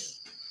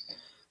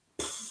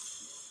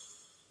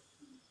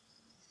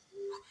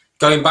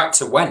 Going back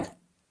to when?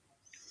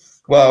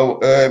 Well,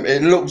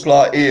 it looks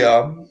like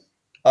here.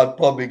 I'd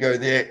probably go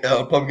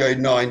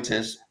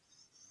 90s.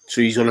 So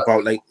he's on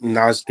about like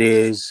Nas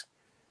days.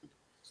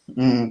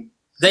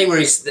 They were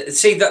his.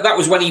 See, that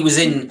was when he was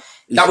in.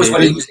 That was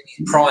when he was in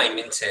his prime,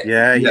 isn't it?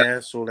 Yeah.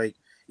 So like.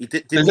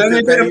 There's only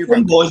a bit of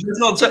fun, boys. Let's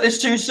not take this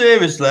too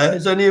seriously.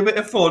 There's only a bit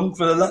of fun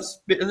for the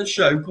last bit of the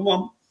show. Come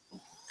on.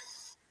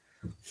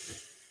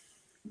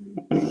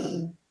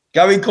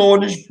 Gary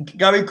Cornish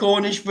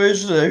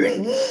versus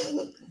who?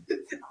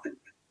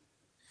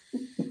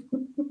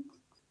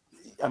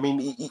 I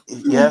mean,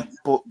 yeah,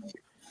 but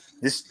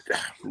this,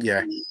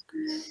 yeah.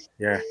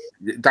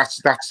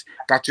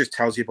 That just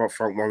tells you about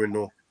Frank Warren,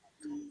 though.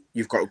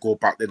 You've got to go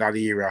back to that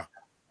era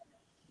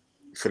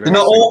for the They're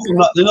not last all from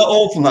that. They're not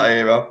all from that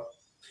era.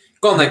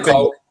 Go on then,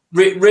 Carl.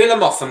 Reel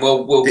them off, and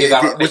we'll give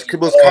our was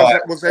opinion.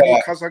 was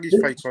any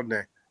Kazakh fights on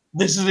there?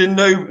 This is in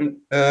no.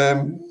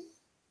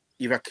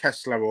 Either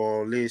Kessler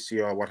or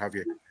Lacey or what have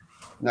you.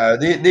 No,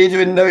 these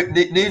are in no.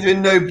 These are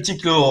in no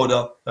particular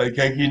order.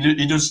 Okay,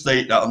 he does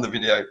state that on the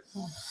video.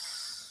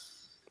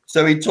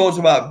 So he talks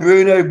about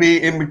Bruno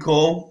beating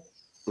McCall.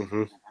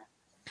 Mm-hmm.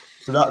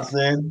 So that's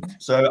him.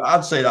 So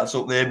I'd say that's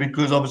up there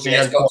because obviously,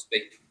 Yeah, it's got to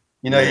be.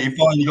 you know, he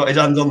finally got his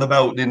hands on the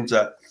belt, didn't he?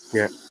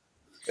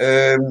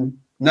 Yeah.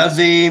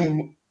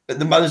 Nazim at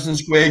the Madison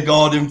Square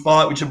Garden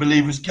fight, which I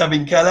believe was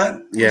Kevin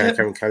Keller. Yeah,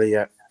 Kevin Kelly.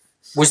 Yeah.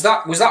 Was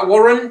that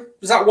Warren?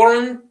 Was that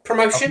Warren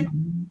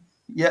promotion?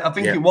 Yeah, I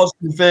think it was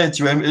referred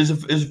to him. It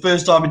was the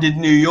first time he did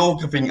New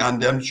York, I think,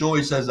 Andy. I'm sure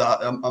he says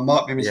that. I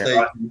might be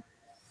mistaken.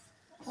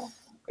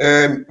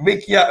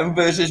 Ricky Hatton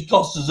versus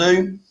Costa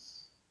Zoom.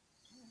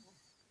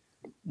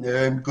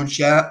 Good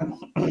shout.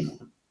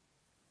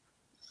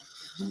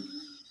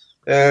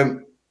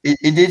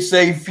 He did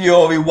say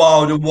Fury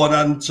Wilder 1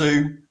 and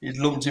 2. He's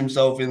lumped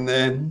himself in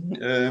there.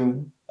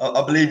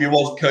 I believe he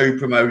was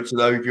co-promoter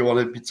though, if you want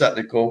to be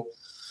technical.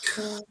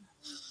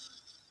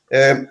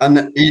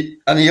 And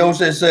he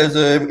also says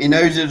he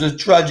knows it was a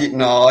tragic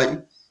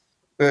night,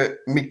 but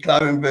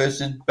McLaren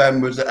versus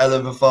Ben was a hell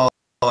of a fight.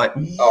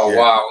 Oh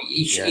wow,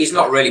 he's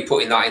not really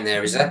putting that in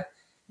there, is he?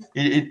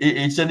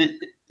 He said it.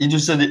 He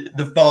just said it.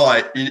 The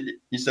fight.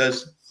 He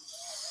says,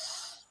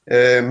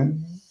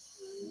 and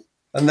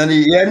then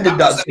he ended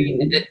that.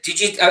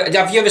 Did you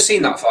have you ever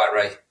seen that fight,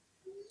 Ray?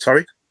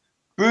 Sorry.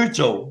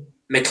 Brutal.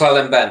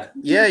 McClellan Ben.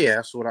 Yeah,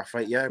 I saw that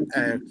fight. Yeah,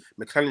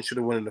 McClellan should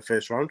have won in the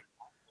first round.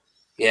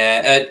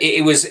 Yeah,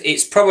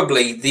 it's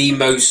probably the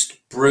most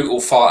brutal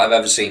fight I've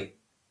ever seen.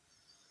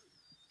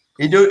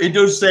 He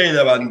does say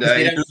that, Andy.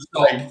 They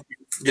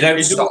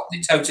don't stop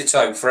it toe to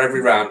toe for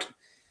every round.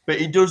 But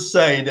he does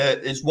say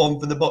that it's one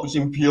for the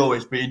boxing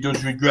purists, but he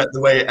does regret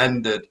the way it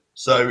ended.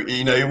 So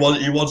you know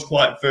he was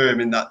quite firm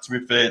in that to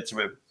refer to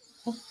him.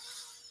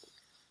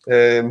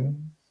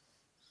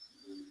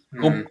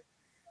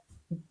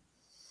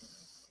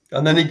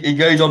 And then he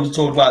goes on to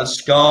talk about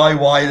Sky,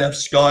 why he left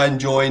Sky and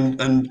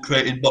joined and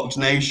created Box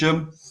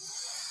Nation.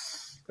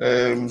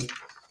 And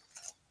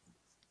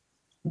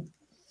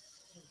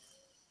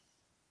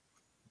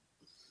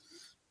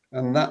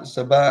that's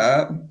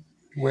about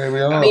where we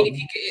are. I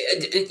mean,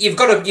 you've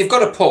got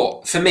to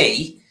put, for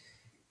me,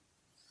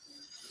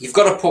 you've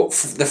got to put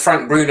the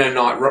Frank Bruno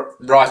night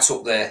right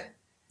up there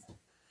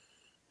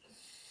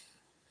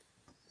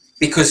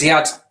because he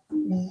had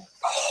a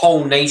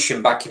whole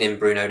nation backing him,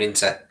 Bruno, didn't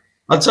he?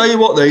 I'll tell you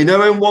what, though, you know,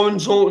 when Warren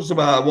talks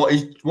about what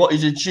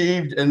he's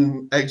achieved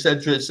and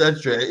etc.,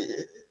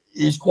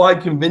 he's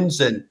quite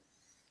convincing.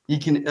 He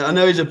can. I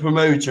know he's a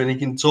promoter and he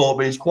can talk,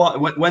 but he's quite.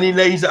 When he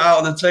lays it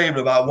out on the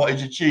table about what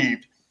he's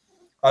achieved,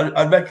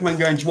 I'd recommend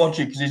going to watch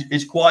it because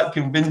it's quite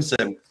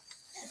convincing.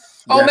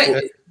 Oh, yeah,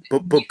 mate,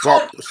 you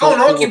can't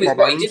argue with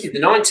what he did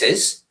in the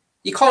 90s.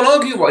 You can't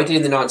argue what he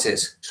did in the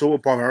 90s. So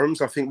with Bob Arams,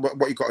 I think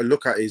what you've got to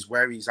look at is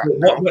where he's at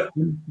now.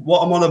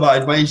 What I'm on about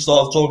is when he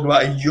starts talking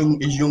about his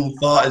young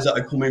fighters that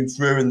are coming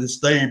through in the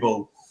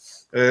stable.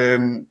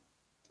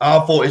 I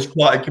thought it's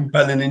quite a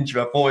compelling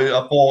interview. I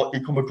thought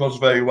he come across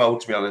very well,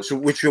 to be honest. So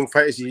which young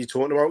fighters are you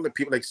talking about? Like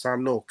people like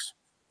Sam Noakes?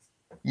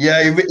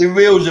 Yeah, he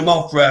reels them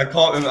off, Ray. I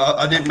can't remember.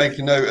 I didn't make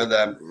a note of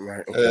them.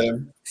 Right. Okay.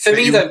 For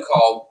me, though,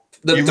 Carl,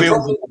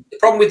 the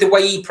problem with the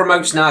way he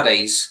promotes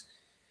nowadays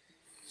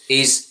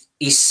is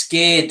he's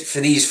scared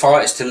for these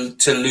fighters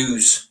to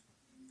lose.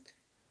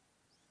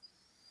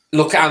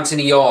 Look at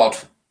Anthony Yard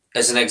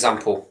as an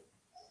example.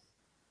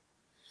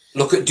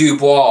 Look at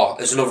Dubois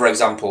as another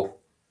example.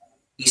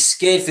 He's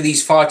scared for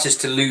these fighters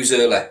to lose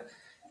early.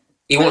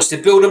 He wants to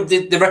build up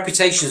the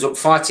reputations up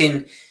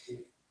fighting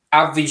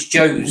average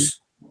Joes.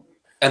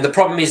 And the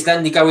problem is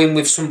then they go in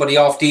with somebody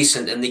half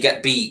decent and they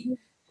get beat.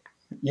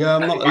 Yeah,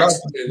 I'm not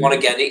one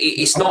again.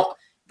 It's not.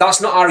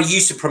 That's not how he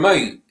used to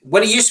promote.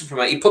 When he used to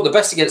promote, he put the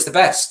best against the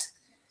best.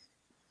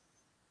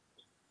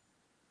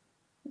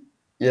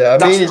 Yeah,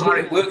 that's not how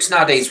it works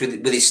nowadays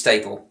with his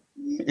stable.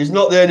 He's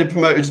not the only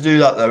promoter to do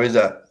that, though, is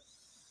there?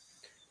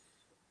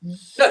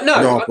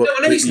 No,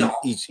 he's not.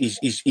 He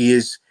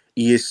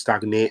is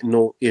stagnating.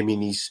 No, I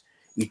mean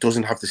he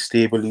doesn't have the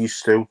stable he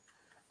used to.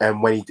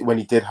 And when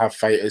he did have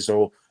fighters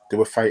or they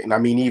were fighting, I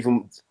mean,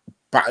 even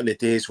back in the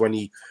days when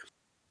he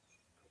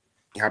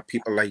had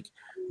people like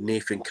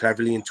Nathan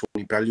Cleverly and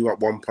Tony Bellew at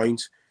one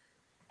point,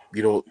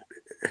 you know,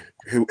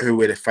 who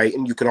were they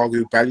fighting? You could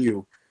argue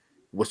Bellew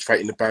was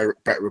fighting the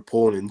better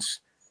opponents,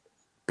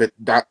 but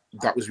that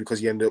was because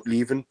he ended up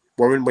leaving.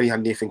 Warren, when he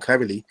had Nathan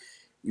Cleverly,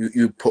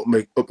 you put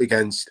him up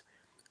against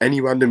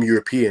any random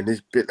European. It's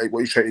a bit like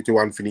what he's trying to do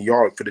Anthony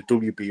Yard for the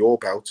WBO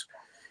belt.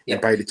 Yeah.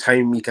 And by the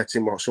time he gets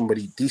him or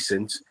somebody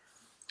decent,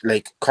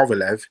 like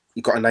Kovalev,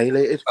 he got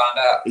annihilated.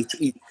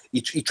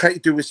 He tried to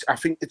do his. I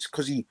think it's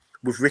because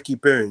with Ricky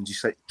Burns, he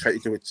tried to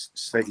do it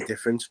slightly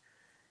different.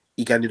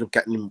 He ended up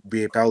getting him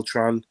Ray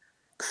Beltran,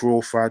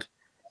 Crawford,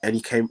 and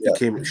he came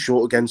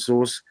short against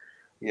those.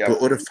 Yeah.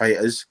 But other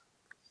fighters,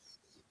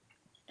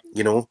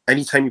 You know,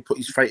 anytime you put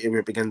his fighter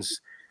up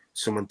against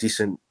someone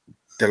decent,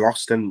 they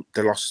lost, and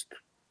they lost,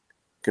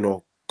 you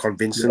know,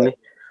 convincingly.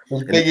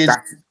 His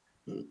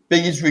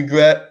biggest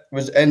regret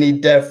was any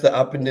death that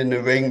happened in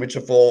the ring, which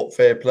I thought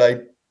fair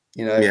play,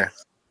 you know. Yeah.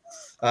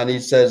 And he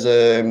says,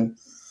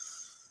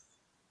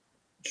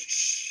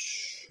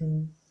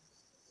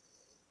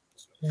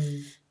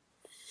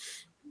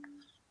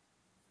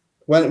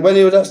 when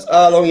he was asked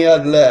how long he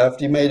had left,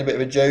 he made a bit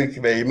of a joke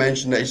of it. He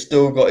mentioned that he's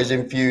still got his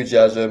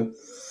enthusiasm.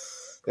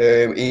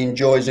 He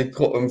enjoys a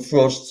cut and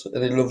thrust,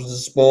 and he loves the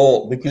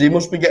sport because he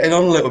must be getting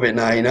on a little bit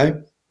now, you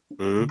know.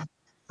 Mm.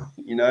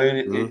 You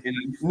know,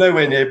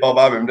 nowhere near Bob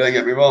Arum, don't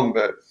get me wrong,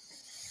 but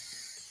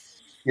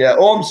yeah,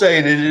 all I'm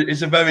saying is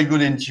it's a very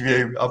good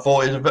interview. I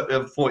thought he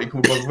came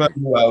across very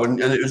well, and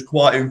it was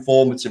quite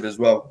informative as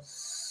well.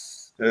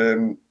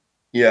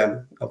 Yeah,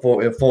 I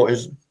thought it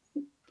was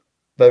a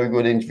very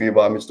good interview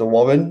by Mr.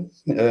 Warren.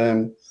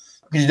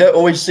 Because you don't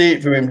always see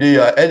it from him, do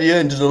you? Eddie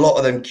Hearn does a lot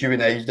of them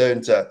Q&As,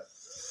 don't he?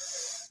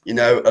 You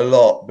know, a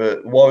lot,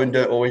 but Warren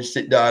don't always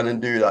sit down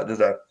and do that,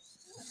 does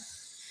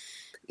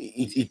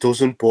he? He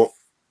doesn't, but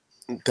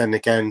then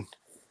again,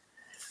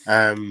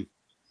 it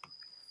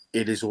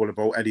is all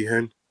about Eddie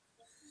Hearn.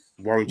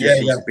 Warren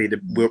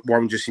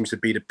just seems to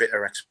be the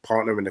bitter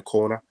ex-partner in the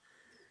corner.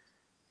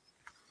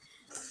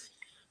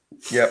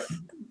 Yep.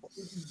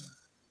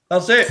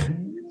 That's it.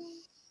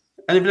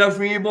 Anything else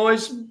from you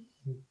boys?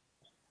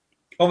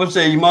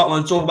 Obviously, you might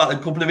want to talk about a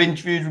couple of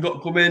interviews we've got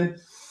to come in.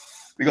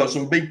 We've got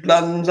some big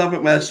plans,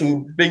 haven't we?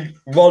 Some big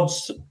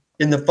rods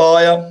in the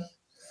fire.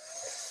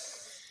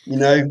 You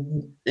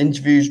know,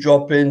 interviews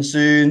dropping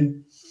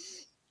soon.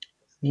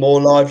 More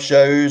live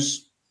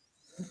shows.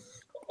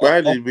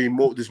 Well,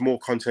 there's more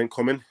content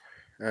coming,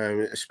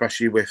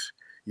 especially with,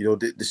 you know,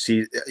 the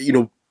season. You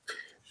know,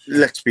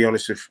 let's be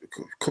honest. A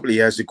couple of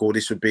years ago,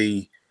 this would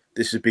be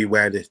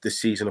where the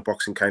season of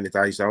boxing kind of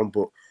dies down.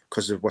 But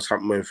because of what's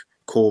happened with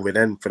COVID,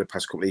 then for the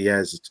past couple of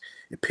years,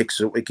 it picks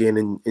up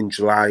again in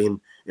July and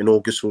in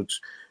August. So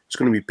it's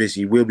going to be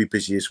busy. We'll be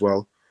busy as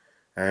well.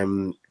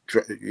 You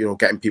know,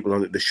 getting people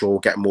on the show,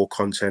 getting more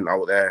content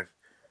out there.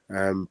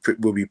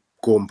 We'll be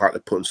going back to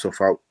putting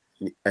stuff out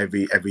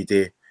every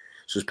day.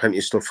 So there's plenty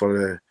of stuff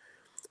for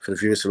the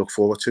viewers to look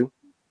forward to.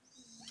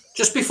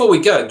 Just before we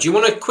go, do you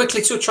want to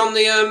quickly touch on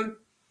the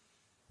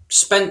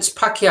Spence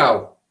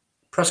Pacquiao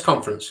press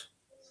conference?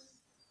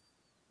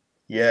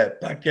 Yeah,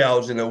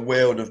 Pacquiao's in a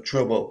world of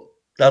trouble.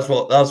 That's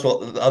what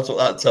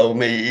that told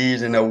me.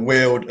 He's in a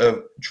world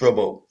of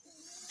trouble.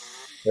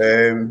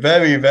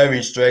 Very,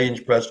 very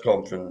strange press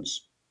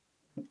conference.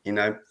 You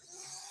know.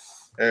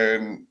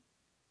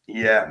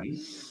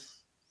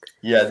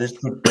 Yeah, this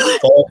could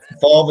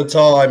Father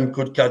Time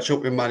could catch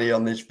up with Manny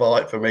on this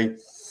fight for me,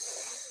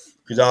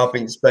 because I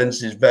think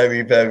Spence is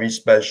very, very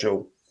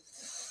special.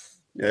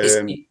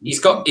 He's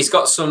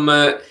got some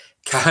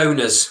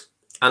cojones,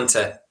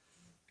 ante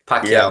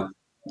Pacquiao. Yeah.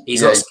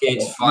 He's not scared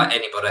to fight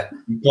anybody.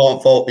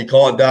 You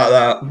can't doubt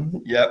that.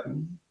 Yep.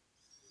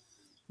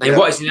 And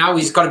what is he now?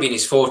 He's got to be in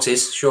his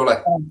 40s, surely.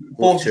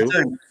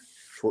 42.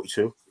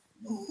 42.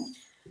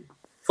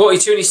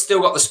 42, and he's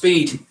still got the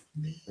speed.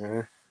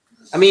 Yeah.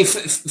 I mean,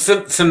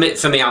 for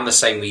me, I'm the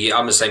same with you.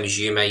 I'm the same as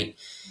you, mate.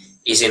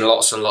 He's in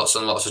lots and lots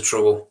and lots of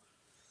trouble.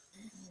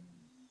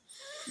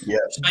 Yeah.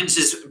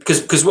 Spencer's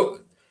because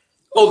what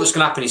all that's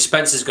going to happen is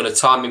Spencer's going to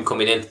time him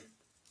coming in,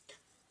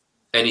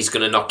 and he's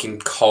going to knock him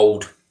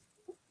cold.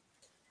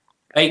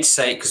 I hate to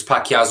say it because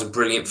Pacquiao's a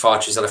brilliant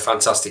fighter. He's had a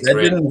fantastic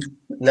career.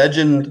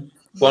 Legend.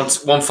 One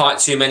fight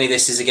too many.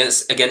 This is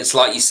against,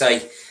 like you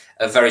say,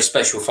 a very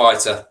special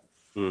fighter.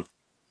 Mm.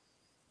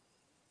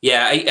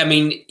 Yeah, I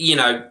mean, you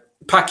know,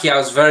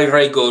 Pacquiao's very,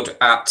 very good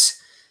at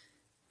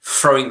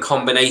throwing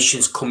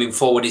combinations, coming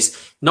forward.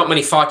 Not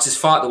many fighters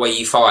fight the way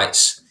he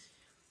fights,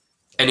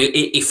 and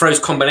he throws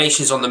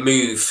combinations on the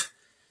move,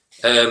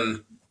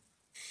 and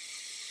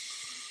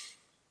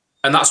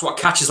that's what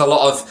catches a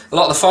lot of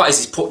the fighters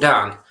he's put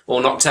down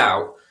or knocked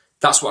out.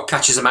 That's what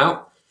catches them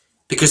out,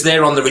 because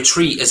they're on the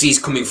retreat as he's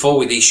coming forward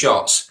with these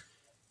shots.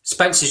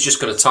 Spencer's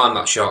just going to time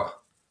that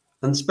shot,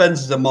 and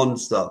Spencer's a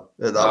monster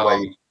at that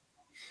way.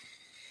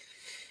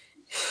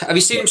 Have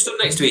you seen them stood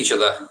next to each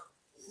other?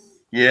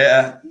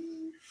 Yeah.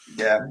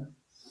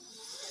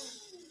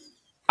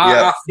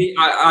 I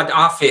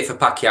fear for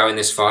Pacquiao in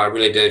this fight. I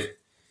really do.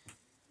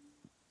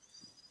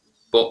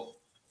 But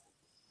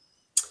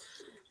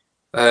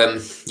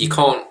you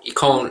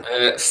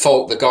can't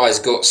fault the guy's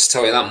guts.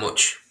 Tell you that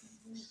much.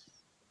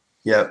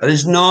 Yeah, and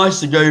it's nice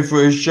to go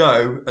for a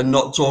show and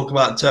not talk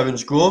about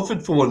Terence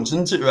Crawford for once,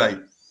 isn't it, Ray?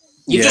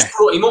 You just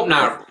brought him up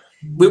now.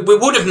 We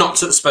would have not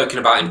spoken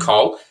about him,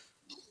 Carl.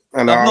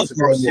 And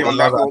obviously on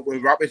that note, we're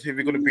rapid if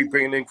we're going to be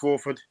bringing in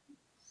Crawford.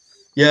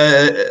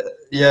 Yeah.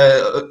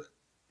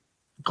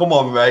 Come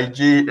on, Ray.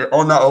 Gee,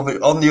 on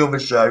the other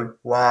show.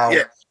 Wow.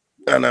 Yeah.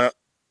 And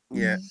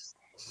yeah.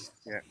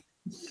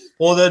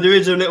 Although there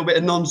is a little bit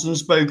of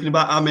nonsense spoken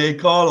about Amir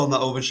Khan on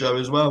that other show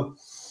as well.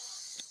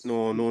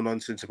 No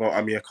nonsense about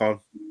Amir Khan.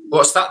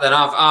 What's that then?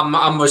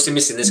 I'm mostly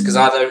missing this because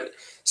I don't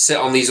sit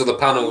on these other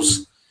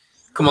panels.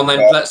 Come on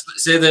then, let's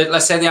say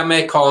the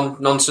Amir Khan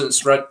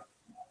nonsense, right?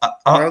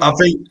 I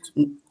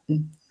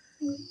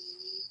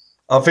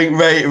think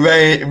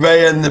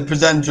Ray and the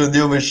presenter of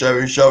the other show,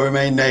 who shall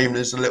remain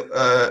nameless,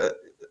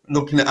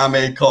 looking at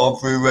Amir Khan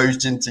through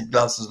rose-tinted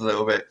glasses a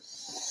little bit.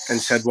 And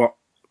said what?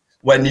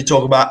 When you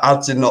talk about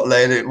Adson not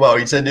laying it, well,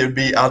 he said it would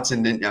be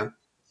Adson, didn't you?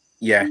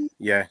 Yeah.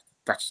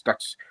 That's.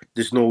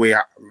 There's no way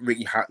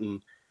Ricky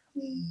Hatton.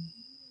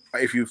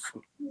 If you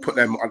put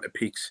them on the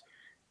peaks,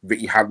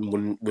 Ricky Hatton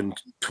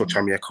wouldn't touch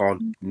Amir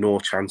Khan. No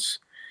chance.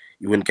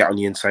 He wouldn't get on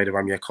the inside of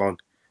Amir Khan.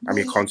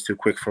 Amir Khan's too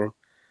quick for him.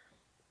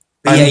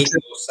 Behave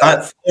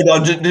yourself.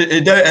 Don't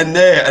end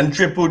there. And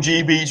Triple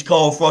G beats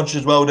Carl Froch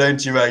as well,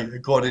 don't you, Ray?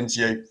 According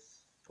to you,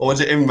 or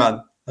was it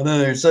Imran? I don't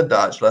know who said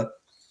that actually.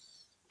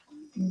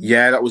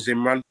 Yeah, that was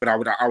Imran, but I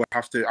would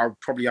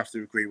probably have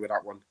to agree with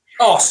that one.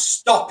 Oh,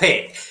 stop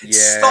it! Yeah,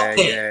 Stop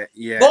it!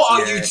 Yeah,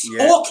 what are you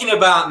talking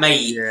about,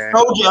 mate? Yeah.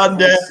 Told you,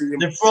 Andy.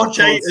 The Froch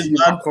haters,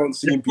 man.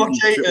 The Froch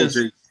haters.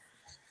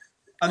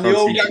 And the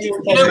old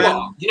you know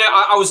what? You know,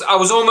 I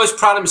was almost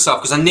proud of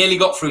myself because I nearly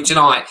got through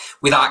tonight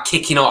without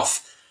kicking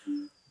off.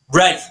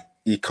 Ray,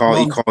 he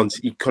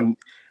couldn't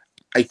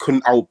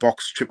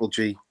outbox Triple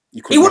G.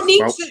 He wouldn't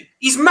need to.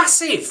 He's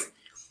massive.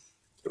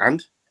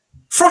 And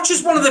Froch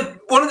is one of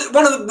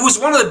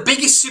the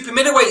biggest super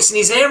middleweights in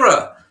his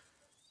era.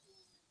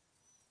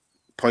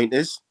 Point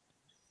is,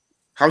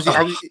 how's he?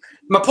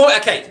 My point.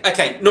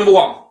 Okay. Number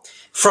one,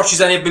 Froch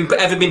has only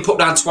ever been put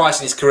down twice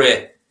in his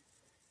career.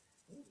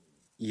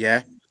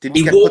 Yeah. Didn't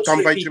he get put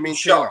down by Jermaine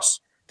Taylor?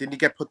 Didn't he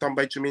get put down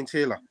by Jermaine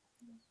Taylor?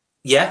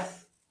 Yeah.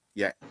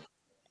 Yeah.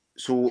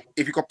 So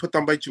if you got put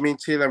down by Jermaine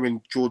Taylor and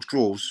George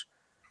Groves,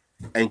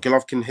 and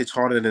Golovkin hits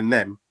harder than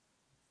them,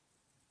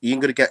 you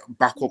ain't gonna get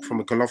back up from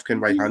a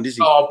Golovkin right hand, is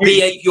he? Oh,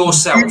 behave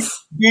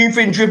yourself. Do you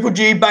think Triple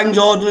G bangs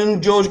harder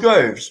than George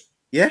Groves?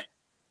 Yeah.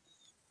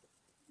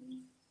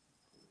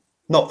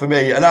 Not for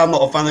me, and I'm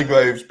not a fan of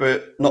Groves,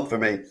 but not for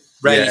me.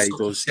 Ray, yeah, he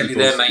does.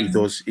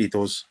 He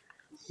does.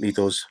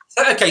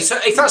 Okay, so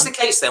if that's the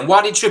case, then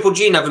why did Triple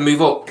G never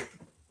move up?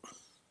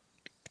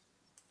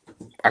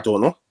 I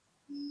don't know.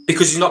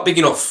 Because he's not big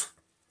enough.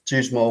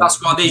 Too small.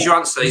 That's why there's your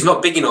answer. He's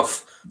not big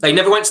enough. They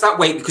never went to that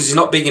weight because he's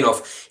not big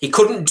enough. He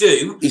couldn't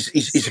do.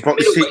 He's about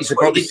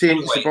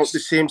the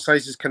same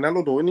size as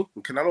Canelo, though, isn't he?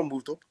 And Canelo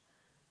moved up.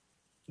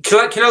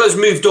 Canelo's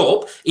moved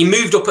up. He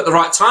moved up at the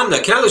right time,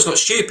 though. Canelo's not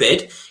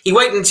stupid. He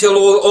waited until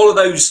all of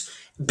those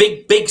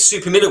big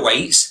super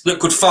middleweights that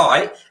could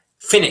fight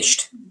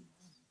finished.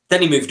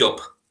 Then he moved up.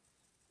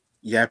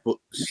 Yeah, but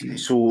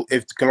so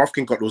if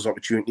Golovkin got those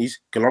opportunities,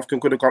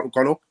 Golovkin could have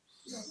gone up.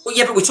 Well,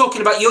 yeah, but we're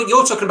talking about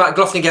you're talking about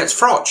Golovkin against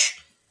Froch.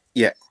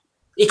 Yeah,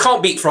 he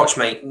can't beat Froch,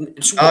 mate.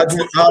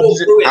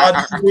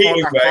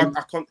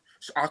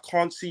 I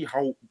can't see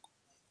how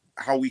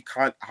we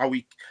can't.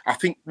 I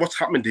think what's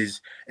happened is,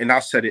 and I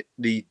said it,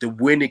 the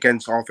win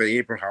against Arthur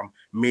Abraham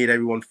made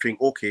everyone think,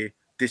 okay,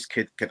 this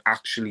kid can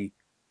actually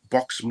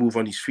box, move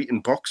on his feet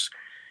and box.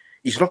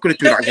 He's not going to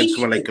do that against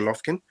someone like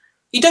Golovkin.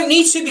 You don't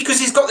need to because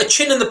he's got the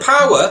chin and the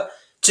power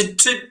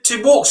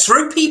to walk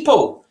through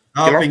people.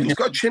 Golovkin's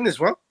got a chin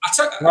as well. I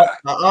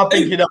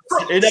think he'd have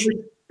a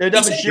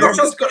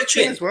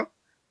chin as well.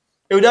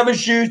 He would have a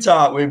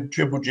shootout with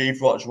Triple G.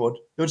 Froch would.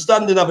 He would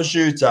stand and have a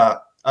shootout,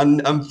 and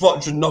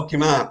Froch would knock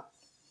him out.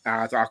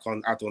 I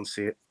don't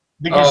see it.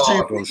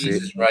 I don't see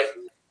it. Right.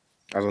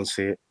 I don't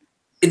see it.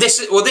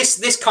 This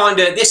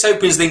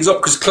opens things up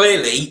because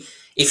clearly,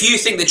 if you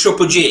think that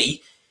Triple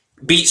G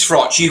beats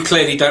Froch, you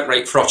clearly don't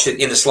rate Froch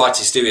in the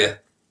slightest, do you?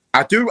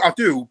 I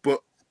do,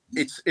 but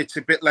it's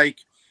a bit like.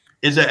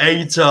 Is it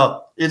hater?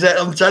 Is it?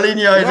 I'm telling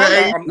you,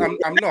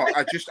 I'm not.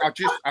 I just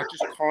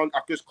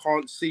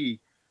can't see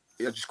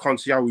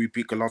how we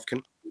beat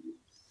Golovkin.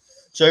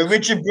 So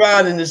Richard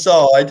Brown in the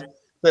side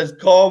says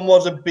Khan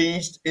was a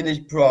beast in his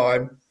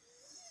prime.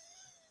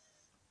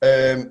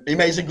 He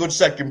makes a good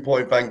second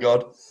point, thank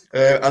God.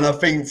 And I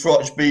think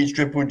Froch beats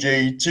Triple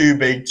G. Too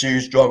big, too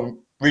strong.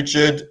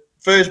 Richard,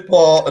 first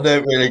part I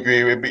don't really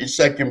agree with, but his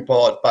second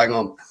part, bang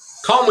on.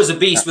 Khan was a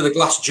beast with a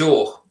glass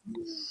jaw.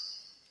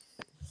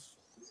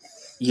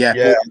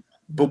 Yeah.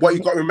 But what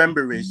you got to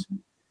remember is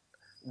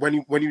when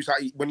he was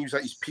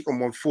at his peak on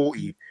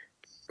 140,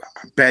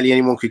 barely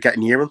anyone could get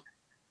near him.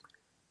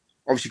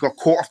 Obviously, got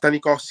caught off Danny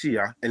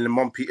Garcia, and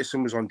Lamont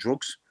Peterson was on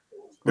drugs,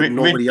 but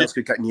nobody else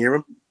could get near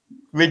him.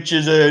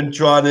 Richard's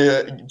trying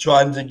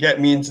to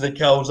get me into the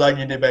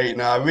Calzaghe debate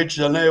now.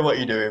 Richard, I know what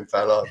you're doing,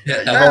 fella.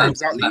 Yeah,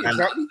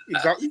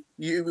 exactly.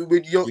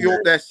 You're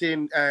up there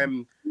saying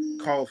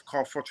Carl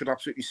Froch would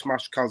absolutely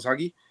smash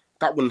Calzaghe.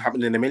 That wouldn't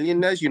happen in a million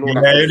years. You know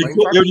that.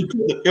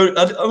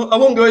 I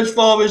won't go as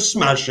far as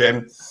smash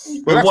him.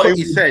 But that's what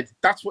you said.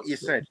 That's what you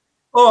said.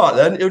 All right,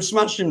 then. It would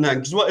smash him then,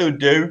 because what he would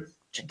do,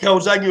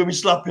 Calzaghe would be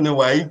slapping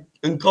away,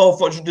 and Carl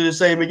Froch would do the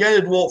same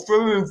again. He'd walk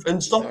through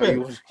and stop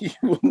him. You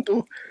wouldn't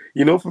do.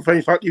 You know for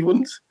a fact you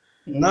wouldn't.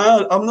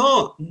 No, I'm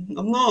not.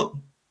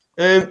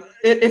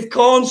 If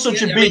Khan's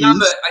such a beast...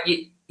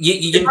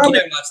 If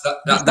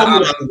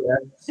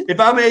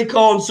I made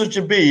Khan such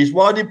a beast,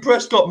 why did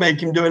Prescott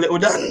make him do a little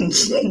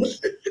dance?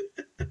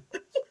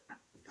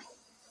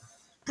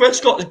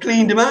 Prescott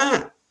cleaned him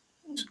out.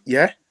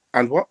 Yeah,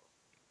 and what?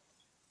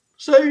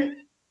 So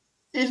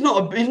he's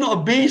not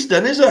a beast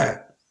then, is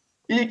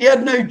he? He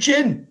had no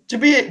chin. To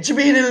be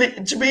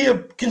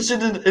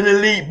considered an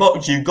elite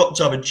boxer, you've got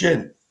to have a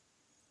chin.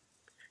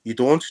 You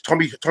don't.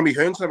 Tommy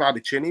Hearns never had a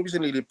chin. He was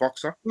an elite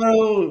boxer.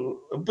 Well,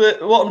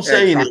 but what I'm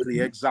saying is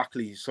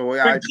exactly. So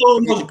Carl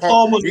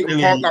you can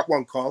park that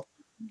one, Carl.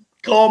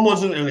 Carl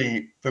wasn't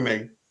elite for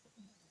me.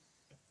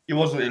 He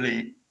wasn't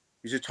elite.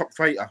 He's a top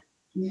fighter.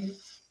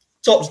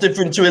 Top's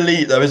different to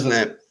elite, though, isn't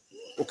it?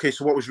 Okay,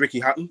 so what was Ricky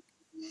Hatton?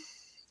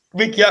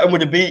 Ricky Hatton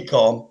would have beat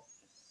Carl.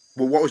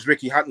 Well, what was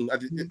Ricky Hatton?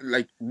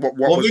 Like, what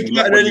well, was Ricky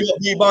Hatton only got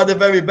beat by the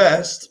very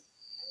best.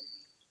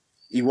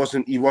 He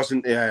wasn't. He only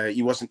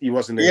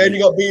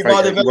got beat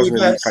by the very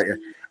best.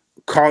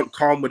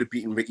 Khan would have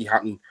beaten Ricky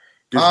Hatton.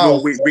 There's no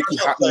way Ricky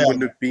Hatton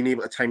wouldn't have been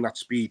able to time that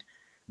speed.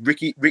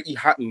 Ricky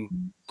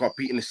Hatton got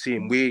beaten the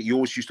same way. He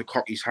always used to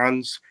cock his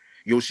hands.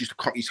 He always used to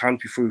cock his hand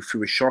before he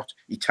threw a shot.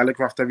 He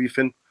telegraphed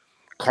everything.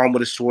 Khan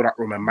would have saw that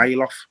from a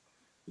mile off.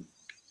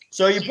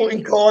 So you're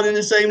putting Khan in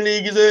the same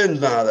league as Hearns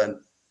now, then?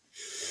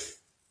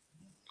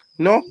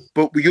 No,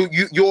 but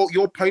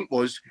your point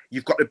was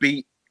you've got to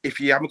be. If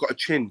you haven't got a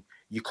chin,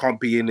 you can't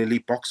be an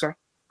elite boxer.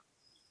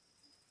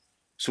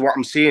 So what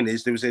I'm saying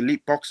is there was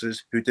elite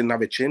boxers who didn't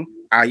have a chin,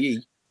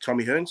 i.e.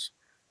 Tommy Hearns.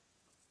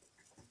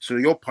 So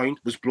your point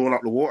was blown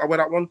out the water with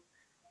that one.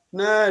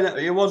 No,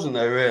 it wasn't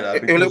though, really.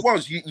 Well, it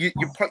was.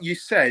 You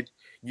said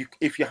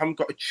if you haven't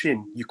got a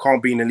chin, you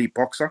can't be an elite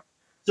boxer.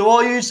 So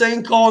are you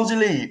saying Khan's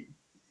elite?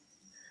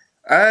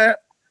 That's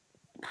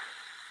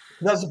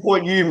the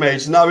point you made.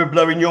 So now we're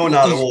blowing your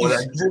out of the water.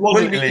 It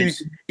wasn't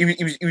elite.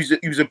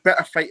 He was a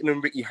better fighter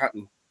than Ricky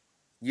Hatton.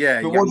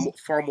 Yeah, he had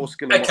far more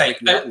skill than Ricky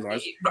Hatton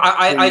was.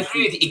 I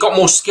agree with you. He got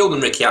more skill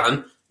than Ricky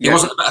Hatton. He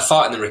wasn't a better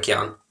fighter than Ricky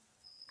Hatton.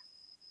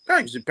 No,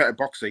 he was a better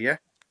boxer, yeah.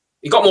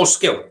 He got more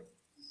skill.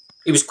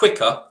 He was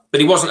quicker, but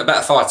he wasn't a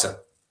better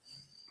fighter.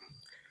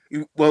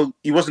 He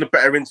wasn't a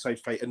better inside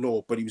fighter,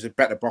 no, but he was a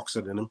better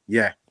boxer than him.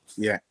 Yeah,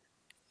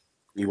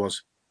 he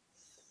was.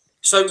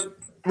 So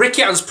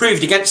Ricky Hatton's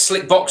proved against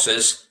slick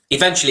boxers,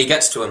 eventually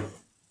gets to him.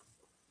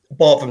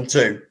 Apart from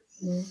two,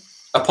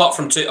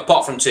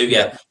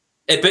 yeah.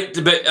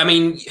 But I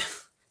mean,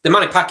 the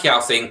Manny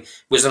Pacquiao thing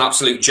was an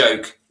absolute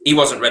joke. He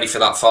wasn't ready for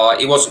that fight.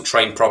 He wasn't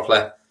trained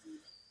properly.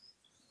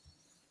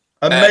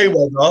 And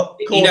Mayweather,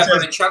 he never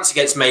had a chance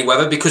against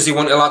Mayweather because he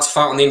wasn't allowed to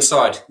fight on the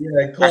inside.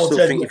 Yeah, I still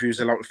think if he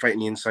was allowed to fight on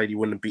the inside, he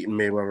wouldn't have beaten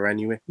Mayweather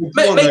anyway.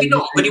 Maybe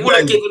not, but he would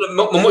have given a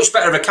much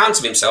better account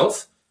of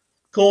himself.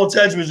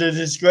 Cortez was a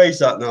disgrace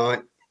that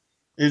night.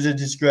 It was a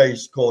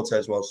disgrace.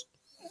 Cortez was.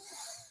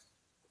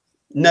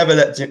 Never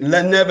let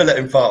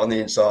him fight on the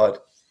inside.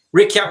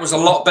 Ricky Hatton was a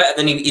lot better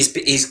than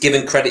he's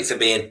given credit for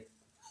being.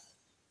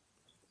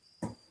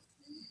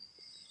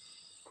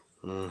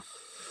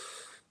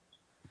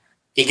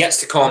 He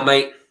gets to Khan,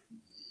 mate.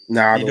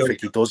 Nah, I don't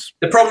think he does.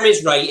 The problem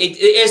is, Ray,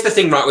 here's the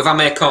thing, right, with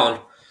Amir Khan.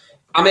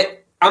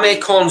 Amir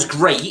Khan's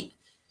great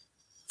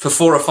for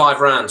 4 or 5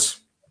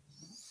 rounds.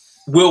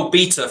 Will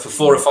beater for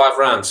 4 or 5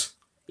 rounds.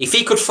 If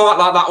he could fight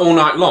like that all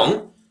night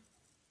long,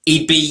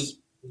 he'd be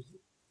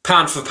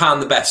pound for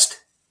pound the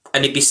best.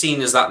 And he'd be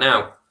seen as that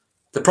now.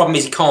 The problem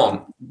is he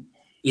can't.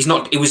 He's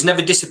not. He was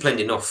never disciplined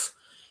enough.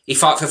 He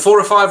fought for 4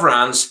 or 5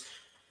 rounds,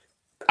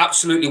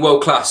 absolutely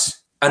world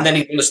class, and then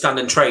he'd understand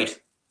and trade.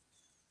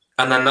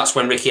 And then that's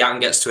when Ricky Hatton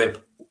gets to him.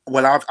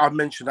 Well, I've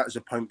mentioned that as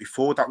a point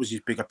before. That was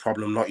his bigger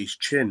problem, not his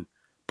chin.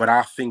 But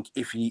I think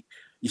if you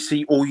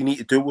see, all you need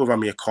to do with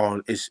Amir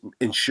Khan is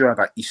ensure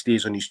that he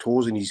stays on his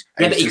toes and he's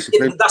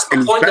disciplined. That's the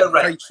point, though,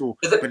 Ray.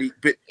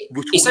 But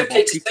we're talking about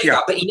peak here.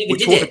 We're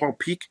talking about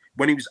peak.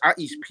 When he was at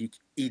his peak,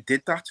 he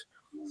did that.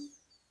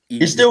 He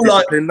did still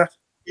like that.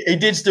 He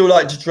did still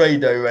like to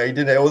trade, though, Ray,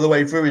 didn't he? All the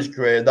way through his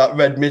career, that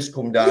red mist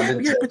come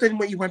down. Yeah, but then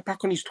when he went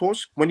back on his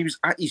toes, when he was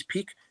at his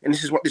peak, and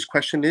this is what this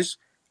question is,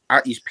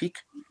 at his peak.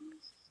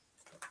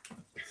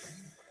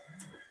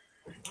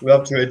 We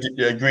have to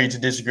agree to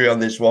disagree on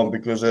this one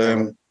because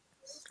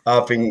I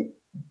think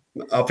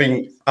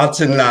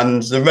Hatton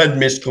lands, the red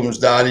mist comes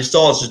down, he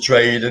starts to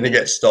trade, and he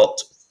gets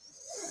stopped.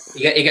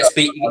 He gets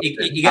beat.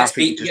 He gets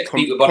beat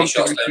with body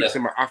shots.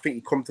 I think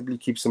he comfortably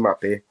keeps him at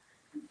bay.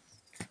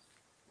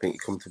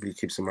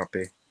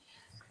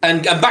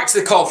 And back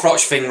to the Carl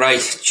Froch thing, Ray.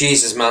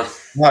 Jesus, man.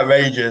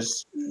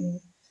 Outrageous.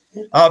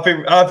 I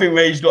think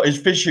Ray's got his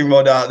fishing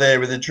rod out there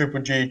with the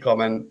Triple G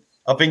comment.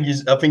 I think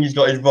he's got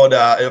his rod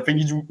out. I think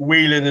he's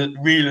reeling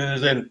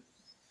us in.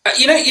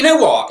 You know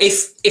what?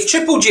 If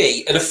Triple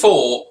G had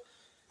fought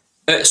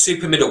at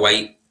super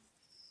middleweight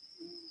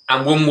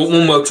and won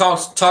world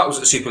titles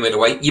at super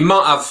middleweight, you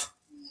might have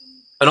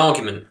an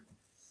argument.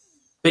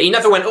 But he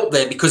never went up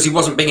there because he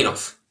wasn't big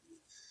enough.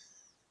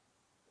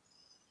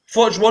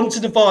 Froch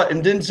wanted to fight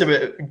him, didn't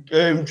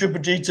he? Triple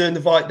G turned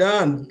the fight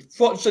down.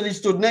 Froch said he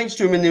stood next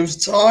to him and he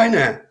was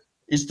tiny.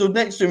 He stood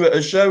next to him at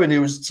a show and he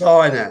was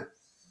tiny.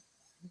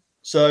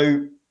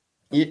 So,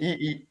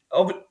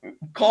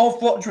 Carl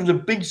Froch was a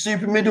big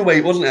super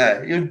middleweight, wasn't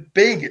he? He was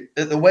big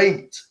at the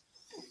weight.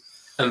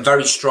 And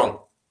very strong.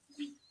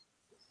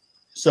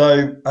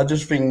 So I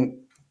just think,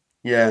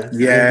 yeah.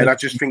 Yeah, and I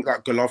just think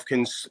that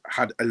Golovkin's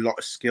had a lot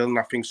of skill, and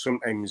I think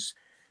sometimes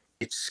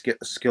it's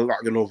skill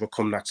that can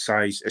overcome that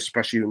size,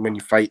 especially when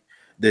you fight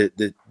the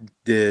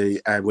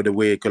with the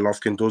way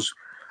Golovkin does.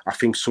 I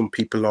think some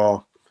people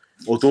are,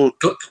 although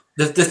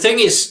the thing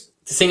is,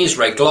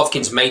 Ray,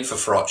 Golovkin's made for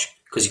Froch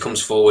because he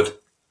comes forward.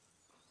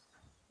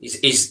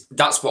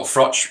 That's what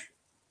Froch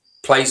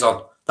plays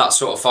on, that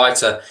sort of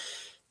fighter.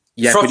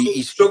 Yeah, Froch but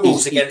he's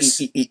struggles against.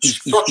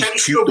 Froch only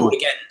struggled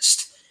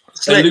against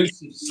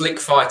elusive, slick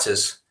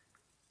fighters.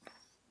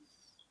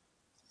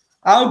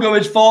 I'll go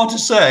as far to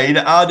say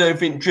that I don't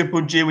think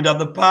Triple G would have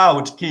the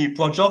power to keep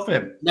Froch off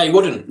him. No, he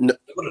wouldn't. No,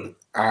 he wouldn't.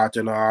 I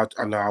don't know.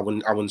 I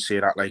wouldn't say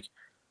that. Like,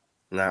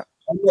 nah.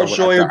 I'm not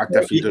sure. I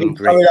definitely don't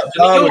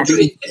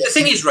agree. The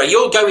thing is, Ray,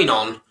 you're going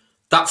on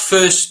that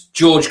first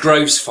George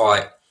Groves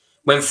fight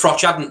when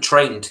Froch hadn't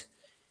trained.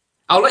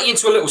 I'll let you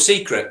into a little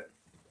secret.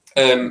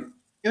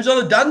 He was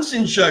on a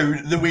dancing show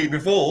the week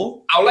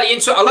before. I'll let you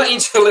into a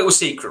little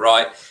secret,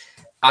 right?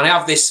 And I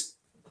have this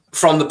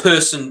from the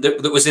person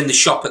that was in the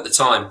shop at the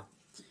time.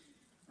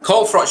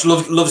 Carl Froch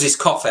loves his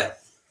coffee,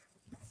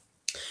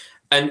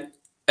 and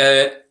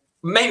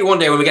maybe one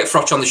day when we get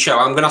Froch on the show,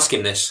 I'm going to ask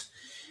him this.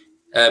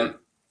 But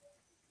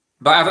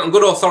I have on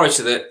good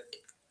authority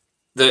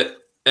that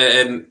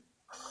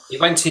he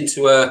went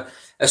into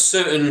a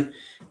certain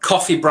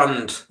coffee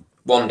brand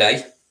one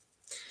day,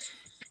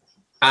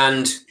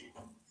 and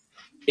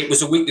it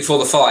was a week before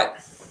the fight,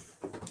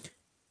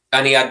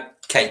 and he had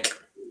cake.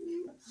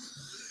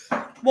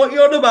 What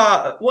you on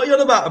about? What you on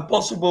about? A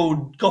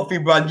possible coffee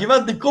brand? You've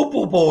had the cup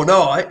up all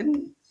night.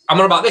 I'm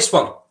on about this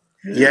one.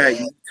 Yeah,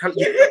 tell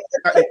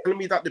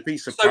me that to be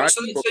surprised.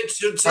 So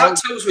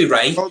that tells me,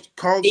 Ray.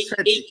 Carl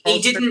said he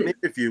didn't. In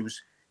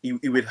interviews he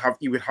would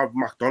have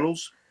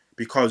McDonald's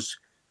because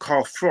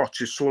Carl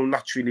Froch is so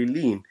naturally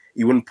lean.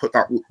 He wouldn't put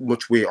that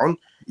much weight on.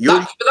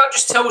 But that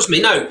just tells me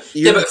no.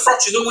 Yeah, but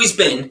Froch has always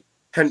been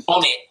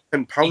on it.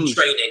 10 pounds in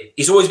training.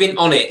 He's always been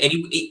on it, and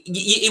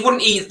he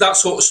wouldn't eat that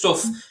sort of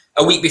stuff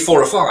a week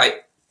before a fight.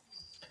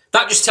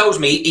 That just tells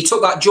me he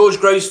took that George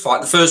Groves fight,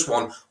 the first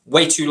one,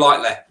 way too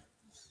lightly.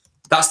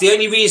 That's the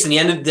only reason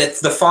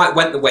the fight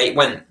went the way it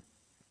went.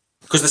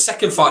 Because the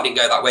second fight didn't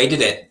go that way,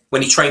 did it?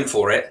 When he trained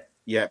for it.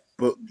 Yeah,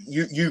 but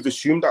you've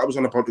assumed that I was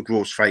on about the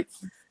Groves fight,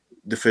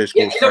 the first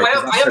Groves fight.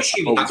 I am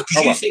assuming that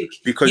because you think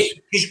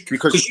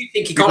because you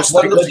think he can't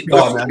stand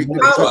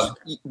up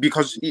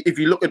because if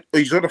you look at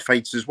his other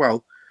fights as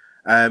well,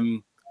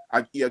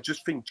 I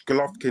just think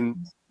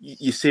Golovkin.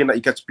 You're saying that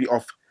he gets beat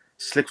off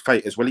slick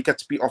fighters. Well, he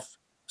gets beat off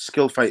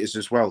skill fighters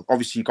as well.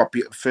 Obviously, he got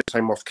beat the first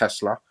time off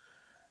Kessler.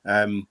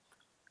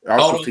 I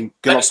also think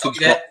Golovkin's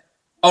got.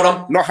 Hold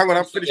on. No, hang on.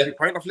 I've finished my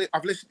point.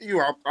 I've listened to you.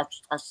 I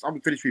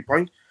haven't finished my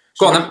point.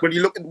 So go on, when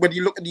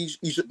you look at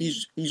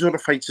these other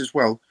fights as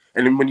well,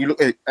 and then when you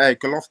look at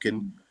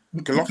Golovkin's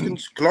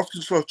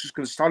not just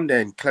going to stand there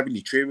and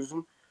cleverly trade with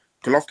him.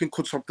 Golovkin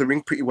cuts off the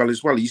ring pretty well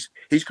as well. He's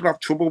going to have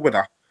trouble with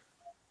that.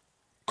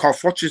 Carl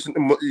Froch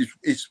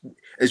is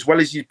as well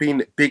as he's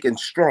been big and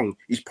strong,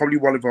 he's probably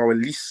one of our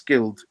least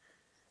skilled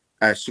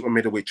super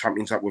middleweight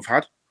champions that we've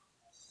had.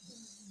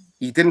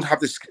 He didn't have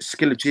the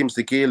skill of James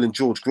DeGale and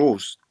George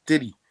Groves,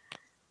 did he?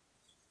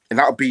 And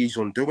that'll be his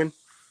undoing.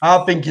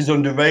 I think he's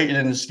underrated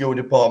in the skill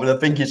department. I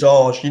think it's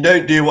harsh. You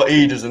don't do what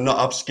he does and not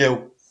have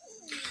skill.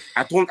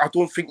 I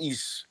don't think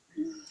he's.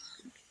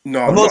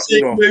 No, I'm not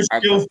saying he's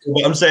skillful,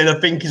 but I'm saying I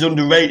think he's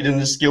underrated in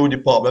the skill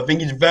department. I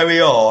think he's very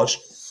harsh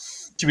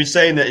to be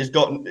saying that he's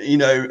got,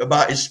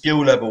 about his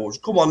skill levels.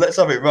 Come on, let's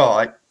have it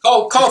right.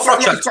 Carl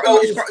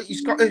Froch,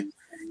 he's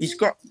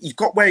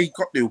got where he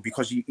got to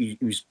because he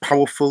was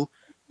powerful.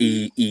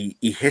 He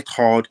hit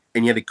hard,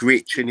 and he had a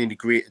great chin and a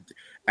great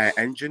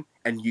engine,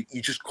 and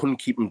you just couldn't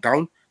keep him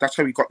down. That's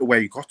how he got to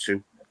where he got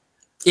to.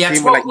 He had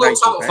 12 world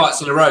title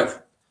fights in a row.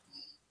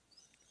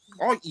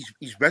 Oh,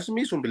 his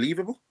resume is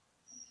unbelievable.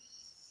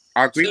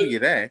 I agree with you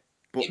there,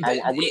 but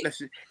I wouldn't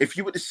necessarily. If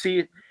you were to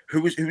see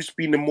who's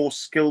been the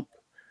most skilled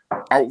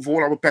out of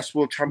all our best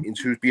world champions,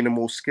 who's been the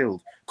most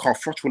skilled, Carl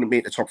Froch wouldn't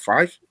make the top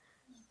 5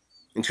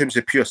 in terms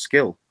of pure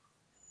skill.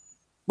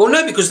 Well,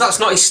 no, because that's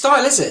not his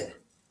style, is it?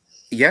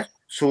 Yeah,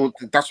 so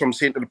that's what I'm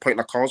saying to the point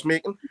that Carl's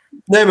making.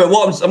 No,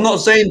 but I'm not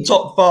saying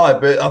top 5,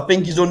 but I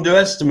think he's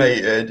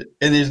underestimated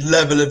in his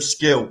level of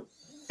skill.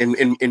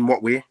 In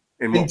what way?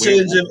 In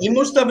terms of, he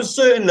must have a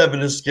certain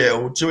level of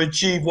skill to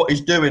achieve what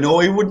he's doing,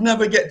 or he would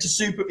never get to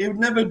super. He would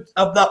never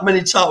have that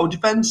many title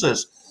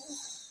defenses.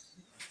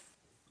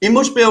 He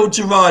must be able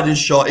to ride his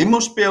shot. He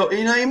must be able,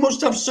 he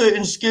must have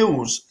certain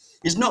skills.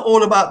 It's not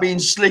all about being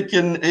slick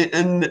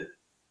and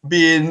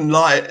being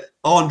like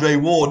Andre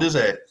Ward, is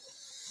it?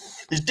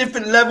 There's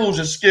different levels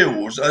of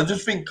skills. I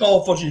just think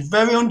Carl Froch is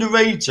very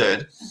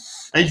underrated.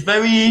 And it's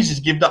very easy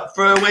to give that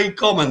throwaway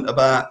comment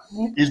about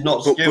he's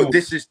not skilled. But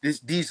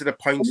these are the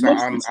points that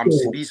I'm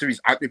seeing. These are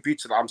his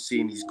attributes that I'm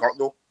seeing he's got,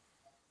 though.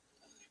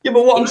 Yeah,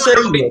 but what I'm saying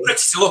is, be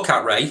pretty to look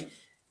at, Ray.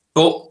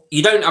 But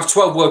you don't have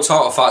 12 world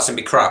title fights and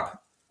be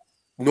crap.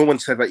 No one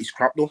said that he's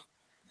crap, though.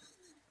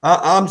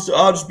 I'll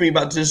just bring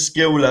back to the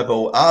skill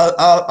level.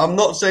 I'm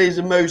not saying he's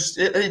the most.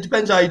 It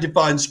depends how you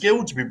define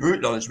skill. To be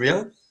brutally honest with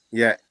you.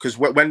 Yeah, because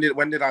when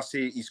did I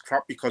say he's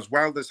crap? Because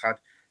Wilder's had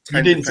You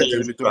 10 didn't say defenses he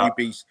of was a crap.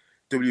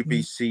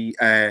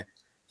 WBC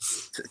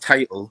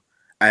title,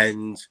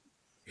 and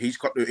he's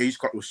got to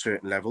a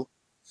certain level.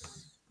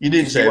 You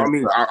didn't See say. what I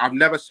mean? I've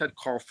never said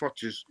Carl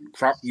Froch is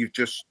crap. You've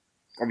just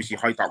obviously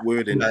hide that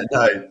word in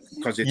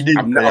because you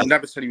didn't. I've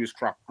never said he was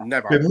crap.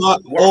 Never.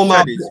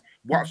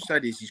 What I've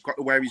said is he's got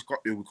to where he's got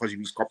to because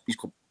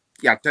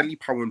he had deadly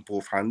power in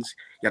both hands.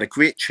 He had a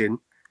great chin.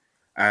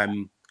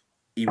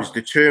 He was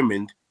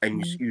determined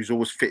and he was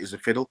always fit as a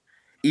fiddle.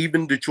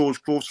 Even the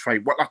George Groves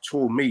fight, what that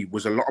told me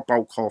was a lot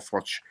about Carl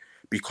Froch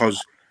because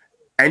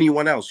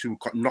anyone else who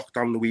got knocked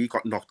down the way he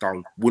got knocked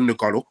down wouldn't have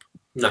got up.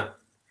 No.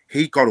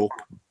 He got up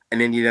and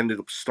then he ended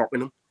up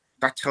stopping him.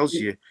 That tells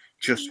you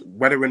just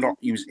whether or not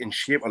he was in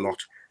shape or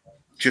not,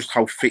 just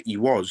how fit he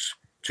was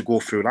to go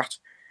through that.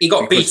 He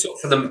got beat up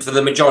for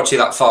the majority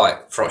of that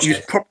fight, Froch.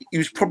 He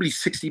was probably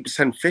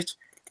 60% fit,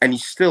 and he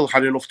still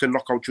had enough to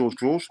knock out George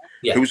Groves,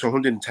 who was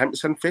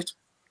 110% fit.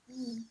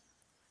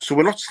 So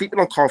we're not sleeping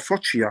on Carl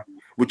Froch here.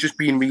 We're just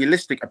being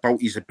realistic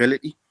about his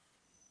ability.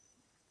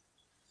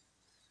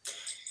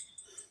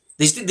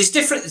 There's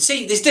different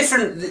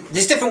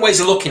ways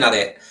of looking at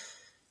it.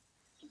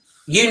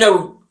 You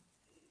know,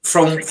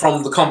 from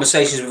the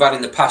conversations we've had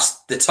in the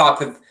past, the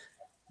type of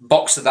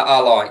boxer that I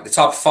like, the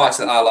type of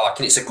fighter that I like,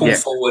 and it's a come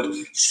forward,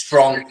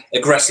 strong,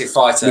 aggressive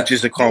fighter. Which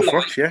is a Carl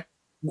Froch, yeah.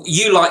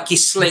 You like your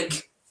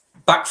slick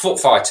back foot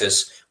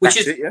fighters, which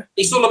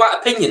it's all about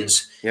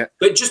opinions. Yeah.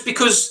 But just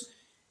because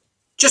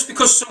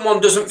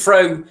someone doesn't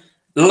throw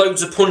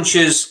loads of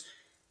punches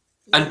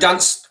and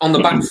dance on the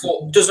back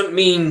foot doesn't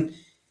mean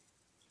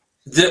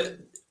that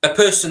a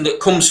person that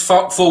comes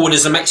forward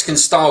as a Mexican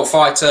style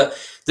fighter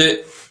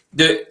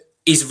that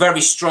is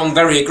very strong,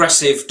 very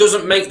aggressive,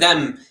 doesn't make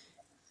them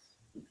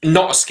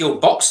not a skilled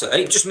boxer.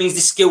 It just means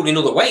they're skilled in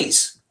other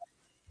ways.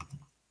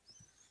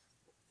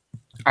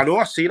 I know,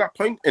 I see that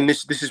point, and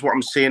this is what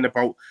I'm saying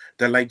about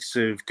the likes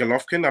of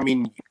Golovkin. I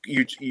mean,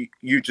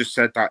 you just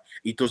said that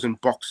he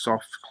doesn't box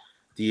off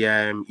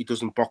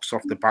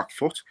the back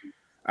foot,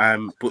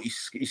 but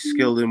he's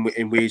skilled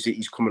in ways that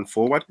he's coming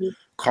forward.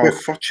 Carl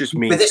Froch's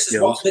main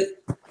skills.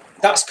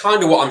 That's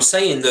kind of what I'm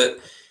saying. That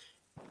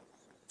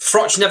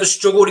Froch never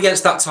struggled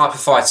against that type of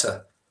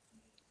fighter.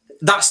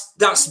 That's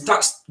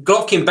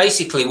Golovkin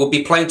basically would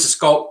be playing to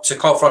Carl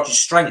Froch's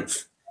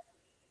strength,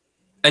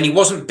 and he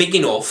wasn't big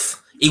enough.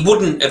 He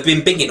wouldn't have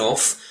been big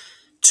enough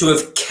to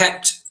have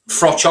kept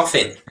Froch off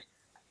him.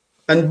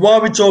 And while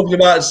we're talking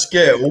about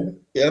skill,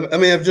 I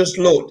mean, I've just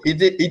looked. He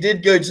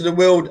did go to the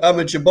World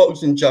Amateur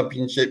Boxing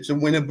Championships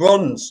and win a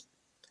bronze.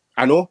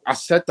 I know. I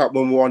said that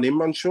when we were on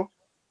Imran show.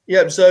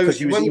 Yeah, so because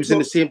he was in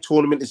the same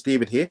tournament as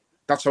David here.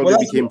 That's how they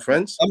became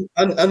friends.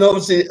 And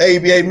obviously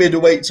ABA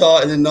middleweight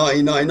title in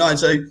 1999.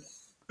 So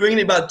bringing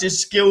it back to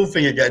this skill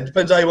thing again,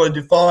 depends how you want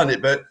to define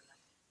it, but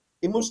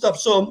he must have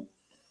some.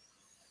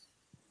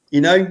 You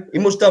know, he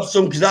must have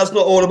some, because that's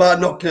not all about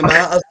knocking him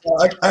out. That's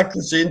about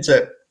accuracy, isn't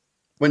it?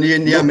 When you're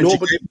in the amateur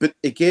game. But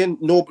again,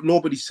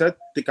 nobody said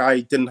the guy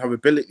didn't have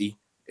ability.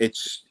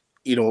 It's,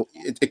 you know,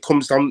 it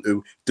comes down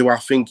to, do I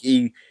think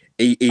he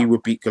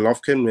would beat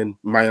Golovkin? And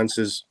my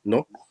answer is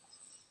no.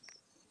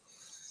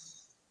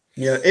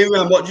 Yeah,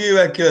 Imran, what do you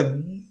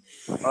reckon?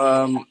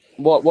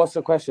 What's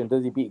the question?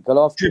 Does he beat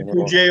Golovkin?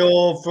 Triple G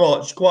or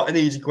Froch? Quite an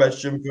easy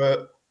question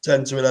for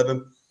 10 to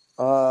 11.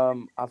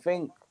 I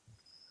think.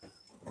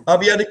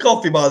 Have you had a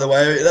coffee, by the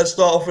way? Let's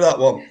start off with that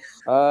one.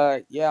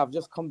 Yeah, I've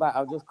just come back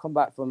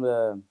from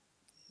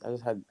I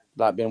just had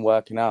been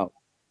working out.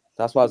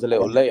 That's why I was a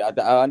little late. I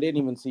didn't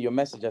even see your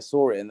message. I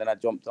saw it and then I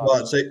jumped on.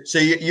 Right, so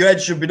your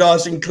head should be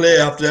nice and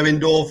clear after them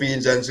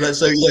endorphins, then. So let's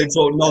say you don't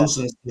talk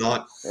nonsense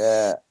tonight.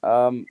 Yeah.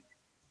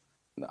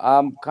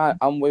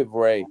 I'm with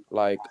Ray.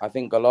 Like, I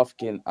think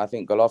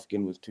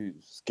Golovkin was too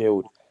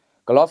skilled.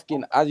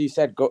 Golovkin, as you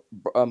said,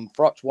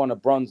 Froch won a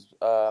bronze.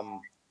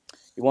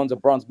 He won a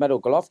bronze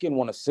medal. Golovkin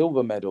won a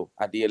silver medal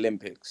at the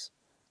Olympics.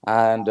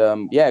 And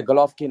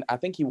Golovkin, I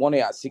think he won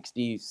it at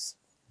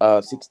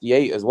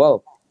 68 as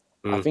well.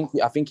 I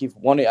think he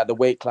won it at the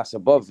weight class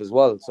above as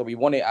well. So he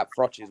won it at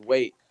Froch's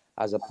weight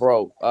as a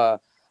pro.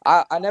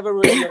 I never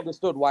really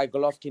understood why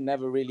Golovkin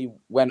never really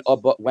went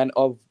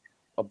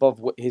above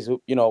his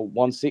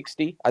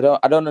 160. I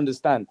don't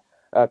understand.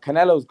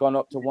 Canelo's gone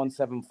up to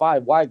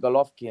 175. Why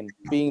Golovkin,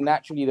 being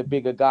naturally the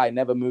bigger guy,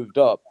 never moved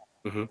up?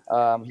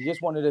 He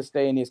just wanted to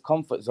stay in his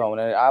comfort zone,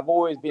 and I've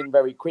always been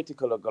very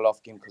critical of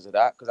Golovkin because of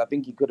that. Because I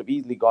think he could have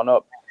easily gone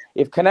up.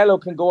 If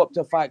Canelo can go up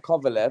to fight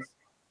Kovalev,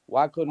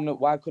 why couldn't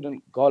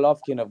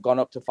Golovkin have gone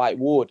up to fight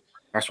Ward?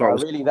 That's what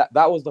really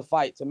that was the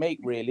fight to make.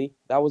 Really,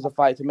 that was the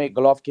fight to make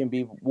Golovkin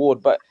be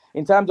Ward. But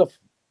in terms of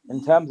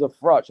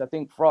Froch, I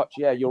think Froch,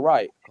 yeah, you're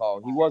right,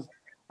 Carl. He was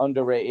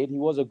underrated. He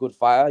was a good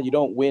fighter. You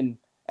don't win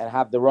and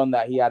have the run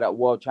that he had at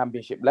World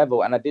Championship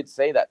level, and I did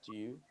say that to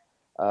you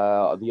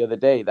the other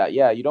day, that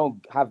you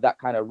don't have that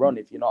kind of run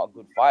if you're not a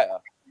good fighter.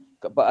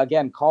 But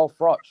again, Carl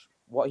Froch,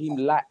 what he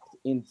lacked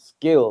in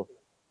skill,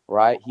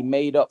 right? He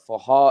made up for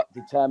heart,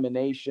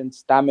 determination,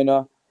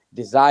 stamina,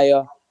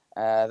 desire.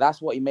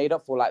 That's what he made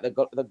up for. Like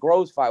the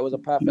Groves fight was a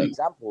perfect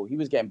example. He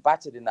was getting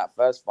battered in that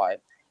first fight.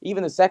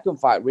 Even the second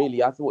fight,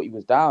 really, I thought he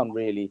was down,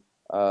 really.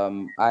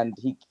 And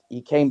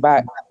he came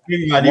back.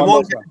 Man, he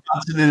was getting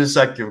battered in the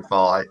second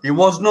fight. He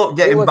was not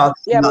getting battered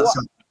in that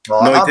second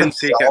fight. No, he didn't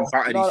say getting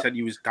battered. He said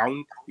he was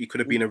down. He could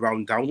have been a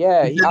round down.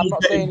 Yeah, I'm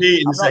not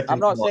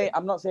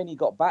saying he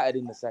got battered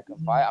in the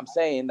second fight. I'm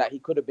saying that he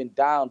could have been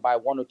down by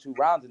 1 or 2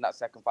 rounds in that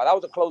second fight. That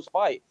was a close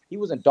fight. He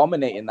wasn't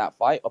dominating that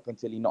fight up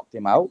until he knocked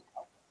him out.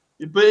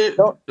 But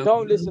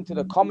don't listen to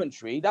the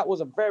commentary. That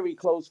was a very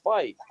close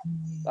fight.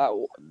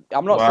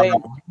 I'm not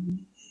saying.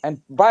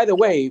 And by the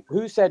way,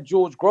 who said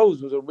George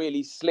Groves was a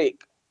really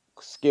slick,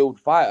 skilled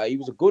fighter? He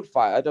was a good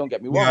fighter. Don't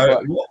get me wrong. Yeah,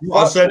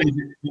 what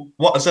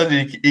I said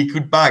is he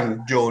could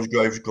bang. George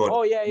Groves could.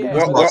 Oh yeah.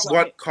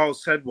 What Carl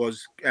said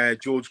was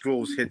George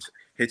Groves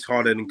hits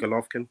harder than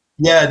Golovkin.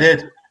 Yeah, I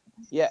did.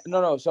 Yeah,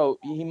 no. So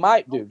he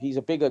might do. He's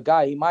a bigger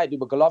guy. He might do,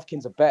 but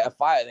Golovkin's a better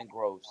fighter than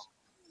Groves.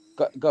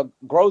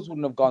 Groves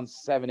wouldn't have gone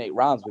 7-8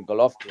 rounds with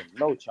Golovkin.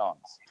 No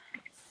chance.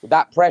 With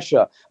that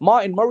pressure,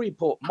 Martin Murray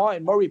put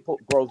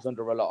Groves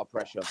under a lot of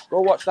pressure. Go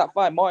watch that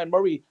fight. Martin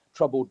Murray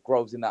troubled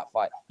Groves in that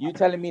fight. You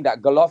telling me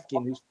that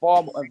Golovkin, who's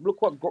far more,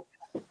 look what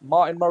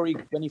Martin Murray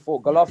when he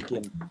fought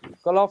Golovkin,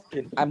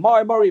 and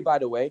Martin Murray, by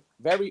the way,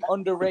 very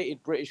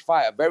underrated British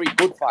fighter, very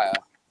good fighter,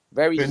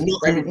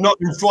 not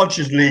in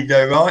Froch's league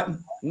though, right?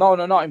 No,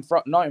 not in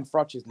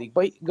Froch's league.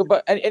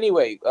 But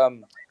anyway,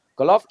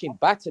 Golovkin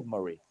battered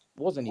Murray.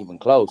 Wasn't even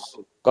close.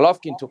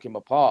 Golovkin took him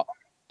apart,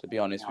 to be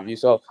honest with you.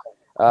 So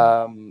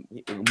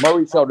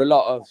Murray showed a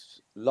lot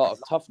of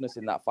toughness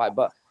in that fight,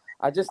 but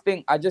I just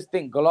think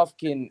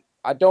Golovkin.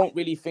 I don't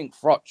really think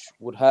Froch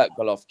would hurt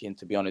Golovkin,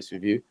 to be honest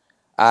with you,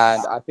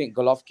 and I think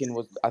Golovkin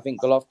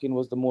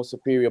was the more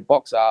superior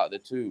boxer out of the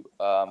two.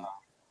 And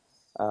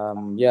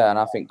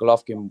I think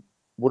Golovkin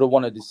would have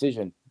won a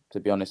decision, to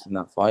be honest, in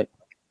that fight.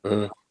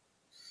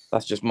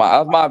 That's just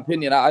my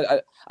opinion.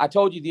 I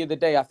told you the other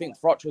day. I think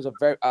Froch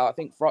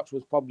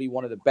was probably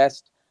one of the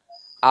best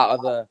out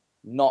of the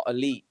not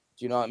elite.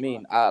 Do you know what I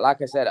mean?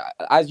 Like I said,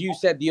 as you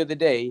said the other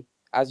day,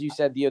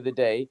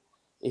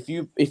 if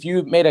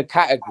you made a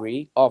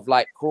category of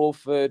like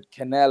Crawford,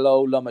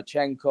 Canelo,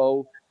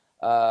 Lomachenko,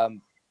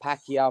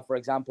 Pacquiao, for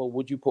example,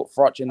 would you put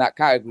Froch in that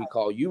category,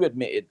 Carl? You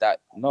admitted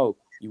that no,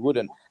 you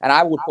wouldn't, and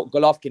I would put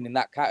Golovkin in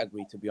that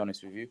category. To be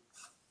honest with you,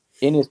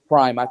 in his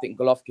prime, I think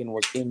Golovkin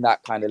was in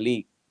that kind of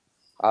league.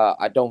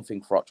 I don't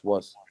think Froch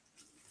was.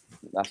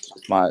 That's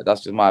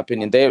just my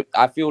opinion.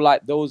 I feel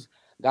like those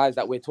guys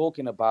that we're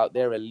talking about,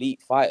 they're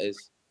elite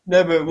fighters.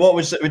 No, but what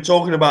we're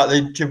talking about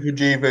the Triple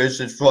G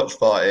versus Froch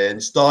fight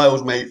and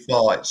styles make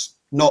fights,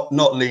 not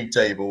league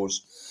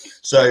tables.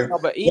 So, no,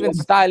 but even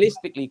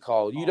stylistically,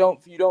 Carl, you don't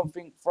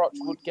think Froch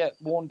would get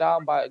worn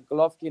down by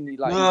Golovkin?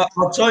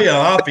 I'll tell you,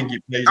 I think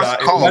it plays out.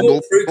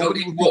 Golovkin,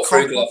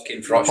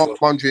 Froch,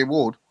 Andre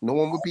Ward, no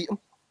one would beat him.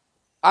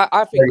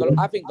 I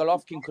think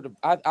Golovkin could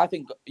have. I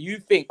think you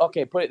think.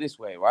 Okay, put it this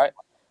way, right?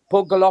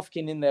 Put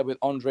Golovkin in there with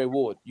Andre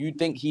Ward. You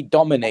think he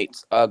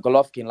dominates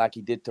Golovkin like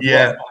he did to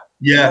Froch?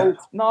 Yeah.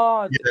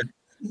 No. Yeah.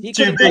 He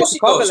couldn't do it to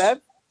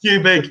Kovalev.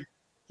 Too big.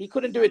 He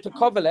couldn't do it to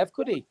Kovalev,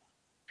 could he?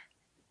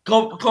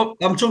 I'm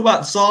talking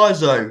about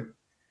size though.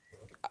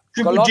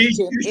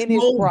 Golovkin in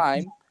his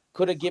prime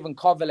could have given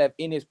Kovalev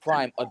in his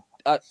prime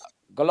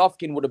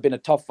Golovkin would have been a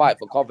tough fight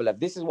for Kovalev.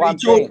 This is what I'm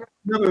saying.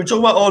 No, but we're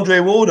talking about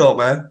Andre Ward, aren't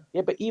we?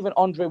 Yeah, but even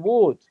Andre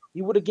Ward,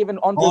 he would have given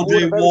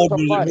Andre Ward a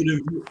tough fight.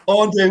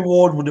 Andre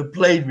Ward would have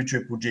played with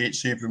Triple G at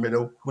super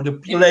middle. Would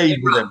have played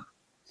with him.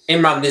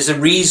 Imran, there's a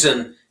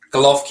reason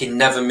Golovkin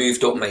never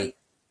moved up, mate,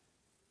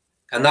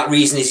 and that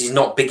reason is he's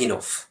not big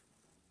enough.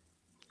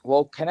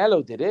 Well,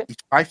 Canelo did it.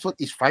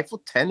 He's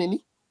 5'10",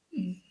 isn't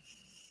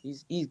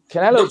he?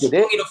 Canelo did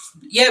it. Enough.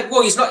 Yeah,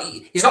 well, he's not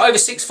over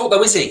 6 foot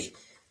though, is he?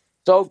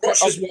 So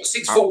Froch was what,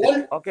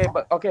 6'1"?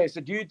 Okay. So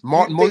do you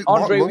think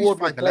Andre Ward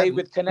would play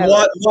with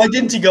Canelo? Why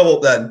didn't he go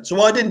up then? So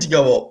why didn't he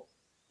go up?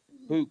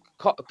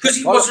 Because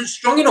he wasn't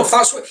strong enough.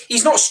 That's what.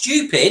 He's not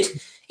stupid.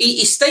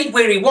 He stayed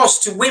where he was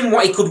to win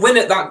what he could win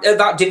at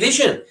that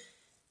division.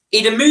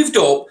 He'd have moved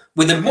up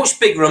with a much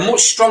bigger and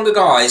much stronger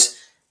guys,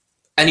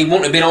 and he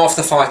wouldn't have been half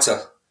the fighter.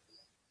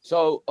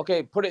 So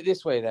okay, put it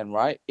this way then,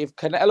 right? If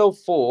Canelo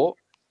fought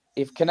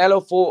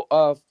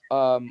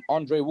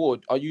Andre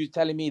Ward, are you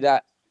telling me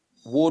that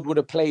Ward would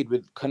have played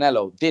with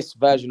Canelo, this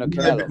version of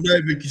Canelo?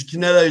 No, because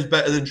Canelo is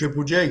better than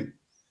Triple G.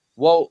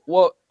 Well,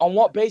 on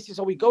what basis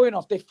are we going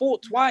off? They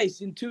fought twice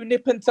in 2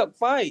 nip and tuck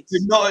fights.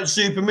 But not at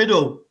super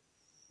middle.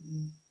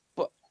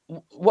 But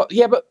what?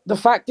 Yeah, but the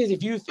fact is,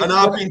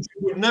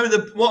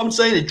 what I'm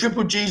saying is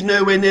Triple G's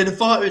nowhere near the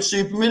fighter at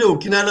super middle.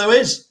 Canelo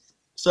is.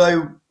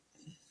 So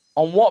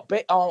on what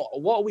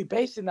are we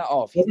basing that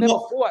off? He's never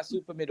fought at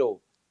super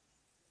middle.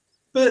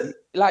 But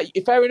like,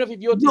 fair enough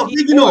if you're not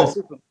big enough.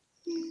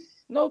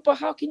 No, but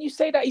how can you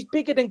say that he's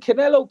bigger than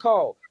Canelo,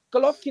 Carl?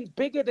 Golovkin's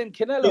bigger than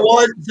So,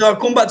 Canelo. so I'll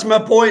come back to my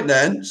point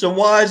then. So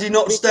why has he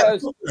not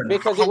stepped up then?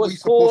 Because How it are we was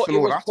supposed poor. to It know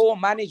was that? poor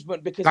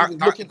management because he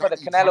was looking for the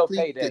Canelo exactly.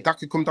 payday. That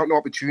could come down to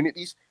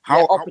opportunities.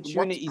 Yeah,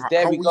 opportunities.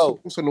 There we are we go.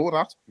 supposed to know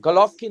that?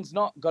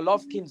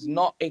 Golovkin's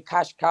not a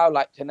cash cow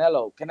like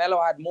Canelo.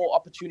 Canelo had more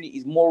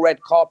opportunities, more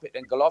red carpet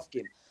than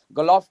Golovkin.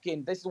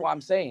 Golovkin, this is what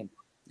I'm saying.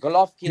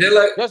 Golovkin,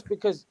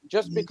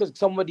 just because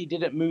somebody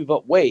didn't move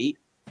up weight,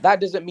 that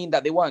doesn't mean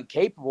that they weren't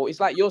capable. It's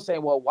like you're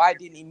saying, well, why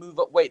didn't he move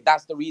up weight?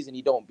 That's the reason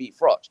he don't beat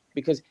Froch,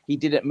 because he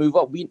didn't move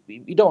up. We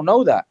don't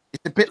know that.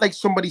 It's a bit like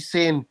somebody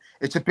saying,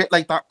 it's a bit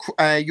like that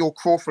your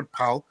Crawford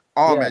pal,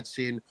 Ahmed,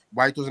 saying,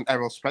 why doesn't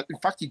Errol Spence? In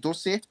fact, he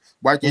does say it.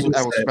 Why doesn't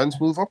Errol Spence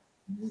move up?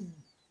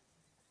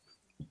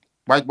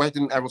 Why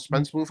didn't Errol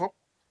Spence move up?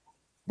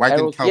 Why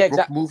didn't Cal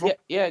Brook move up?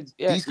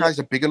 These guys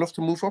are big enough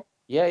to move up.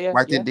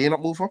 Why did they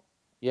not move up?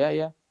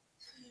 Yeah.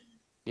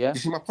 You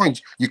see my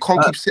point? You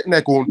can't keep sitting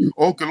there going,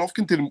 oh,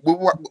 Golovkin didn't.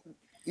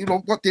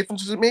 What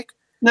difference does it make?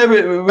 No,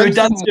 we're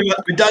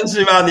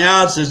dancing around the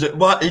answers.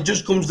 It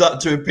just comes down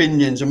to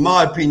opinions. And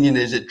my opinion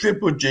is that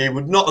Triple G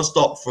would not have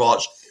stopped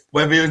Froch,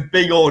 whether he was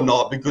big or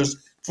not,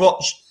 because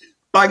Froch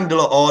banged a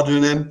lot harder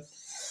than him.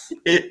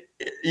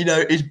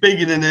 He's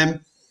bigger than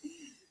him.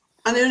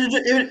 And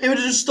it would have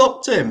just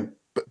stopped him.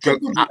 But I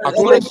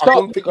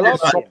don't think he would have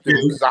stopped him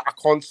because I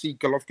can't see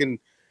Golovkin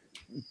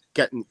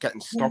getting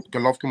stopped.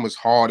 Golovkin was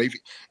hard.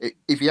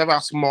 If you ever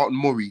ask Martin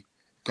Murray,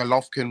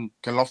 Golovkin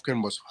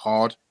was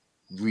hard,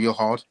 real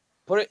hard.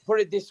 Put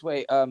it this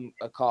way,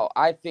 Carl.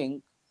 I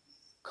think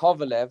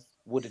Kovalev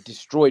would have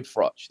destroyed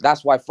Froch.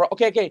 That's why Froch.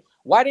 Okay.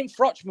 Why didn't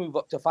Froch move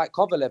up to fight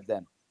Kovalev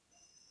then?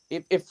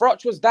 If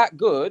Froch was that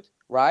good,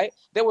 right?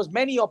 There was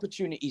many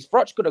opportunities.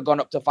 Froch could have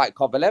gone up to fight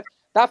Kovalev.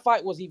 That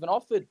fight was even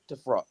offered to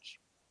Froch.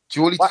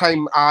 The only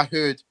time I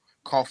heard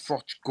Carl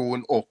Froch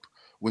going up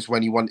was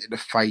when he wanted to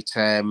fight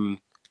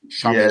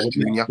Chavez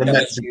Jr.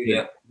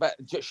 But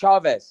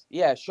Chavez,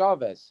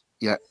 Chavez.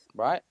 Yeah.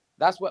 Right?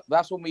 That's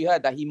when we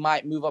heard that he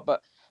might move up.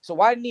 But so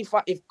why didn't he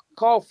fight? If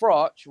Carl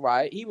Froch,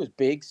 right, he was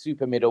big,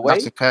 super middleweight.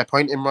 That's a fair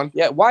point, Imran.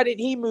 Yeah, why didn't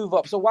he move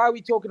up? So why are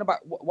we talking about?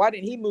 Why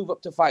didn't he move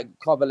up to fight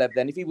Kovalev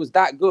then? If he was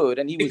that good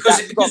and he was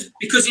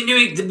because he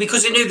knew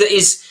that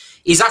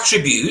his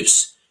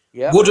attributes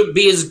wouldn't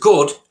be as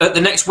good at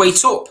the next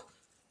weight up.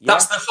 Yeah.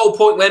 That's the whole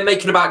point we're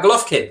making about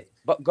Golovkin.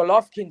 But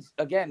Golovkin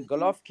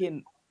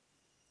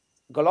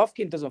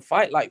doesn't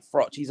fight like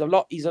Froch. He's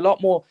a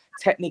lot more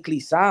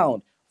technically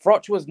sound.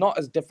 Froch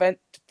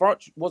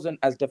wasn't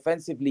as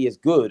defensively as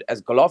good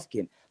as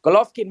Golovkin.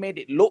 Golovkin made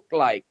it look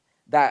like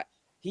that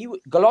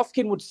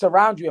Golovkin would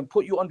surround you and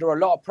put you under a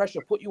lot of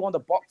pressure, put you on the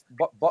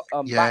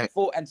back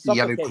foot and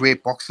suffocate. He had a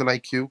great boxing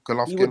IQ,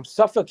 Golovkin. He would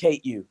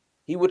suffocate you.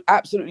 He would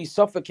absolutely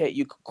suffocate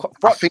you.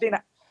 Froch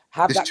didn't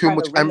have there's too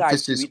much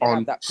emphasis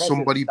on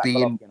somebody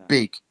being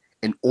big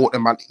and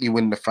automatically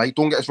win the fight.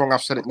 Don't get us wrong,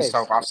 I've said it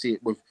myself. I see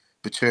it with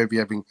Beterbiev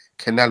having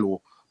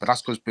Canelo, but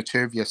that's because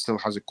Beterbiev still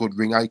has a good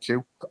ring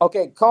IQ.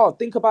 Okay, Carl,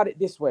 think about it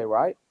this way,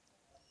 right?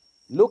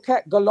 Look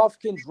at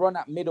Golovkin's run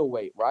at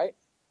middleweight, right?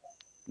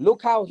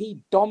 Look how he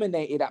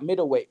dominated at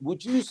middleweight.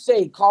 Would you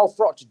say Carl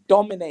Froch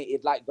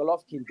dominated like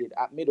Golovkin did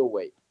at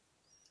middleweight?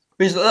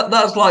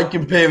 That's like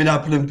comparing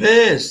apple and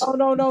pears.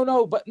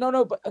 No.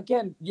 But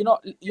again, you're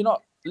not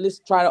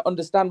trying to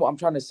understand what I'm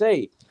trying to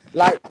say.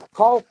 Like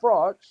Carl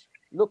Froch,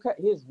 look at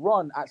his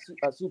run at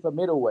super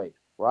middleweight,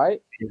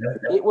 right?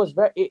 Yeah. It was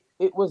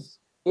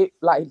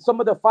like some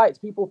of the fights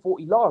people thought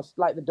he lost,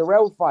 like the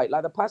Darrell fight,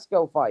 like the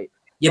Pascal fight.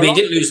 Yeah, but he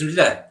didn't lose them,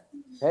 did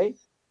he? Hey?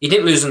 He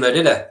didn't lose them though,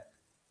 did he?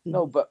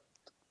 No, but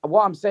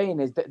what I'm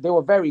saying is that they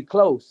were very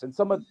close, and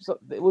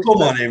it was.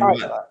 Come on,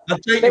 Imran. I'll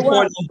take your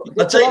point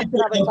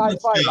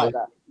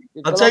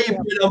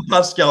on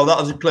Pascal. That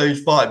was a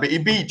close fight, but he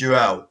beat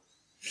Darrell.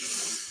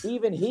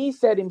 Even he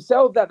said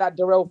himself that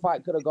Darrell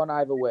fight could have gone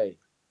either way.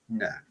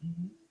 Nah.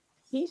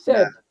 He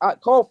said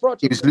Carl Froch.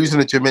 He was losing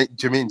a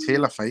Jermaine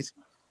Taylor fight.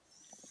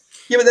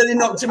 Yeah, but then he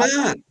knocked him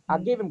out. I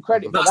give him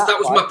credit for that. That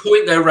was my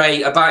point, though,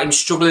 Ray, about him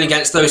struggling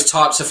against those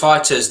types of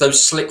fighters,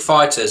 those slick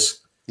fighters.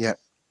 Yeah.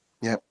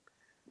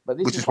 But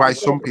which is why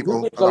some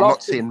people, I'm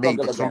not saying me,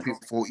 but some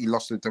people thought he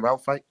lost the Darrell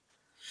fight.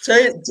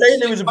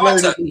 Taylor was a blow.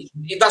 That's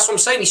what I'm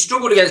saying. He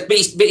struggled against, but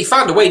he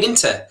found a way,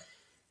 didn't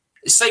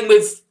he? Same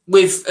with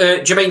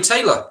Jermaine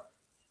Taylor.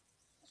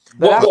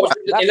 What was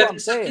it, 11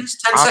 seconds,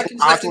 10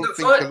 seconds left in that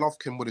fight? I don't think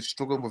Golovkin would have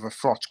struggled with a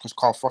Froch because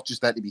Carl Froch is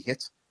there to be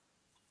hit.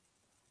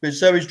 But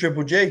so is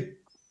Triple G.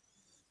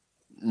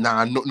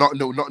 Nah, not in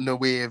the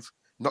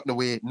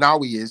way now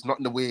he is, not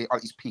in the way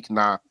at his peak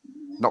now.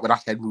 Not with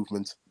that head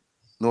movement.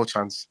 No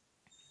chance.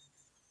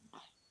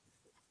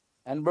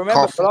 And remember,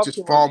 Carl Froch is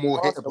far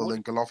more hittable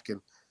than Golovkin.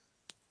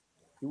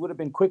 He would have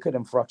been quicker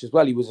than Froch as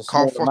well. He was a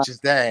Carl Froch is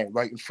there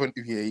right in front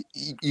of you.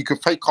 You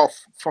could fight Carl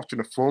Froch in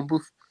a phone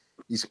booth.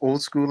 He's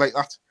old school like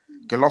that.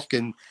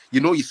 Golovkin, you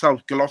know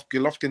yourself,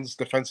 Golovkin's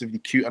defensively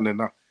cuter than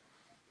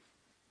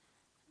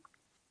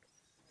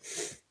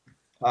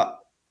that.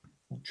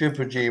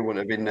 Triple G wouldn't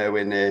have been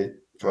nowhere near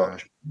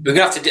Froch. We're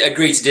going to have to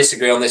agree to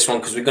disagree on this one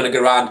because we're going to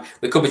go around.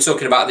 We could be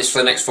talking about this for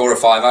the next 4 or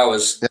 5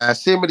 hours. Yeah,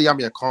 same with the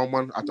Amir Khan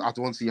one. I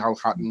don't see how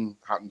Hatton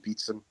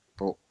beats him,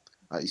 but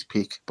at his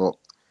peak. But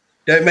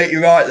Don't make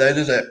you right, though,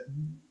 does it?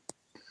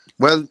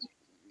 well,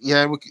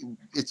 yeah, Don't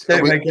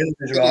make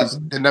anything right.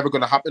 They're never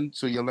going to happen,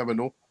 so you'll never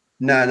know.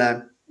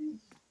 No.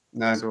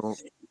 So,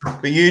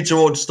 But you two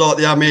ought to start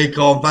the Amir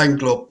Khan fan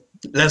club.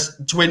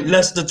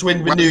 Leicester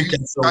twin with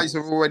Newcastle. You guys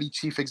are already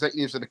chief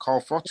executives of the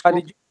Carl Froch Why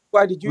club.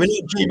 did you? We're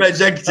not chief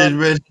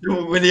executives.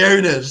 We're the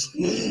owners.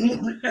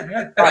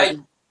 Right.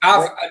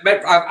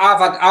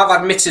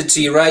 I've admitted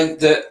to you, Ray,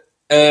 that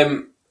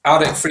I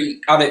don't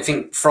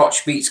think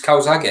Froch beats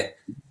Calzaghe.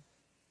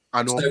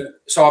 I know.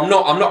 So I'm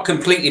not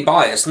completely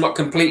biased. I'm not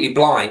completely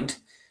blind.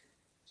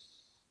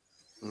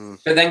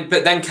 But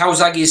then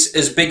Calzaghe is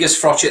as big as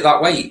Froch at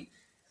that weight,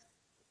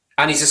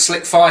 and he's a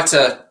slick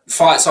fighter.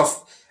 Fights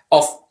off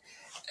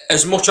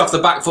as much off the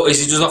back foot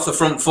as he does off the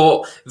front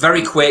foot.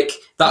 Very quick.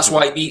 That's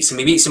why he beats him.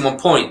 He beats him on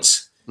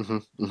points.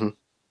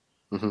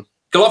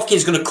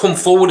 Golovkin's going to come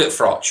forward at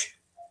Froch,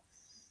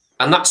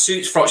 and that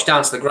suits Froch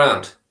down to the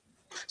ground.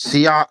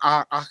 See,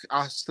 I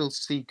still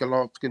see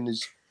Golovkin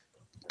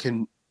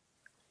can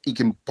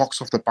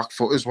box off the back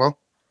foot as well.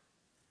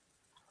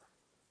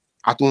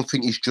 I don't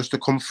think he's just a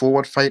come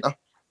forward fighter.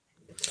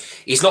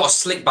 He's not a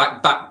slick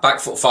back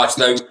foot fighter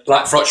though,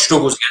 like Froch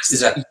struggles against,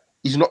 is it?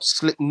 He's not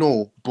slick,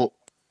 no, but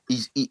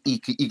he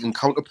can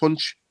counter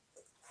punch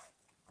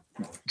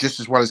just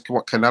as well as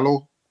what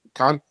Canelo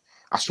can.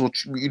 I saw,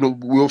 we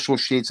also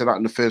shades of that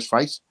in the first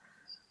fight.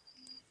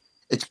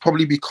 It's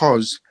probably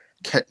because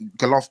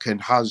Golovkin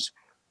has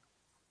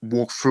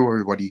walked through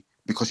everybody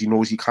because he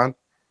knows he can.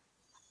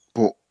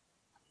 But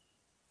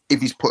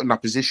if he's put in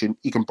that position,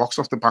 he can box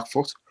off the back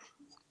foot.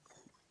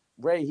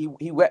 Ray,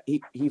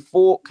 he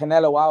fought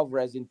Canelo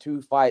Alvarez in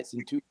 2 fights.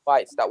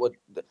 That were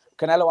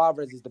Canelo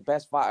Alvarez is the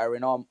best fighter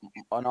in our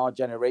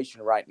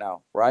generation right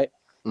now, right?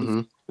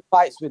 He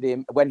fights with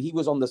him when he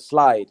was on the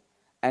slide,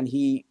 and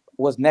he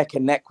was neck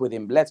and neck with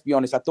him. Let's be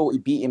honest, I thought he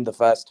beat him the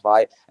first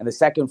fight, and the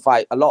second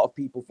fight, a lot of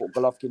people thought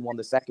Golovkin won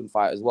the second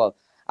fight as well.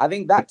 I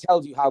think that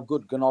tells you how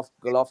good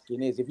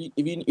Golovkin is. If you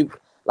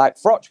like,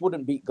 Froch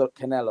wouldn't beat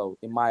Canelo,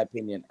 in my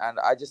opinion, and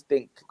I just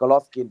think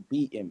Golovkin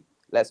beat him.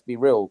 Let's be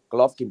real.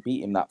 Golovkin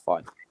beat him that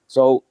fight.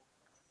 So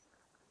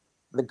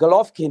the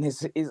Golovkin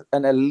is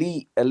an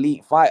elite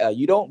fighter.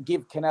 You don't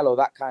give Canelo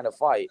that kind of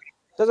fight.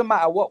 Doesn't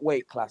matter what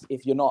weight class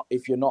if you're not a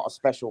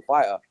special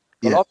fighter.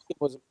 Golovkin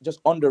was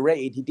just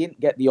underrated. He didn't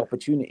get the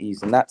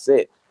opportunities, and that's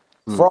it.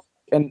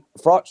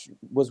 Froch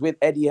was with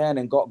Eddie Hearn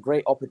and got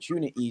great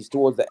opportunities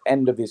towards the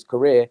end of his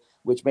career,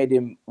 which made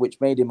him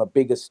a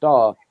bigger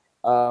star.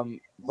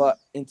 But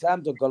in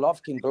terms of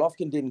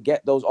Golovkin didn't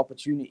get those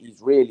opportunities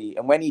really,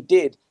 and when he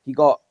did, he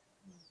got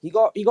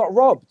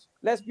robbed.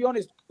 Let's be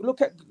honest. Look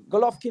at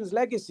Golovkin's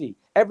legacy.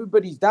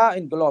 Everybody's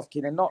doubting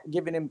Golovkin and not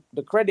giving him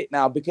the credit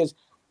now because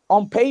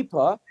on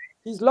paper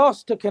he's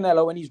lost to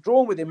Canelo and he's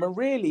drawn with him, and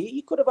really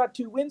he could have had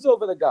 2 wins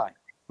over the guy.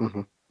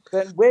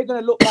 Then we're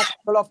going to look back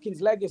at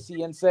Golovkin's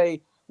legacy and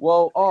say,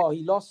 well,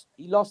 he lost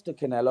to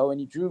Canelo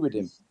and he drew with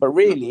him, but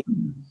really.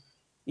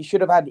 He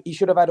should have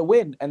had a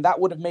win, and that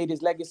would have made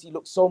his legacy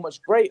look so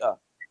much greater.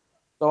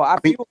 So I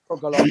feel for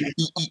Golovkin.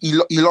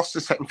 He lost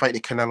the second fight to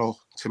Canelo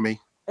to me.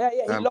 Yeah,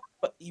 he lost,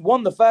 but he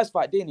won the first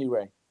fight, didn't he,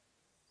 Ray?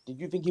 Did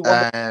you think he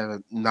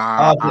won?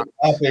 Nah.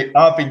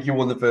 I think you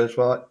won the first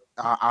fight.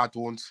 I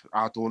don't.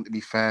 To be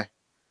fair,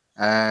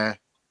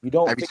 you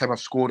don't. Every time I've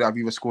scored it, I've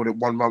either scored it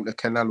 1 round to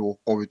Canelo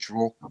or a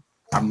draw.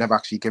 I've never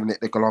actually given it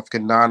to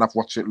Golovkin. Nah, and I've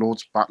watched it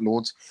loads.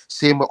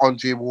 Same with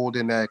Andre Ward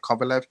and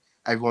Kovalev.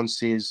 Everyone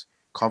says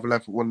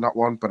Kovalev won that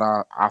one, but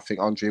I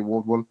think Andre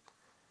Ward won.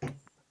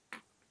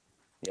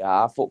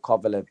 Yeah, I thought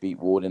Kovalev beat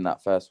Ward in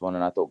that first one,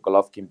 and I thought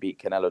Golovkin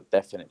beat Canelo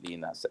definitely in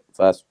that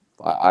first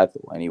fight. I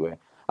thought anyway.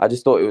 I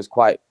just thought it was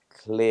quite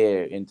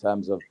clear in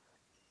terms of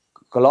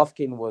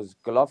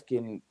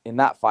Golovkin in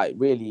that fight.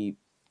 Really,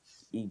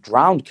 he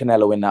drowned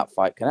Canelo in that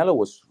fight. Canelo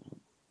was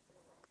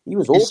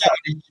awful.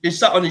 He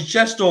sat on his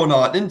chest all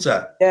night, didn't he?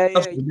 Yeah.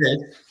 That's what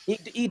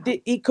he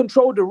did. He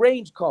controlled the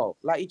range, Carl.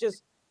 Like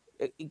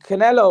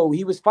Canelo,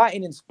 he was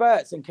fighting in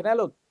spurts, and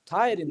Canelo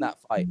tired in that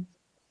fight.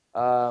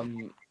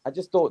 I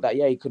just thought that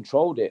he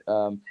controlled it.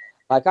 I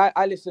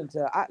listened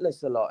to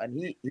Atlas a lot,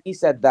 and he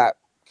said that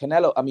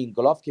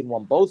Golovkin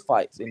won both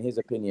fights in his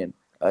opinion.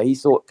 He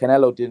thought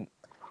Canelo didn't.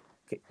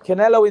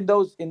 Canelo in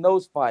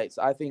those fights,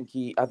 I think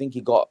he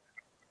got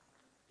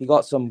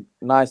some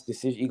nice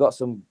decisions. He got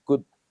some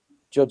good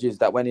judges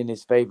that went in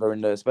his favor,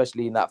 and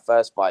especially in that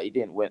first fight, he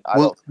didn't win.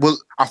 I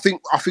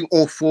think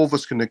all 4 of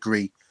us can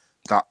agree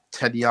that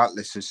Teddy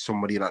Atlas is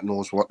somebody that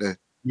knows what he's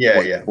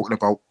talking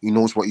about. He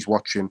knows what he's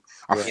watching.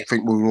 I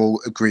think we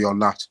all agree on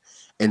that.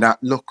 And that,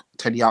 look,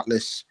 Teddy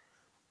Atlas,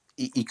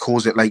 he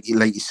calls it like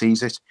he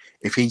sees it.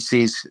 If he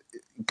sees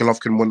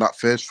Golovkin won that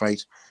first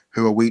fight,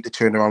 who are we to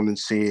turn around and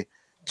say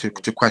to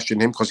question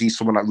him, because he's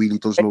someone that really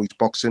does know his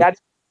boxing.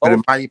 But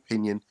in my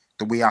opinion,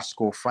 the way I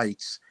score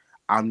fights,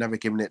 I'm never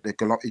giving it to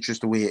Golovkin. It's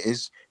just the way it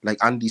is. Like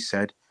Andy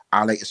said,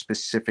 I like a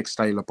specific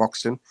style of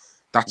boxing.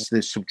 that's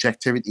the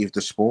subjectivity of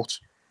the sport.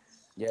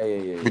 Yeah.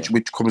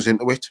 Which comes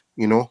into it,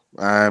 you know.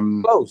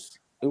 Close.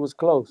 It was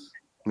close.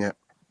 Yeah.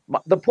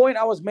 But the point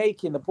I was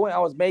making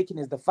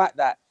is the fact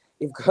that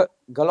if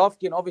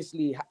Golovkin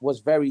obviously was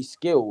very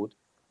skilled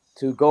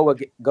to go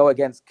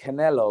against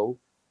Canelo,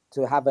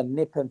 to have a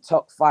nip and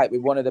tuck fight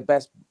with one of the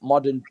best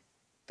modern,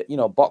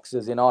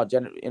 boxers in our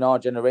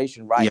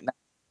generation right now,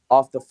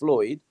 after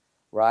Floyd,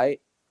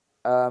 right?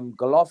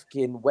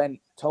 Golovkin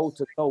went toe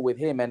to toe with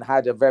him and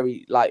had a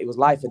very, it was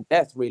life and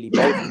death, really,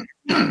 both.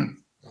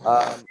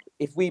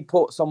 If we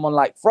put someone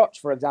like Froch,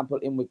 for example,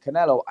 in with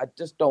Canelo, I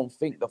just don't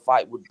think the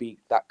fight would be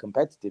that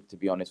competitive, to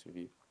be honest with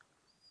you.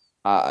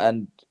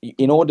 And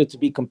in order to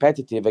be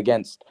competitive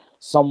against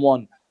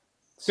someone,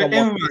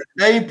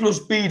 A plus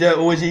B don't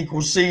always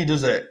equal C,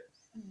 does it?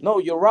 No,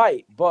 you're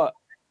right. But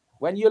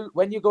when you're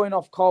going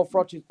off Carl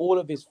Froch's all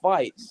of his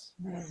fights,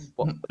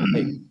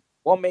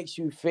 what makes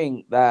you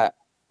think that?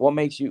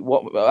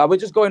 We're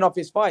just going off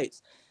his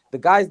fights. The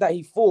guys that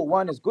he fought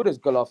weren't as good as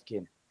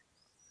Golovkin,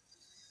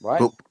 right?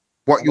 But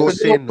what you're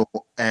saying,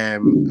 though,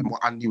 and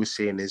what Andy was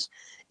saying is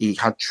he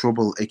had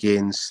trouble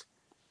against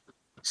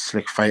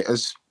slick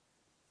fighters.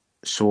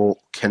 So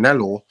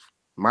Canelo,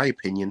 in my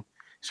opinion,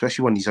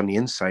 especially when he's on the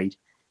inside,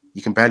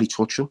 you can barely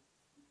touch him.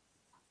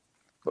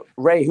 But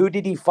Ray, who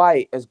did he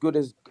fight as good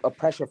as a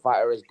pressure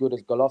fighter, as good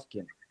as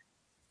Golovkin?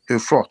 Who,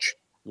 Froch?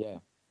 Yeah.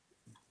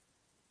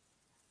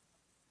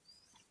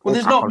 Well,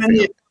 there's not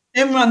many.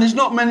 Imran, there's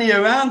not many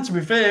around, to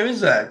be fair, is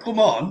there? Come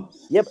on.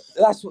 Yeah,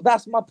 but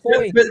that's my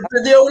point. But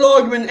the whole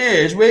argument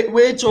is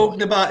we're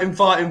talking about him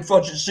fighting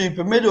Froch at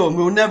super middle, and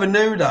we'll never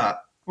know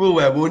that, will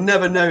we? We'll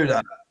never know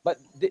that. But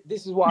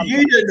this is what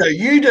you don't know.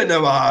 You don't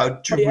know how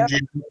Triple G.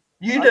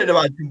 You don't know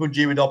how Triple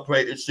G would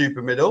operate at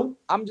super middle.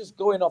 I'm just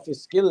going off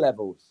his skill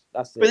levels.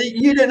 That's it. But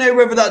you don't know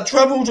whether that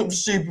travels up to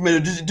super middle.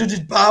 Does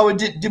his power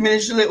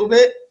diminish a little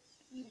bit?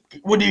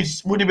 Would he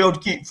be able to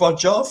keep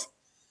Froch off?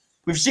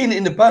 We've seen it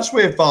in the past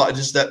where fighters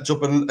have stepped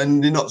up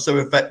and they're not so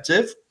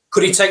effective.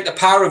 Could he take the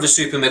power of a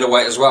super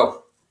middleweight as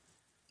well?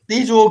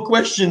 These are all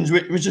questions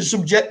which are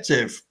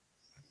subjective,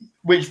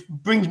 which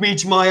brings me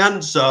to my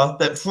answer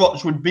that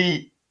Froch would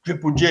beat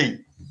Triple G.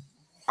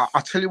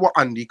 I'll tell you what,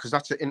 Andy, because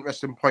that's an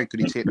interesting point.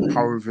 Could he take the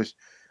power of his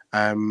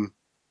a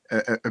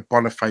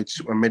bona fide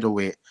super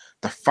middleweight?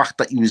 The fact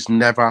that he was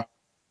never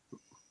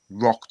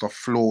rocked or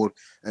floored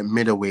at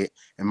middleweight,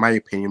 in my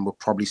opinion, would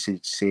probably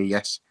say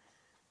yes.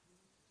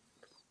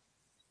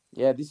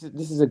 Yeah, this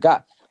is a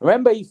guy.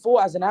 Remember, he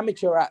fought as an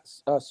amateur at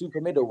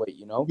super middleweight.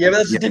 You know. Yeah, but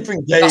that's a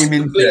different game. That's a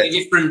completely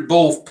different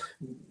ball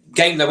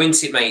game, though,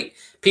 isn't it, mate?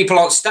 People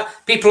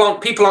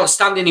aren't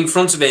standing in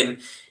front of him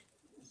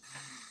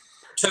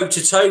toe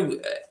to toe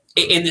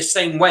in the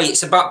same way.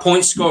 It's about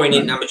point scoring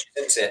in amateurs,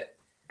 isn't it?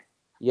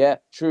 Yeah,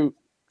 true.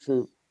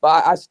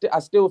 But I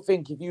still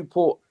think if you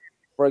put,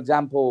 for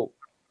example,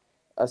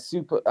 a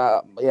super,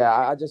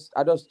 I just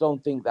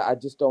don't think that.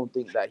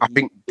 I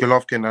think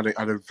Golovkin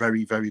had a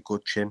very, very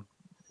good chin,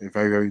 a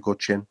very, very good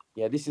chin.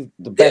 Yeah, this is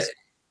the best.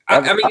 I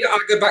mean, I'll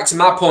go back to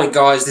my point,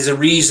 guys. There's a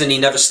reason he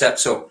never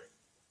stepped up.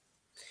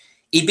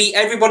 He beat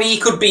everybody he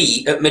could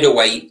beat at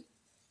middleweight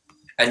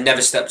and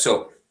never stepped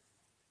up.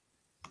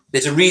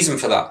 There's a reason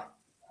for that.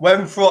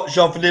 When Froch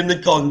offered him the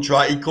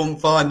contract, he couldn't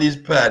find his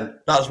pen.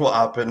 That's what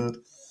happened.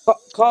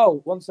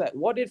 Carl, one sec.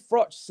 What did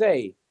Froch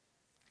say?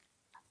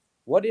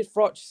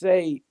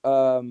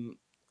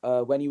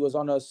 When he was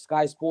on a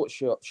Sky Sports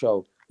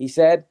show? He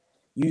said,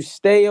 "You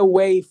stay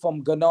away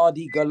from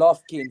Gennady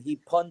Golovkin. He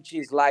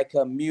punches like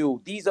a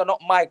mule." These are not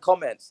my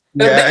comments.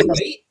 Yeah,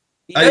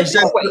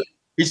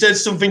 he said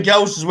something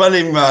else as well,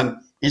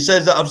 Imran. He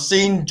says that I've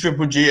seen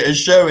Triple G at a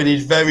show and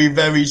he's very,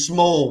 very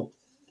small.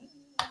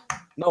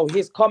 No,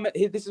 his comment.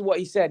 This is what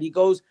he said. He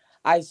goes,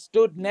 he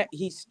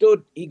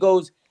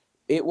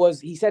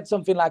said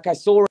something like, "I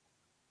saw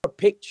a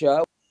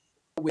picture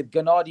with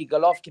Gennady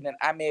Golovkin and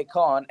Amir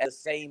Khan at the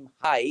same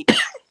height,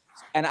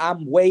 and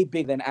I'm way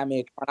bigger than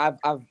Amir Khan.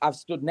 I've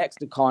stood next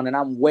to Khan, and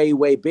I'm way,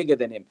 way bigger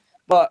than him."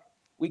 But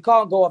we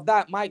can't go off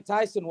that. Mike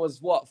Tyson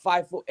was what,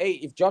 5'8".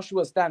 If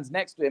Joshua stands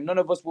next to him, none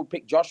of us will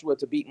pick Joshua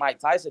to beat Mike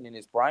Tyson in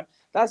his prime.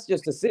 That's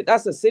just a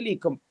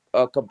silly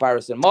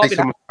comparison. Marvin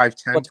Hagler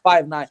was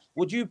 5'9".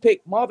 Would you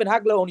pick Marvin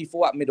Hagler? Only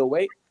fought at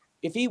middleweight.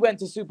 If he went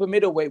to super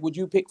middleweight, would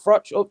you pick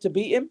Froch up to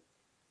beat him?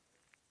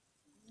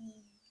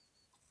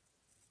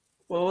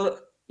 Well,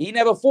 he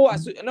never fought.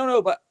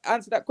 But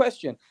answer that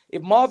question.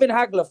 If Marvin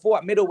Hagler fought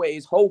at middleweight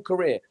his whole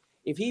career,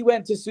 if he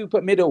went to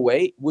super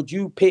middleweight, would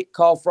you pick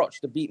Carl Froch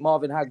to beat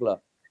Marvin Hagler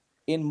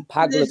in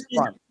Hagler's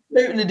prime?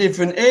 Totally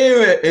different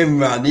era,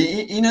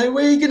 Imran. You know,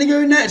 where are you going to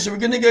go next? Are we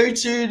going to go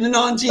to the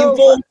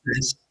 1940s?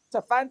 It's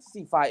a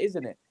fantasy fight,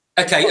 isn't it?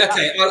 Okay.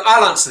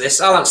 I'll answer this.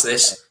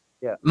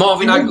 Yeah.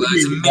 Marvin Hagler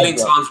is a million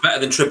times better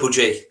than Triple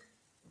G.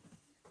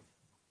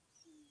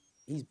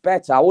 He's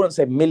better. I wouldn't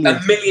say million. A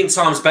million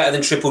times better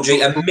than Triple G.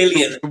 A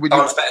million times better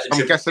than Triple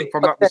G. I'm guessing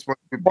from that response,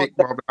 we pick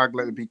Marvin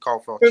Hagler to beat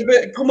Carl Froch.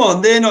 But come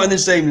on, they're not in the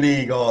same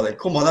league, are they?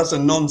 Come on, that's a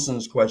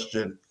nonsense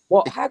question.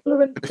 What,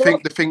 Hagler and the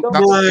thing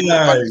that's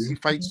fantasy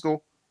fights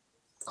though.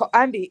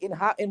 Andy, in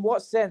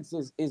what sense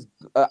is in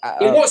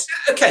what?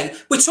 Okay,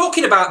 we're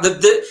talking about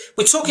the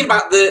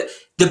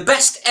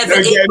best ever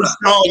Don't get him era.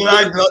 started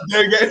on Agler.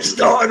 Don't get him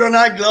started on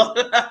Agler.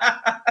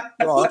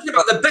 We're talking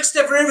about the best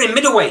ever era in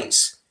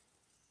middleweights.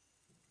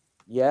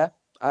 Yeah,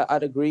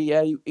 I'd agree.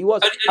 Yeah, he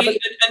was.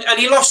 And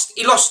he lost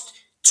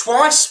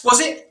twice, was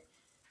it?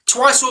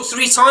 Twice or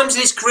three times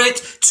in his career.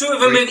 Two of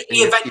them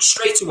he avenged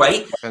straight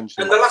away, and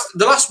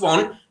the last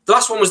one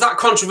was that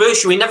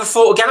controversial. He never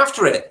fought again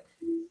after it.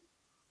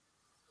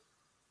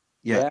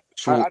 Yeah.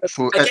 So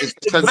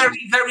against the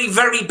very, very,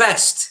 very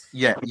best.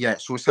 Yeah.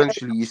 So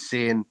essentially, you're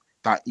saying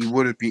that he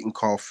would have beaten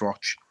Carl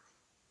Froch,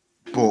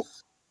 but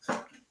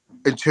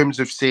in terms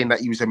of saying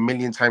that he was a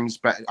million times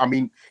better, I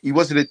mean, he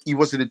was in a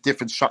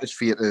different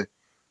stratosphere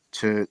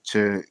to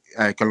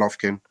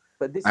Golovkin.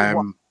 But this is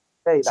what.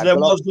 So there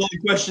was all the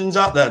questions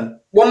up then.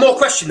 One more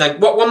question then.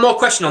 One more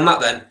question on that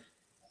then.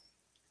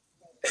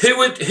 Who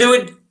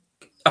would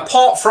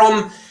apart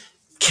from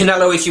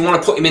Canelo, if you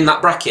want to put him in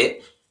that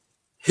bracket,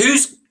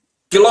 who's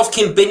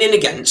Golovkin been in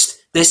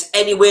against that's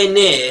anywhere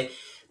near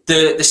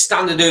the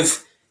standard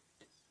of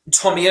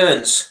Tommy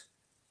Earns,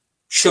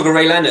 Sugar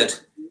Ray Leonard?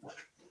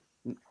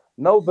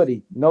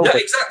 Nobody. No,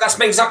 that's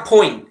my exact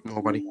point.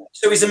 Nobody.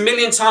 So he's a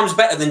million times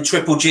better than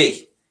Triple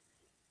G.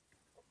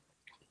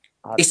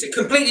 It's a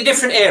completely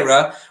different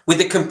era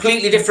with a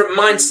completely different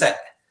mindset.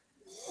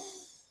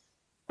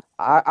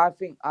 I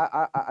think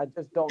I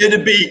just don't. He'd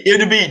have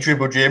beat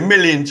Triple G a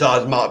million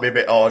times. Might be a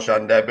bit harsh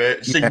on there,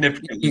 but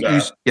significantly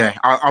better.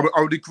 I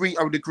would agree.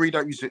 I would agree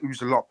that he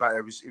was a lot better.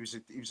 It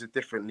was a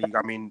different league.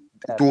 I mean,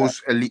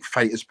 those elite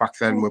fighters back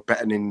then were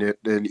better than the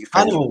elite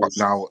fighters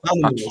now.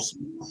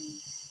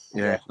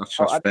 That's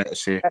fair to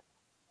say.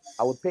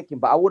 I would pick him,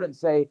 but I wouldn't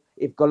say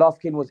if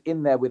Golovkin was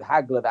in there with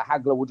Hagler, that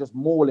Hagler would just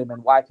maul him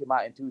and wipe him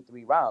out in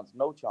 2-3 rounds.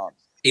 No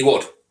chance. He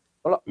would.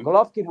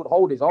 Golovkin would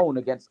hold his own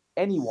against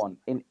anyone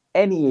in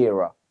any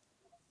era.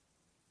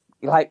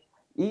 Like,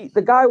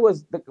 the guy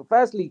was...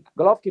 Firstly,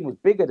 Golovkin was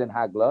bigger than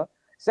Hagler.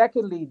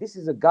 Secondly, this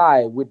is a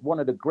guy with one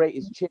of the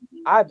greatest chins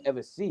I've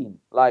ever seen.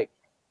 Like,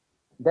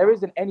 there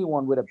isn't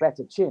anyone with a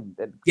better chin.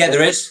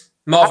 There is.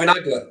 Marvin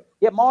Hagler.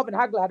 Yeah, Marvin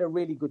Hagler had a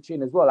really good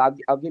chin as well.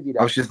 I'll give you that.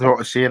 I was just about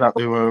to say that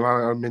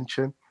I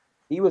mentioned.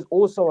 He was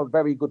also a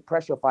very good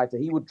pressure fighter.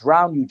 He would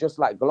drown you just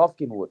like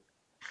Golovkin would.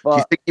 But do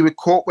you think he would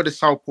cope with the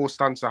southpaw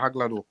stance of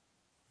Hagler though?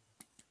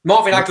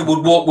 Marvin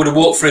Hagler would have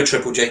walked through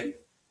Triple G.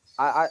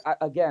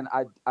 Again,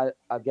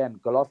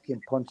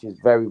 Golovkin punches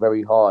very,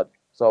 very hard.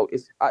 So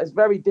it's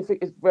very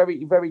difficult. It's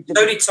very, very difficult.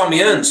 So did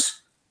Tommy Earns.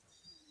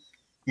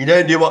 You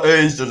don't do what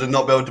Earns does and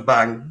not be able to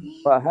bang.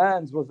 But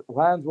Hearns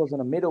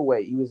wasn't a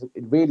middleweight. He was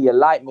really a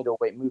light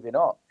middleweight moving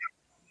up.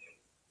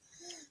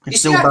 You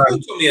see how tall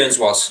Tommy Earns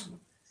was?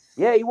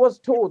 Yeah, he was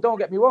tall. Don't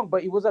get me wrong,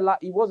 but he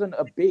wasn't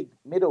a big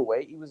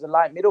middleweight. He was a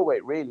light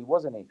middleweight, really,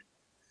 wasn't he?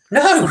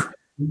 No,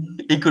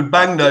 he could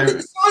bang though.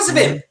 The size of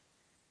him.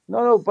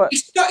 No, but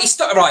he's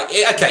not right.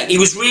 Okay, he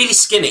was really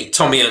skinny,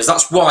 Tommy Earns.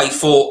 That's why he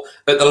fought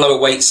at the lower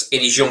weights in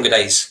his younger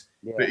days.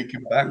 Yeah. But he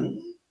could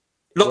bang.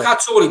 Look how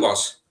tall he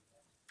was.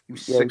 He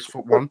was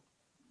 6'1".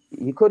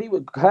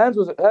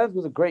 Hearns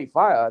was a great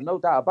fighter, no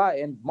doubt about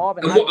it. And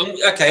Marvin.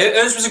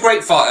 Earns was a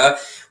great fighter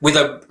with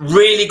a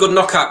really good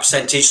knockout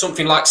percentage,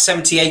 something like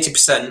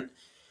 70-80%.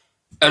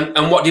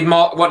 And what did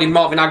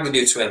Marvin Hagler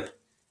do to him?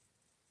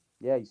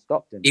 Yeah, he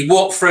stopped him. He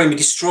walked through him. He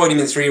destroyed him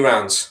in 3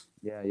 rounds.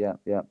 Yeah.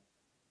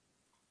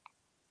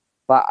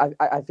 But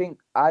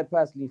I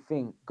personally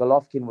think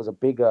Golovkin was a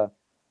bigger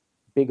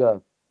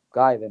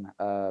guy than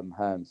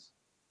Hearns.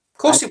 Of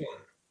course he was.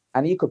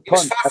 And he could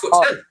punch. He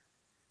was 5'10".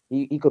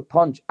 He could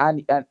punch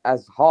and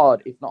as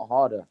hard, if not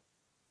harder.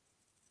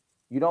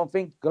 You don't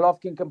think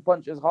Golovkin can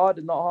punch as hard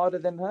and not harder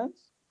than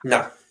Hearns?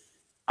 No.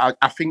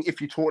 I think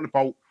if you're talking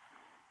about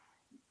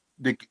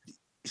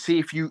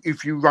if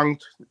you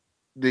ranked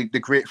the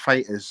great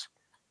fighters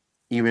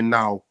even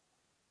now,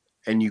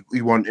 and you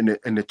want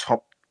in the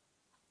top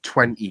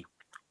 20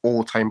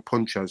 all-time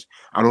punchers,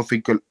 I don't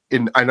think and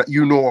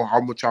you know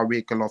how much I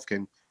rate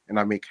Golovkin and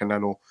I make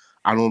Canelo.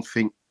 I don't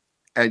think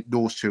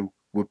those two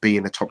would be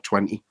in the top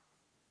 20.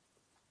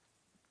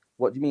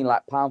 What do you mean,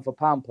 like pound for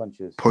pound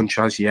punchers?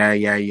 Punchers, yeah.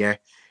 You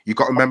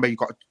got to remember, you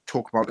got to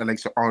talk about the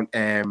likes of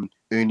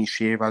Ernie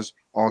Shavers,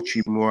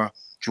 Archie Moore,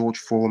 George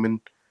Foreman,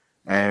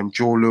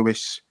 Joe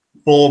Louis,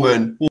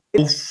 Foreman,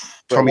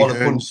 Tommy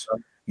Hearns.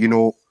 You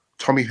know,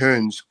 Tommy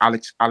Hearns,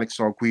 Alex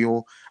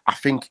Arguello. I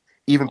think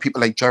even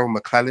people like Gerald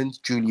McClellan,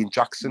 Julian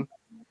Jackson.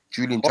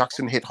 Julian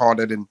Jackson hit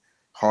harder than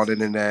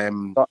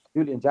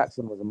Julian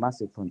Jackson was a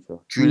massive puncher.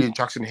 Julian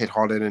Jackson hit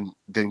harder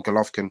than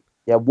Golovkin.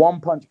 Yeah, one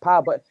punch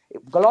power. But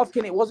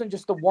Golovkin, it wasn't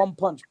just the one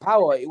punch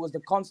power; it was the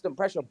constant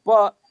pressure.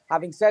 But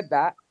having said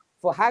that,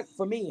 for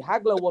me,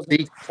 Hagler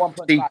wasn't one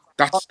punch power.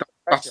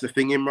 That's the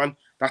thing, Imran.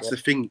 That's the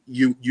thing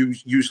you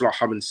lot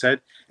haven't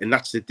said, and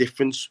that's the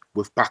difference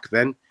with back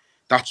then.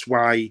 That's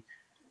why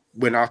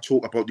when I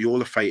talk about the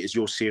older fighters,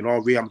 you're saying,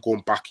 "Oh, Ray, I'm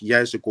going back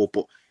years ago,"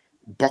 but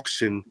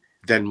boxing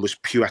then was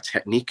pure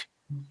technique.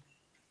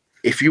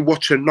 If you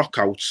watch the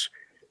knockouts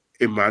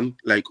Imran,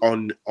 like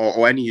on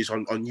or any is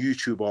on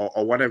YouTube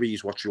or whatever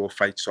he's watching your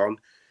fights on,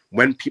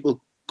 when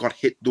people got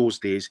hit those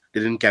days, they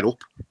didn't get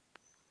up.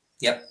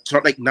 Yep. It's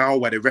not like now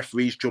where the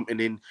referee's jumping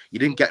in. You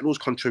didn't get those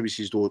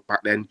controversies though back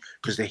then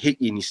because they hit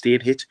you and you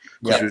stayed hit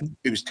because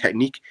it was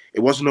technique.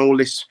 It wasn't all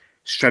this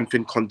strength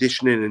and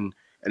conditioning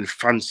and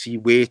fancy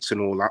weights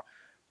and all that.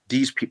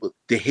 These people,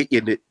 they hit you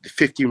in the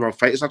 15-round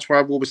fighters. That's why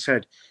I've always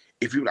said,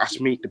 if you would ask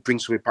me to bring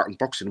something back in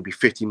boxing, it'd be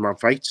 15-round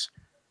fights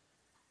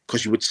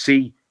because you would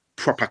see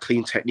proper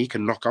clean technique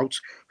and knockouts.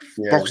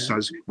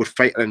 Boxers would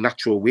fight at a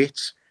natural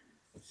weights.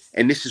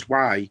 And this is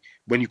why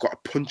when you've got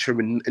a puncher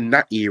in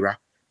that era,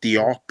 they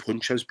are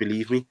punchers,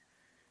 believe me.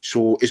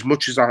 So as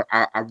much as I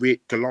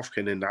rate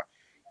Golovkin in that,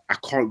 I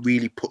can't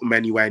really put him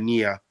anywhere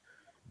near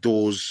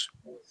those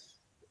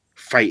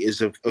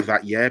fighters of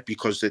that year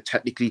because they're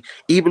technically,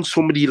 even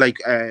somebody like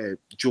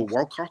Joe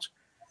Walcott,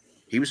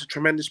 he was a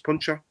tremendous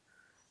puncher.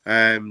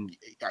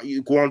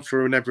 You go on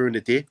for another in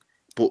a day,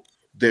 but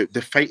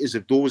the fighters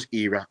of those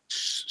era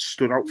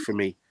stood out for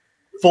me.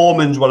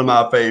 Foreman's one of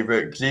my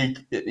favourites. He,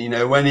 you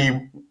know,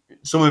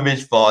 some of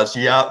his fights,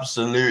 he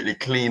absolutely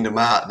cleaned them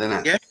out,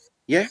 didn't he?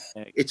 Yeah.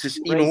 It's just,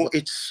 you know,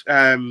 it's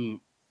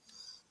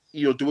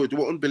you know, they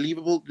were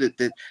unbelievable.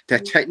 Their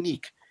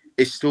technique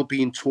is still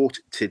being taught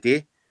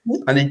today.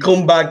 And he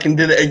come back and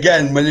did it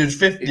again when he was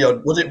 50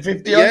 odd. Was it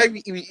 50 odd? Yeah,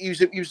 he was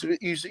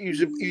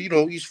you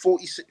know, he's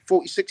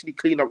 46 and he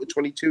cleaned out a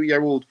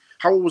 22-year-old.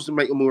 How old was the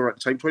Michael Moore at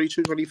the time?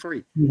 22,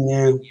 23?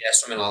 Yeah,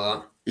 something like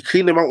that. He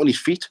cleaned him out on his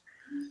feet.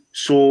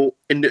 So,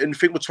 and the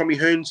thing with Tommy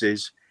Hearns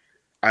is,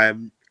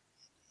 when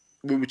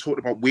we talked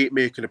about weight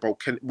making,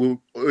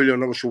 earlier on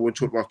the show, we were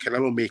talking about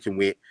Canelo making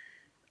weight.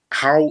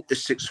 How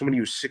somebody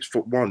who's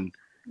 6'1"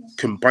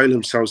 can boil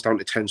themselves down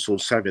to 10 stone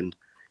 7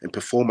 and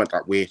perform at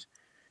that weight,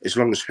 as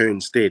long as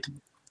Hearns did.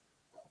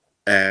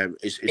 And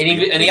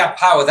he had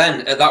power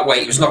then at that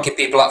weight. He was knocking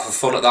people out for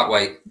fun at that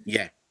weight.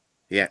 Yeah.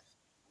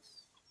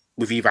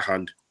 With either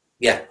hand.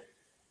 Yeah.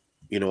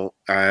 You know,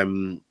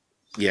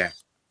 yeah.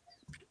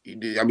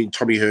 I mean,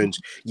 Tommy Hearns,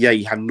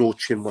 he had no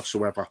chin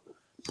whatsoever,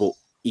 but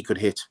he could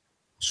hit.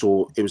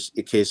 So it was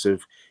a case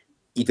of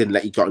he didn't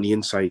let you get on the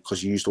inside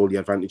because he used all the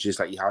advantages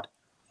that he had.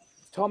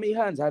 Tommy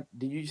Hearns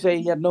did you say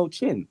he had no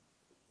chin?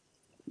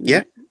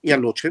 Yeah, he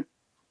had no chin.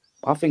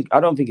 I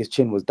don't think his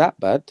chin was that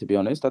bad, to be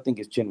honest. I think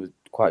his chin was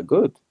quite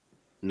good.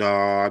 No,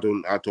 I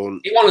don't.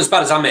 He wasn't as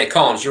bad as Amir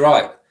Khan's, you're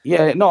right.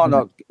 Yeah,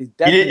 no. He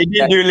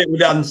didn't do little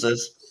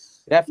dances.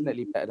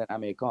 Definitely better than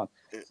Amir Khan.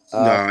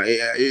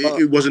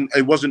 It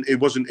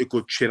wasn't a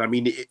good chin. I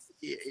mean,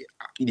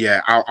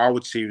 I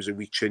would say it was a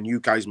weak chin. You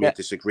guys may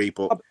disagree,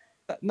 but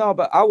no,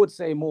 but I would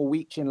say more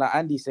weak chin, like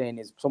Andy's saying,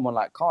 is someone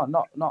like Khan,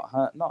 not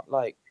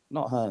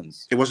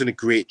Hearns. It wasn't a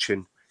great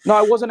chin.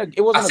 No, it wasn't. I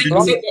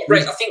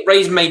think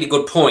Ray's made a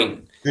good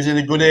point. He was in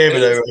a good era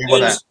though.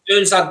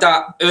 Hearns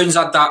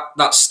had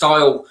that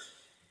style.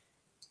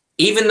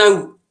 Even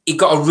though he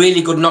got a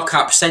really good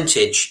knockout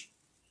percentage,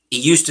 he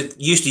used to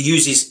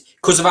use his,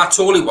 because of how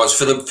tall he was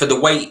for the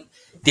weight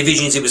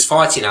divisions he was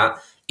fighting at.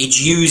 He'd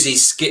use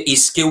his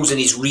skills and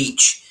his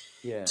reach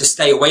to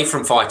stay away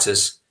from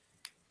fighters.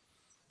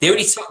 The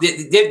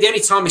only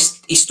time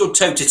he stood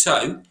toe to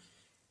toe,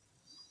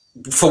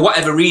 for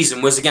whatever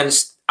reason, was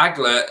against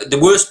Hagler, the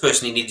worst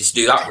person he needed to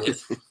do that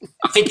with.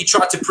 I think he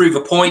tried to prove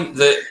a point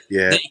that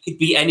he could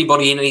beat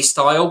anybody in any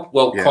style.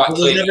 Well, quite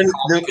clearly.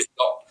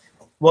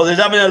 Well, there's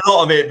having a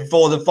lot of it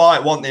before the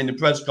fight, wasn't there, in the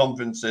press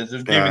conferences.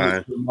 There's giving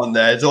it on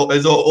there. It's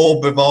all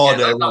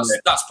bravado.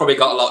 That's probably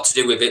got a lot to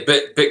do with it.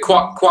 But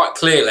quite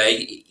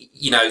clearly,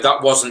 you know,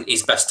 that wasn't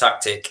his best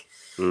tactic.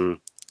 You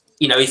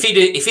know, if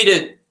he'd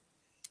have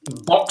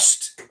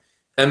boxed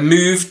and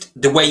moved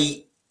the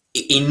way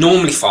he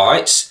normally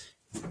fights,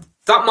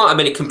 that might have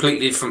been a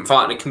completely different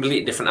fight and a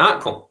completely different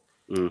outcome.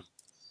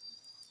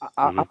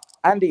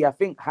 Andy, I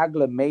think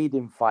Hagler made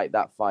him fight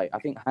that fight. I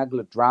think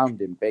Hagler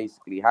drowned him,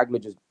 basically.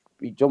 Hagler just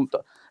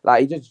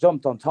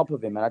jumped on top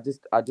of him, and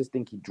I just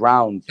think he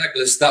drowned.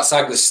 That's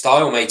Hagler's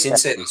style, mate,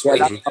 isn't it? That's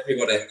what he did,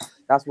 everybody.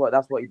 That's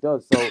what he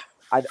does. So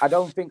I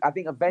think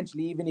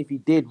eventually, even if he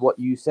did what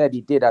you said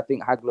he did, I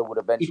think Hagler would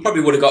eventually. He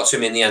probably would have got to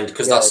him in the end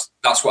because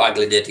that's what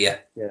Hagler did. Yeah.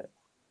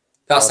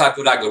 That's how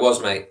good Hagler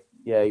was, mate.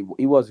 Yeah,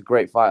 he was a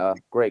great fighter.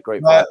 Great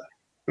fighter.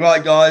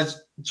 Right,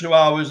 guys. 2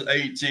 hours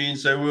 18.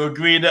 So we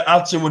agreed that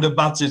Atten would have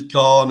batted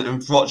Khan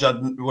and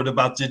Froch would have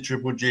batted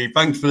Triple G.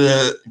 Thanks for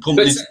the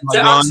company. Just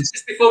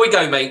before we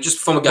go, mate, to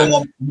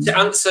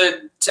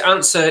answer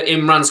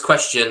Imran's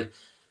question,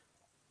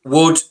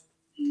 would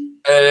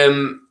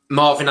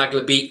Marvin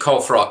Hagler beat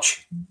Carl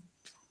Froch?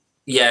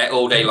 Yeah,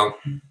 all day long.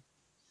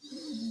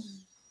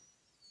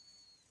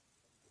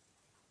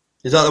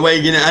 Is that the way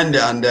you're going to end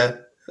it, Andy?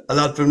 A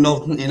lad from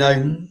Northern, you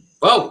know?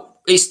 Well,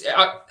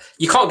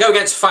 you can't go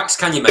against facts,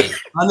 can you, mate?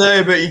 I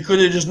know, but you could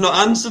have just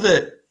not answered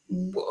it.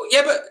 Well,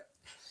 yeah, but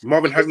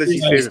Marvin Hagler's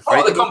his favourite part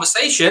fighter. of the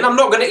conversation. I'm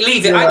not going to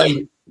leave it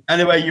hanging.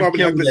 Anyway, you've Marvin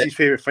killed Hagler's it. his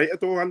favourite fighter,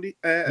 though, Andy.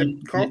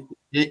 Carl?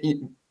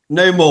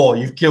 No more.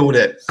 You've killed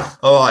it.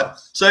 All right.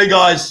 So,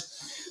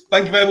 guys,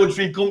 Thank you very much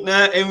for your company.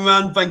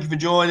 Imran, thank you for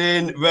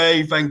joining.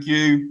 Ray, thank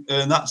you.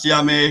 That's the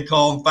Amir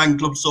Khan fan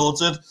club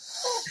sorted.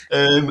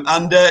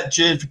 And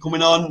cheers for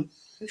coming on.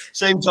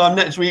 Same time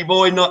next week,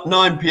 boy, not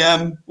 9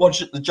 p.m.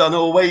 Watch the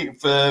channel.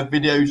 Wait for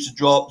videos to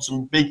drop.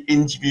 Some big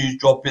interviews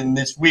dropping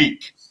this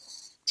week.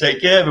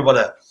 Take care,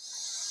 everybody.